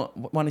 I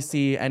don't want to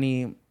see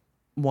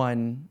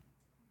anyone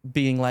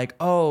being like,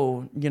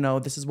 oh,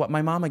 this is what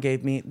my mama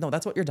gave me. No,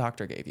 that's what your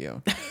doctor gave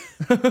you.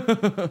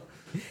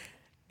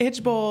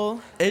 Itch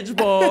bowl. Itch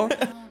bowl.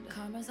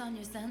 Karma's on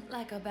your scent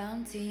like a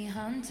bounty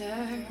hunter.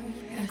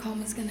 And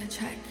karma's gonna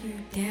track you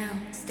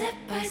down. Step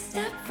by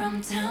step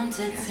from town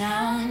to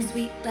town.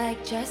 Sweet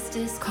like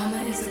justice,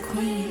 karma is a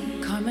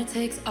queen. Karma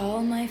takes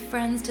all my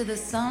friends to the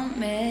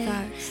summit.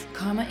 Facts.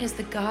 Karma is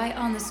the guy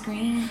on the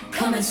screen.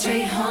 Coming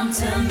straight home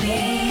to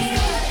me.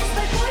 Karma is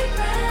my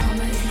boyfriend.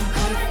 Karma is my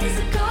boyfriend. Karma is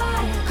a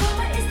god.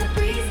 Karma is the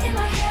breeze in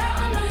my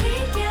hair on the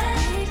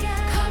weekend.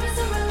 Karma's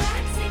a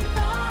relaxing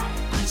thought.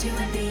 Aren't you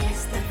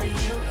envious that for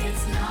you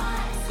it's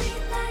not?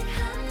 Sweet like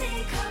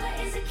honey.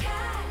 Karma is a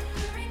cat.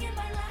 Purring in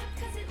my lap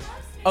 'cause it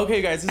loves me.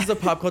 Okay, guys, this is a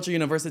Pop Culture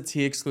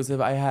University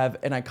exclusive. I have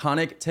an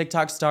iconic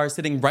TikTok star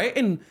sitting right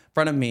in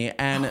front of me,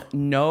 and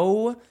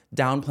no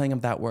downplaying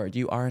of that word.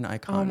 You are an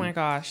icon. Oh my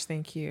gosh,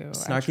 thank you.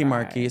 Snarky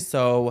Marky.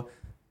 So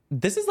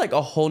this is like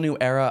a whole new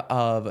era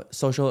of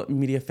social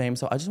media fame.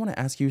 So I just want to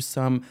ask you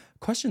some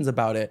questions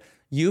about it.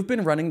 You've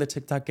been running the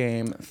TikTok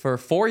game for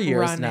 4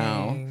 years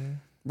now.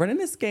 Running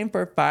this game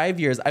for 5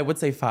 years. I would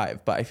say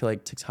 5, but I feel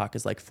like TikTok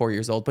is like 4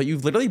 years old. But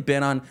you've literally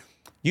been on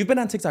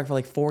TikTok for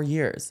like 4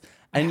 years.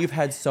 And you've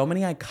had so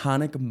many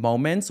iconic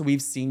moments.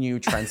 We've seen you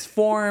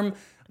transform.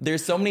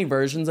 There's so many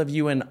versions of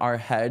you in our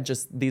head,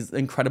 just these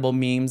incredible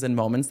memes and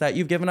moments that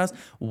you've given us.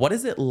 What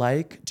is it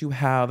like to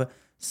have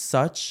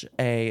such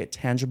a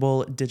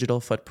tangible digital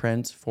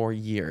footprint for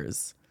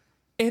years?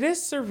 It is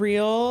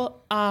surreal.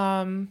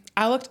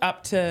 I looked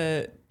up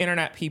to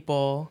internet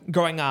people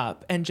growing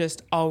up and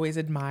just always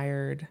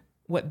admired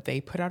what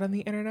they put out on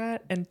the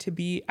internet. And to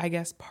be, I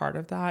guess, part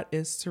of that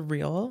is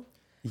surreal.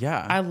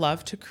 Yeah. I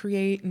love to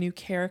create new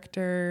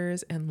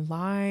characters and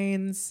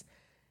lines.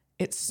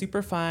 It's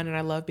super fun, and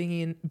I love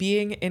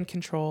being in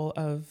control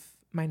of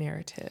my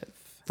narrative.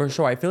 For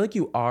sure. I feel like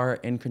you are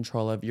in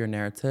control of your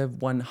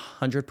narrative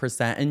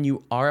 100%. And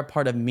you are a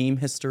part of meme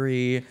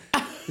history,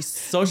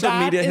 social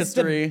media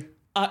history. The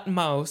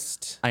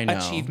utmost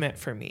achievement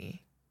for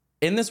me.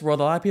 In this world,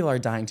 a lot of people are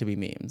dying to be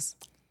memes.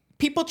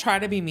 People try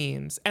to be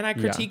memes, and I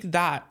critique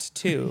that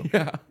too.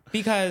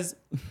 Because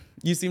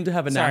you seem to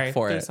have a knack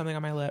for it. There's something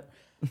on my lip.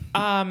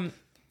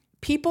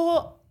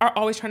 People are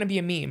always trying to be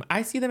a meme.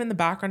 I see them in the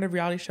background of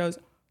reality shows.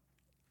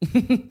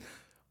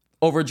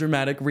 Over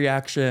dramatic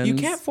reactions. You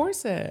can't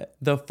force it.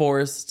 The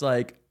forced,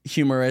 like,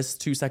 humorous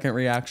 2-second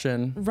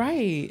reaction.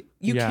 Right.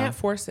 You can't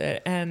force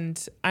it.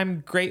 And I'm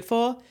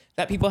grateful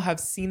that people have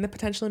seen the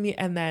potential in me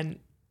and then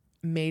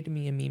made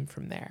me a meme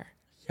from there.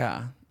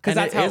 Yeah. Because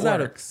that's how it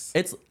works.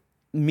 It's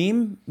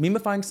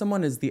memifying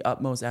someone is the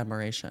utmost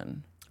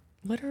admiration.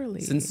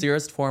 Literally.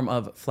 Sincerest form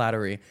of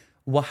flattery.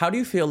 Well, how do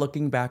you feel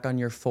looking back on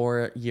your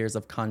 4 years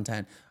of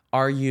content?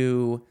 Are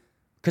you...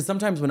 Because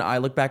sometimes when I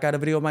look back at a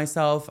video of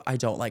myself, I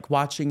don't like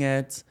watching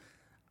it.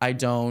 I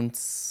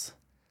don't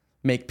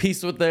make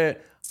peace with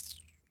it.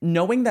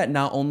 Knowing that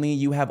not only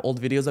you have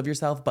old videos of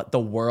yourself, but the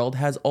world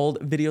has old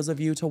videos of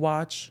you to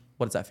watch,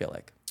 what does that feel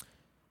like?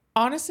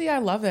 Honestly, I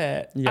love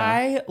it. Yeah.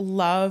 I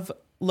love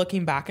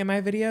looking back at my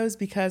videos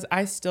because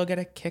I still get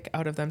a kick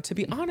out of them. To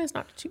be honest,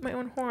 not to toot my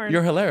own horn.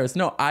 You're hilarious.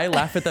 No, I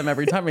laugh at them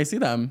every time I see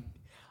them.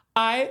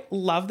 I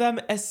love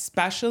them,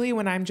 especially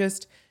when I'm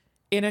just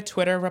in a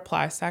Twitter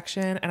reply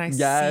section and I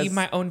see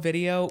my own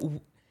video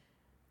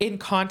in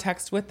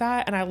context with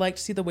that. And I like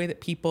to see the way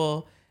that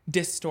people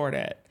distort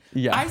it.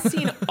 Yeah. I've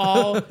seen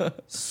all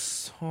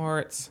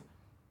sorts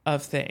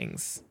of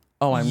things.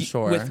 Oh, I'm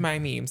sure. With my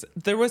memes.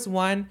 There was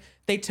one,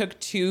 they took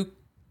 2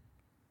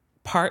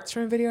 parts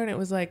from a video and it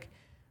was like,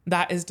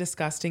 that is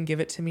disgusting. Give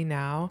it to me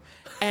now.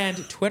 And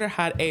Twitter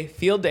had a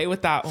field day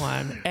with that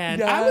one.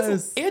 And I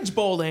was edge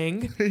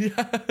bowling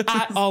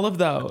at all of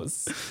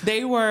those.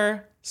 They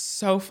were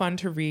so fun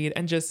to read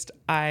and just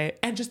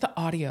the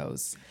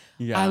audios.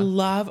 Yeah. I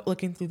love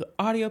looking through the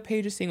audio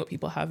pages, seeing what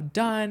people have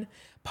done.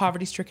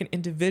 Poverty-stricken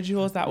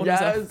individuals. That one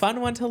was a fun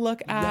one to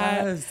look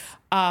at. Yes.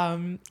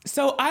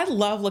 So I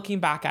love looking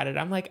back at it.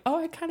 I'm like,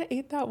 oh, I kind of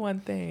ate that one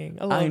thing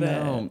a little bit.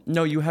 I know.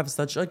 No, you have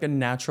such like a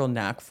natural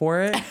knack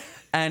for it.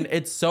 And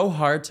it's so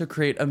hard to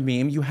create a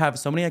meme. You have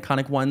so many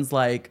iconic ones,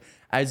 like,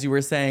 as you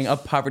were saying, a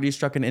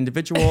poverty-stricken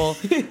individual,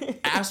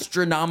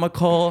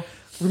 astronomical.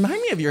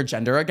 Remind me of your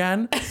gender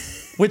again,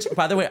 which,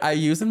 by the way, I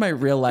use in my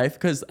real life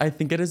because I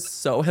think it is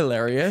so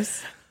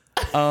hilarious.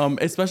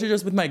 Especially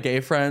just with my gay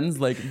friends,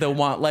 like they'll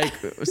want like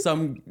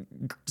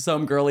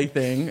some girly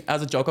thing.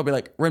 As a joke, I'll be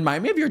like,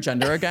 remind me of your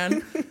gender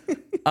again.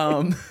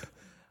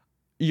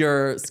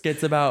 Your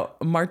skits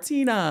about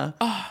Martina.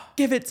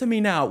 Give it to me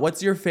now.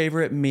 What's your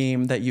favorite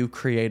meme that you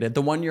created?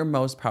 The one you're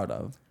most proud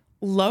of?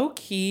 Low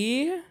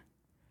key,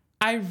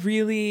 I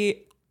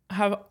really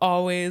have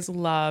always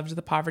loved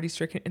the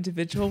poverty-stricken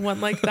individual one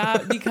like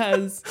that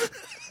because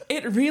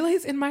it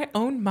relays in my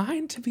own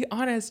mind, to be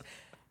honest.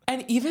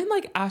 And even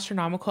like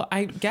astronomical,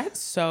 I get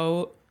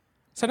so...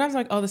 Sometimes I'm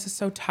like, oh, this is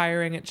so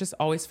tiring. It just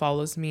always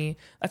follows me.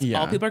 That's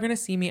all people are going to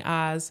see me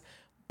as.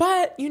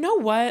 But you know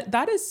what?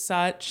 That is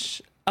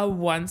such a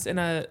once in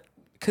a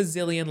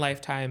gazillion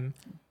lifetime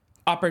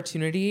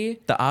opportunity.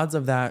 The odds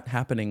of that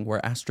happening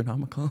were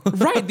astronomical.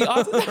 Right. The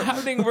odds of that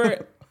happening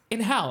were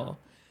in hell.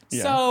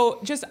 Yeah. So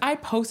just I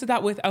posted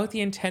that without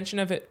the intention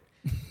of it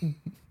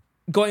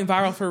going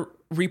viral for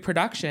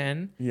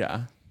reproduction.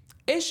 Yeah.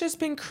 It's just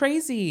been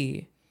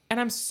crazy. And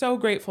I'm so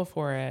grateful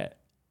for it.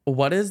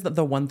 What is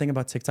the one thing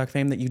about TikTok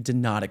fame that you did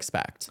not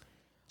expect?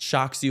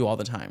 Shocks you all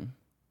the time.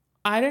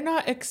 I did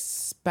not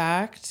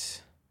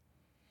expect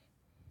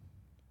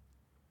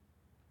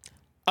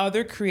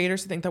other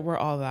creators to think that we're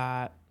all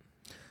that.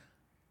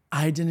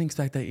 I didn't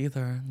expect that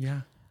either.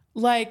 Yeah.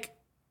 Like,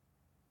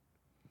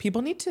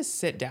 people need to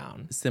sit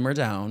down. Simmer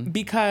down.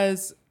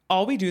 Because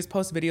all we do is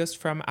post videos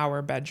from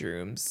our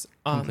bedrooms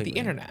on the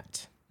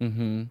internet.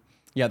 Mm-hmm.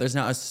 Yeah, there's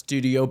not a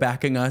studio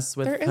backing us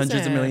with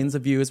hundreds of millions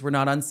of views. We're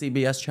not on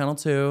CBS Channel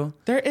 2.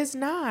 There is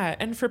not.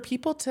 And for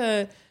people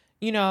to,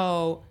 you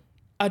know,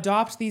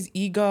 adopt these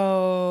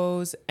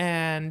egos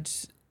and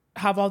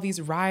have all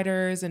these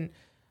riders and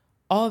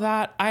all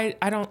that, I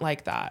don't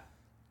like that.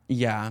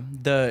 Yeah,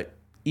 the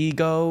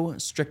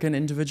ego-stricken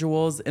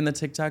individuals in the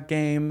TikTok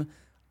game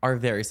are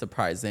very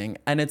surprising.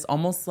 And it's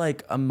almost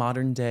like a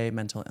modern-day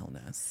mental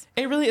illness.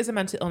 It really is a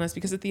mental illness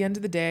because at the end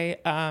of the day,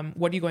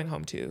 what are you going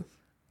home to?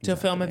 To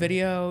film a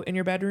video in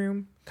your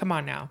bedroom? Come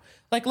on now.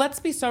 Like, let's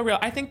be so real.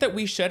 I think that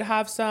we should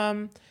have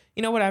some,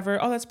 you know, whatever.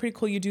 Oh, that's pretty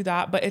cool. You do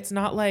that. But it's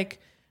not like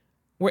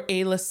we're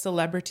A-list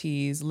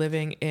celebrities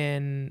living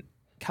in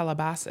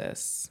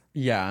Calabasas.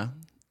 Yeah.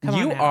 Come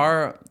you on now.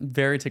 are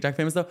very TikTok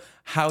famous, though.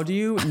 How do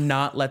you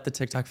not let the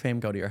TikTok fame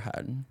go to your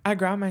head? I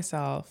ground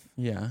myself.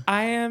 Yeah.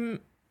 I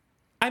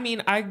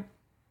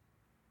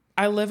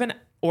live an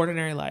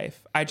ordinary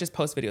life. I just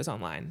post videos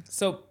online.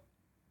 So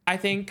I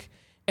think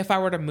if I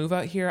were to move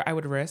out here, I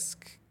would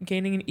risk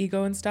gaining an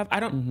ego and stuff. I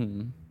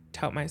don't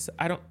tout myself.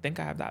 I don't think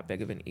I have that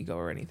big of an ego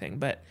or anything,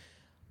 but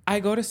I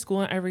go to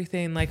school and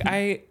everything. Like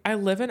I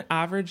live an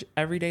average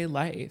everyday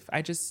life.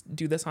 I just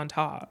do this on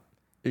top.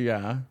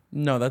 Yeah.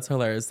 No, that's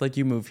hilarious. Like,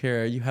 you move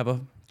here, you have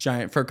a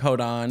giant fur coat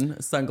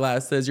on,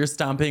 sunglasses, you're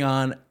stomping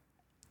on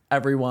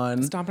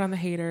everyone. Stomping on the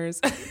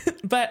haters.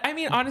 But I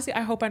mean, honestly,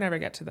 I hope I never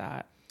get to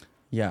that.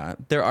 Yeah.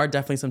 There are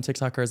definitely some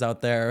TikTokers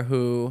out there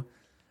who,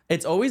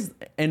 it's always,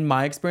 in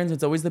my experience,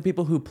 it's always the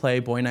people who play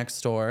boy next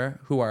door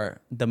who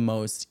are the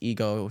most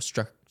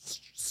ego-strucken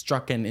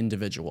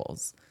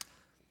individuals.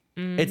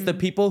 Mm-hmm. It's the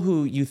people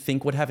who you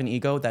think would have an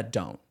ego that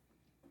don't.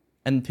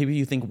 And people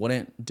you think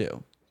wouldn't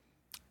do.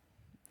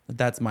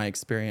 That's my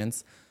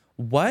experience.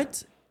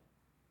 So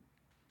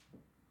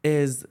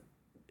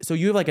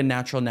you have like a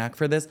natural knack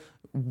for this.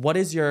 What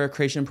is your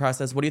creation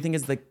process? What do you think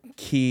is the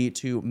key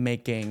to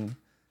making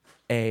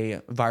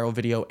a viral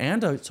video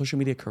and a social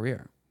media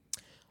career?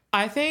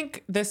 I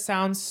think this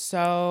sounds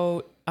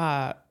so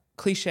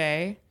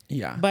cliche.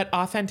 Yeah. But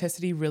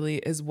authenticity really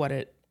is what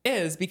it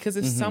is. Because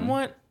if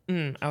someone,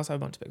 I also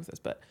have a bunch to pick with this,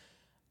 but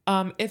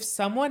if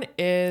someone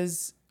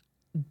is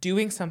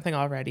doing something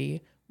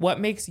already, what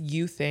makes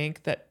you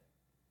think that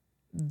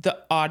the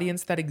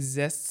audience that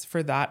exists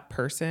for that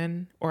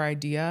person or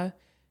idea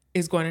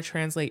is going to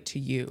translate to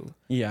you?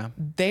 Yeah.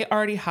 They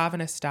already have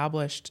an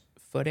established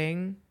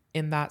footing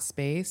in that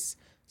space.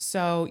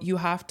 So you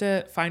have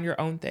to find your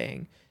own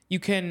thing. You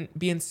can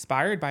be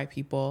inspired by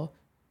people,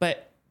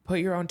 but put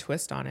your own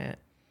twist on it.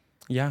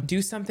 Yeah.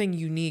 Do something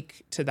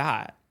unique to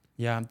that.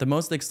 Yeah. The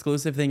most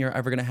exclusive thing you're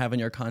ever going to have in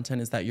your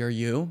content is that you're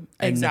you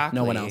and Exactly.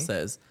 no one else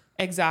is.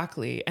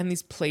 Exactly. And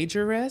these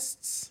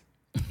plagiarists.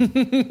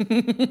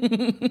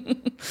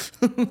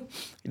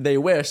 They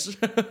wish.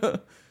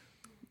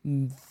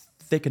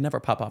 They could never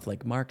pop off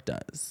like Mark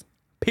does.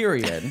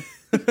 Period.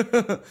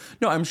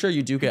 No, I'm sure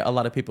you do get a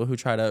lot of people who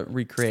try to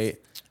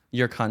recreate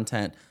your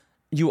content.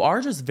 You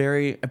are just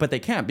but they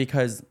can't,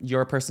 because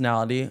your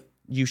personality,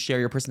 you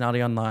share your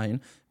personality online,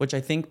 which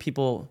I think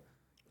people,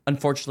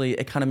 unfortunately,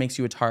 it kind of makes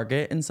you a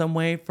target in some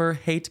way for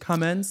hate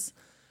comments.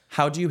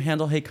 How do you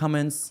handle hate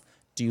comments?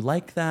 Do you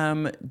like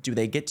them? Do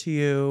they get to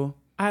you?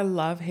 I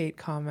love hate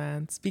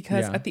comments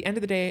because at the end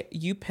of the day,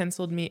 you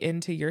penciled me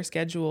into your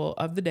schedule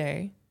of the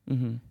day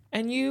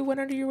and you went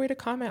under your way to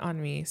comment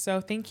on me. So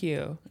thank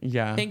you.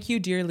 Yeah. Thank you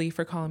dearly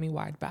for calling me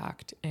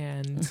wide-backed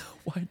and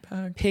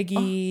wide-backed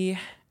piggy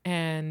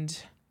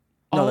and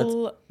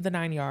all the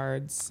 9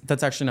 yards.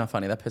 That's actually not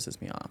funny. That pisses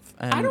me off.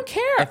 And I don't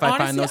care. If I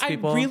find those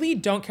people, I really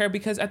don't care,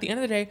 because at the end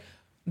of the day,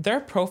 their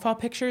profile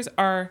pictures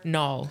are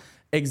null.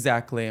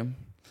 Exactly.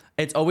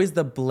 It's always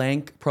the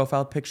blank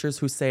profile pictures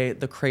who say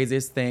the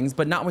craziest things,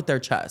 but not with their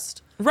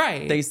chest.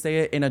 Right. They say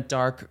it in a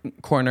dark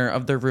corner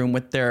of their room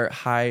with their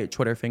high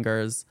Twitter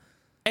fingers.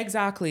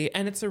 Exactly.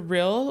 And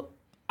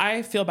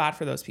I feel bad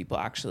for those people,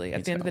 actually.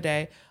 At the end of the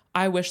day,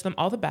 I wish them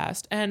all the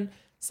best. And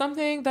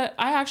something that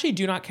I actually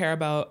do not care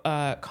about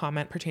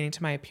comment pertaining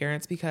to my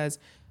appearance, because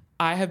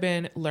I have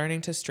been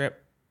learning to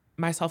strip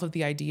myself of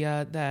the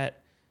idea that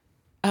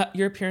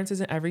your appearance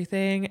isn't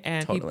everything,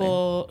 and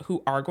people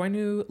who are going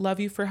to love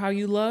you for how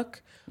you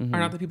look are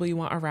not the people you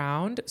want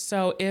around.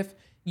 So if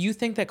you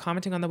think that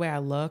commenting on the way I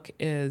look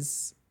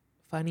is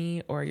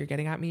funny or you're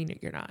getting at me,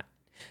 you're not.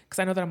 Because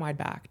I know that I'm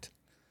wide-backed.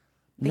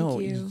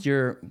 Thank you.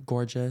 You're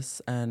gorgeous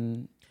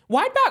and...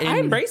 Wide-back, I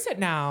embrace it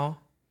now.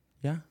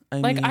 Yeah. I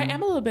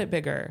am a little bit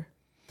bigger.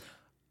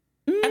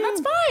 And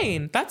that's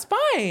fine. That's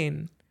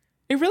fine.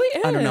 It really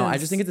is. I don't know. I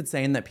just think it's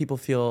insane that people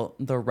feel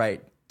the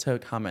right to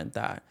comment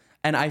that.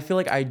 And I feel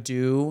like I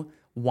do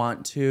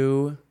want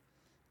to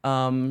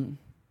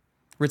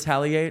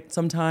retaliate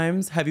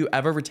sometimes. Have you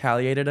ever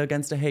retaliated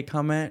against a hate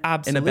comment?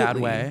 Absolutely. In a bad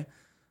way?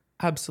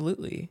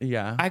 Absolutely.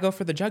 Yeah. I go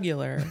for the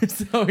jugular.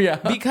 So yeah.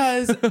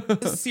 Because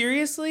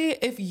seriously,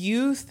 if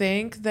you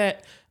think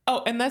that,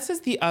 and this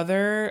is the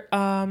other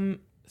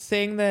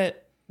thing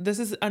that this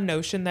is a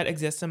notion that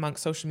exists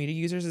amongst social media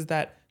users, is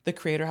that the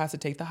creator has to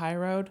take the high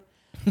road.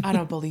 I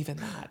don't believe in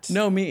that.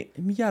 No, me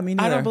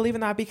neither. I don't believe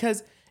in that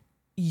because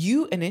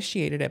you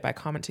initiated it by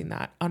commenting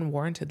that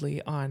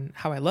unwarrantedly on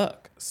how I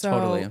look. So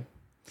Totally.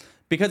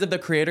 Because if the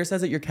creator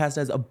says that you're cast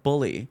as a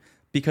bully,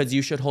 because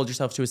you should hold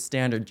yourself to a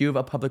standard, you have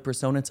a public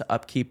persona to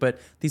upkeep, but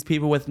these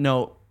people with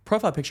no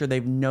profile picture, they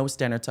have no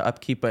standard to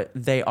upkeep, but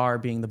they are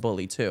being the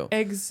bully too.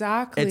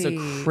 Exactly. It's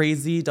a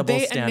crazy double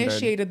standard. They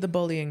initiated the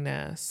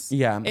bullyingness.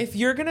 Yeah. If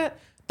you're gonna,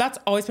 that's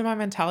always been my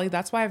mentality.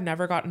 That's why I've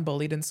never gotten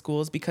bullied in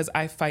schools, because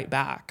I fight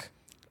back.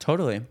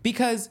 Totally.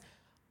 Because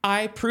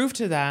I prove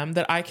to them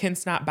that I can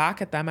snap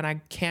back at them and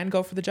I can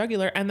go for the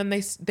jugular, and then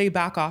they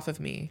back off of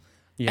me.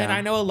 Yeah. And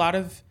I know a lot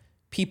of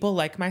people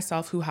like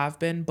myself who have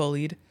been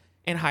bullied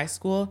in high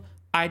school.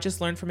 I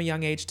just learned from a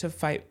young age to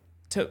fight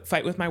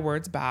with my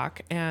words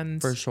back. And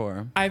For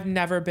sure. I've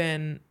never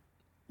been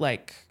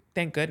like,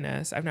 thank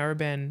goodness, I've never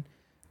been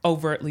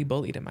overtly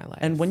bullied in my life.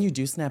 And when you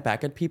do snap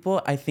back at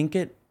people, I think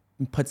it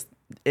puts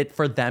it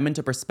for them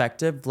into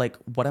perspective. Like,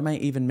 what am I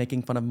even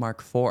making fun of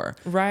Mark for?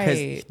 Right.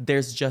 Because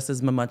there's just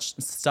as much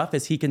stuff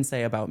as he can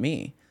say about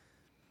me.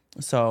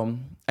 So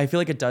I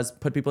feel like it does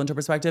put people into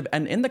perspective.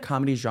 And in the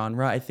comedy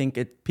genre, I think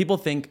people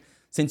think,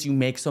 since you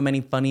make so many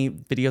funny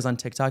videos on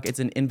TikTok, it's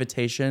an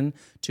invitation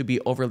to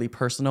be overly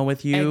personal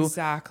with you.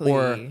 Exactly.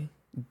 Or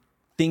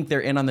think they're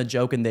in on the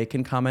joke and they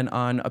can comment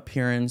on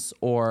appearance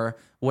or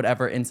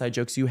whatever inside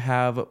jokes you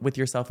have with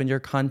yourself and your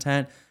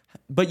content.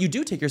 But you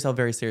do take yourself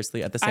very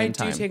seriously at the same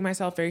time. I do take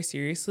myself very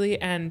seriously,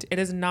 and it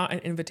is not an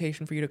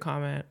invitation for you to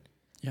comment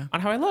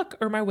on how I look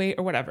or my weight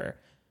or whatever.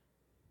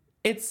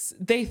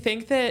 They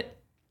think that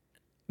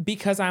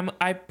because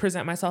I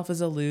present myself as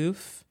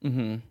aloof,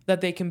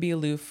 that they can be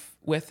aloof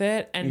with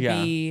it and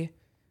be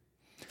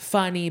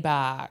funny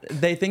back.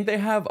 They think they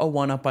have a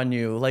one-up on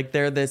you. Like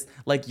they're this,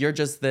 like you're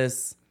just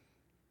this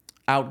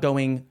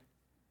outgoing,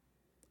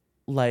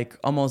 like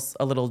almost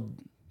a little,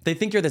 they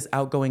think you're this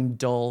outgoing,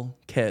 dull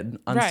kid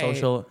on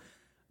social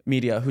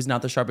media who's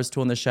not the sharpest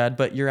tool in the shed,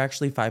 but you're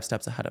actually 5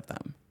 steps ahead of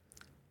them.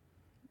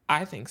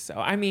 I think so.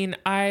 I mean,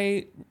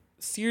 I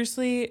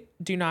seriously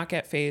do not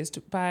get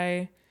fazed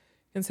by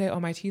and say, oh,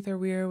 my teeth are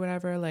weird,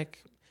 whatever.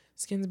 Like,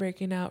 skin's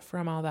breaking out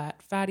from all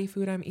that fatty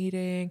food I'm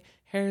eating.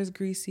 Hair is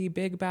greasy,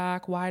 big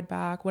back, wide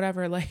back,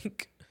 whatever.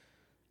 Like,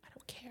 I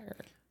don't care.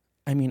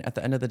 I mean, at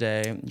the end of the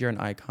day, you're an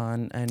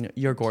icon and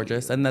you're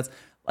gorgeous. And that's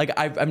like,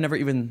 I've never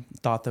even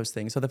thought those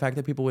things. So the fact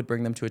that people would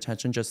bring them to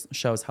attention just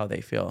shows how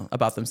they feel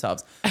about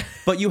themselves.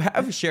 But you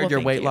have shared your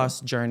weight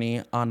loss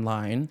journey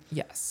online.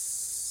 Yes.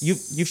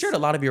 You've shared a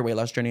lot of your weight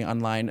loss journey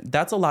online.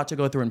 That's a lot to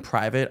go through in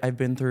private. I've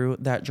been through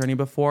that journey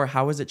before.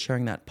 How is it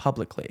sharing that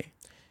publicly?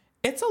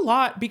 It's a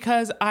lot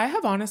because I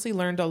have honestly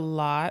learned a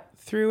lot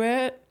through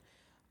it.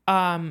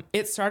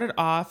 It started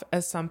off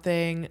as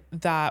something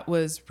that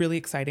was really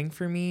exciting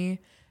for me.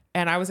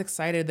 And I was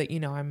excited that,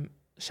 I'm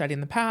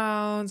shedding the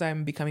pounds,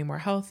 I'm becoming more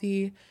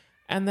healthy.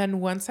 And then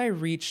once I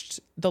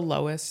reached the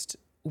lowest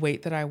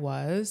weight that I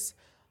was,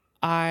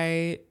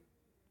 I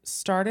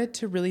started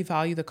to really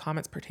value the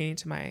comments pertaining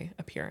to my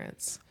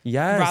appearance.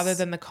 Yes. Rather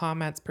than the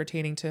comments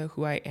pertaining to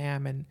who I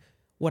am and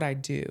what I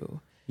do.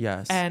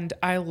 Yes. And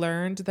I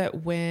learned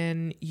that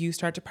when you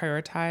start to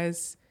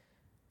prioritize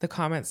the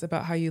comments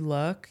about how you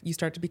look, you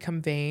start to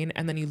become vain,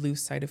 and then you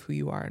lose sight of who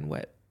you are and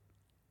what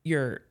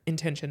your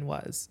intention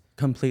was.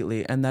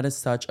 Completely. And that is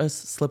such a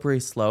slippery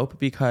slope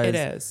because it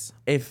is.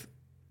 If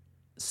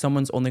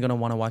someone's only going to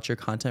want to watch your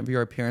content for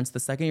your appearance, the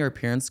second your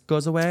appearance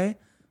goes away,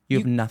 you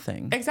have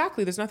nothing.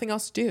 Exactly. There's nothing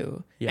else to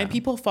do. Yeah. And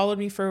people followed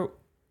me for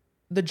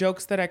the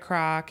jokes that I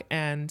crack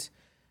and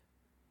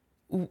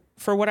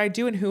for what I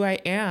do and who I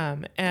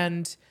am.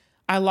 And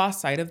I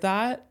lost sight of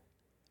that.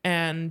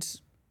 And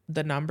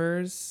the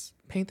numbers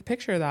paint the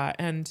picture of that.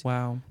 And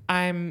wow.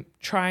 I'm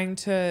trying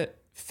to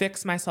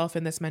fix myself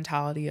in this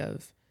mentality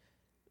of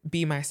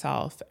be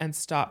myself and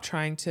stop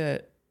trying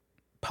to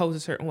pose a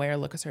certain way or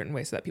look a certain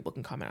way so that people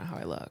can comment on how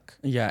I look.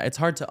 Yeah, it's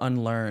hard to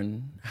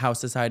unlearn how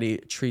society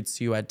treats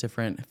you at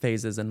different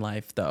phases in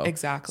life, though.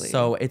 Exactly.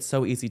 So it's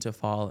so easy to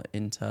fall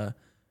into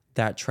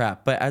that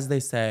trap. But as they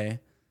say,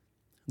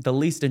 the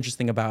least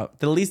interesting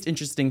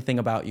thing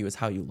about you is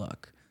how you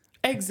look.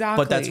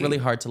 Exactly. But that's really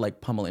hard to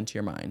like pummel into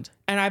your mind.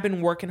 And I've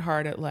been working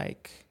hard at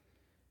like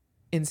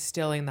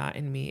instilling that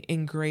in me,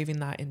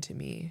 engraving that into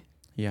me.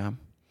 Yeah.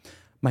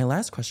 My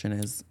last question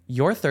is,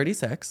 you're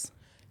 36.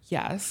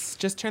 Yes.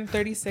 Just turned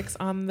 36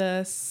 on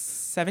the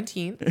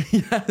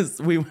 17th. Yes.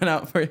 We went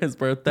out for his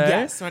birthday.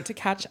 Yes. Went to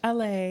catch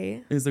LA.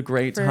 It was a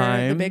great for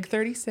time. The big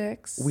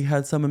 36. We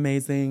had some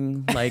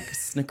amazing like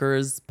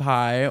Snickers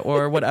pie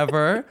or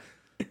whatever.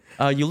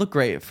 You look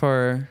great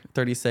for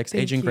 36,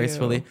 Thank aging you.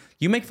 gracefully.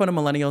 You make fun of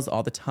millennials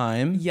all the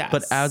time. Yes.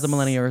 But as a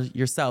millennial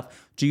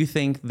yourself, do you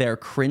think they're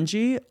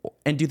cringy?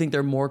 And do you think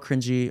they're more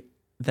cringy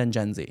than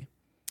Gen Z?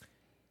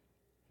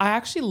 I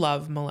actually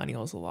love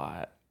millennials a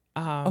lot.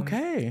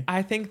 Okay.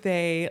 I think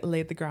they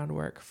laid the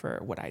groundwork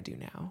for what I do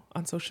now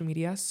on social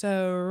media.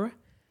 So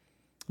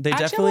They I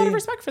actually have a definitely lot of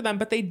respect for them,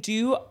 but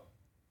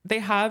they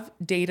have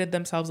dated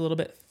themselves a little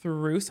bit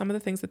through some of the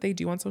things that they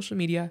do on social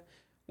media,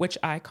 which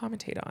I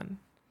commentate on.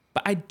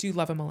 But I do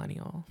love a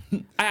millennial.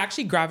 I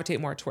actually gravitate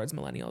more towards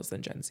millennials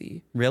than Gen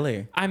Z.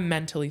 Really? I'm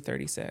mentally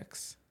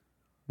 36.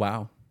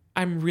 Wow.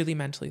 I'm really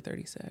mentally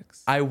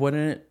 36. I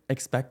wouldn't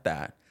expect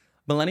that.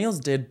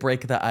 Millennials did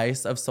break the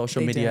ice of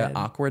social They media did.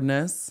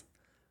 awkwardness.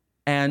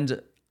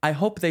 And I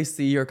hope they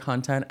see your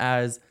content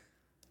as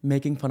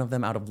making fun of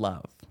them out of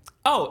love.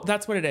 Oh,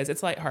 that's what it is.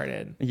 It's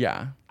lighthearted.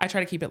 Yeah. I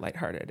try to keep it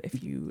lighthearted.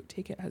 If you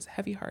take it as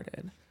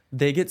heavy-hearted.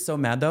 They get so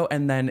mad though,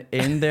 and then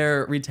in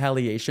their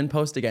retaliation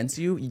post against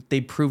you, they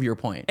prove your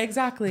point.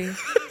 Exactly.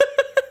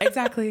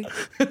 Exactly.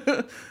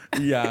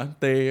 Yeah,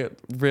 they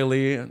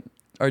really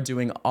are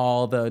doing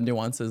all the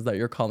nuances that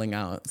you're calling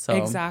out. So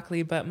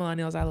Exactly. But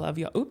millennials, I love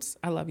y'all. Oops,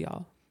 I love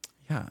y'all.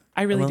 yeah,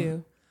 I really Well,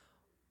 do.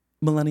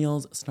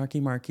 Millennials,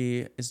 Snarky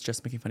Marky is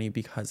just making fun of you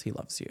because he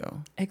loves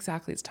you.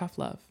 Exactly. It's tough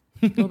love.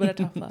 A little bit of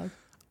tough love.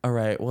 All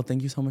right. Well,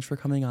 thank you so much for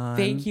coming on.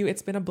 Thank you.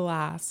 It's been a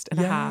blast and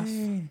a half.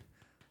 Yay.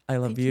 I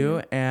love Thank you.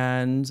 you.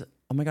 And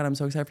oh my God, I'm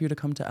so excited for you to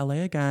come to LA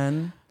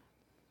again.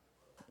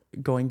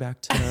 Going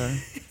back to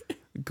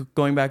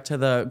going back to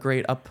the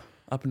great up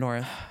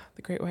north.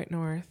 The Great White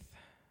North.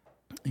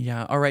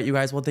 Yeah. All right, you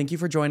guys. Well, thank you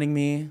for joining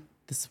me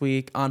this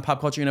week on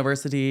Pop Culture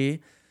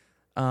University.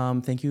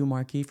 Thank you,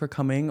 Marky, for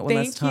coming one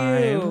last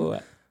time.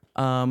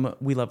 You.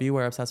 We love you.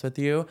 We're obsessed with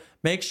you.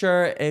 Make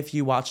sure if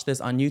you watch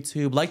this on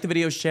YouTube, like the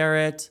video,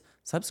 share it,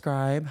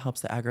 subscribe,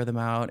 helps the algorithm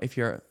out. If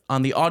you're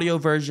on the audio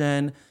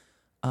version,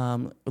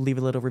 leave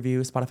a little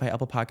review, Spotify,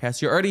 Apple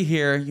Podcasts. You're already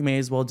here. You may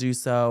as well do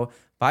so.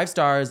 5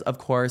 stars, of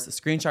course.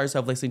 Screenshot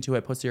yourself listening to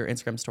it, post to your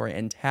Instagram story,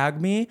 and tag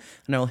me,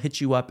 and I will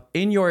hit you up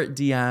in your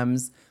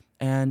DMs.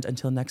 And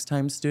until next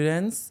time,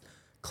 students,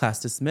 class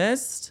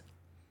dismissed.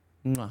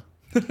 Mwah.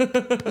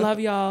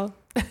 Love y'all.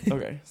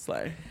 Okay,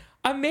 slay.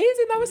 Amazing. That was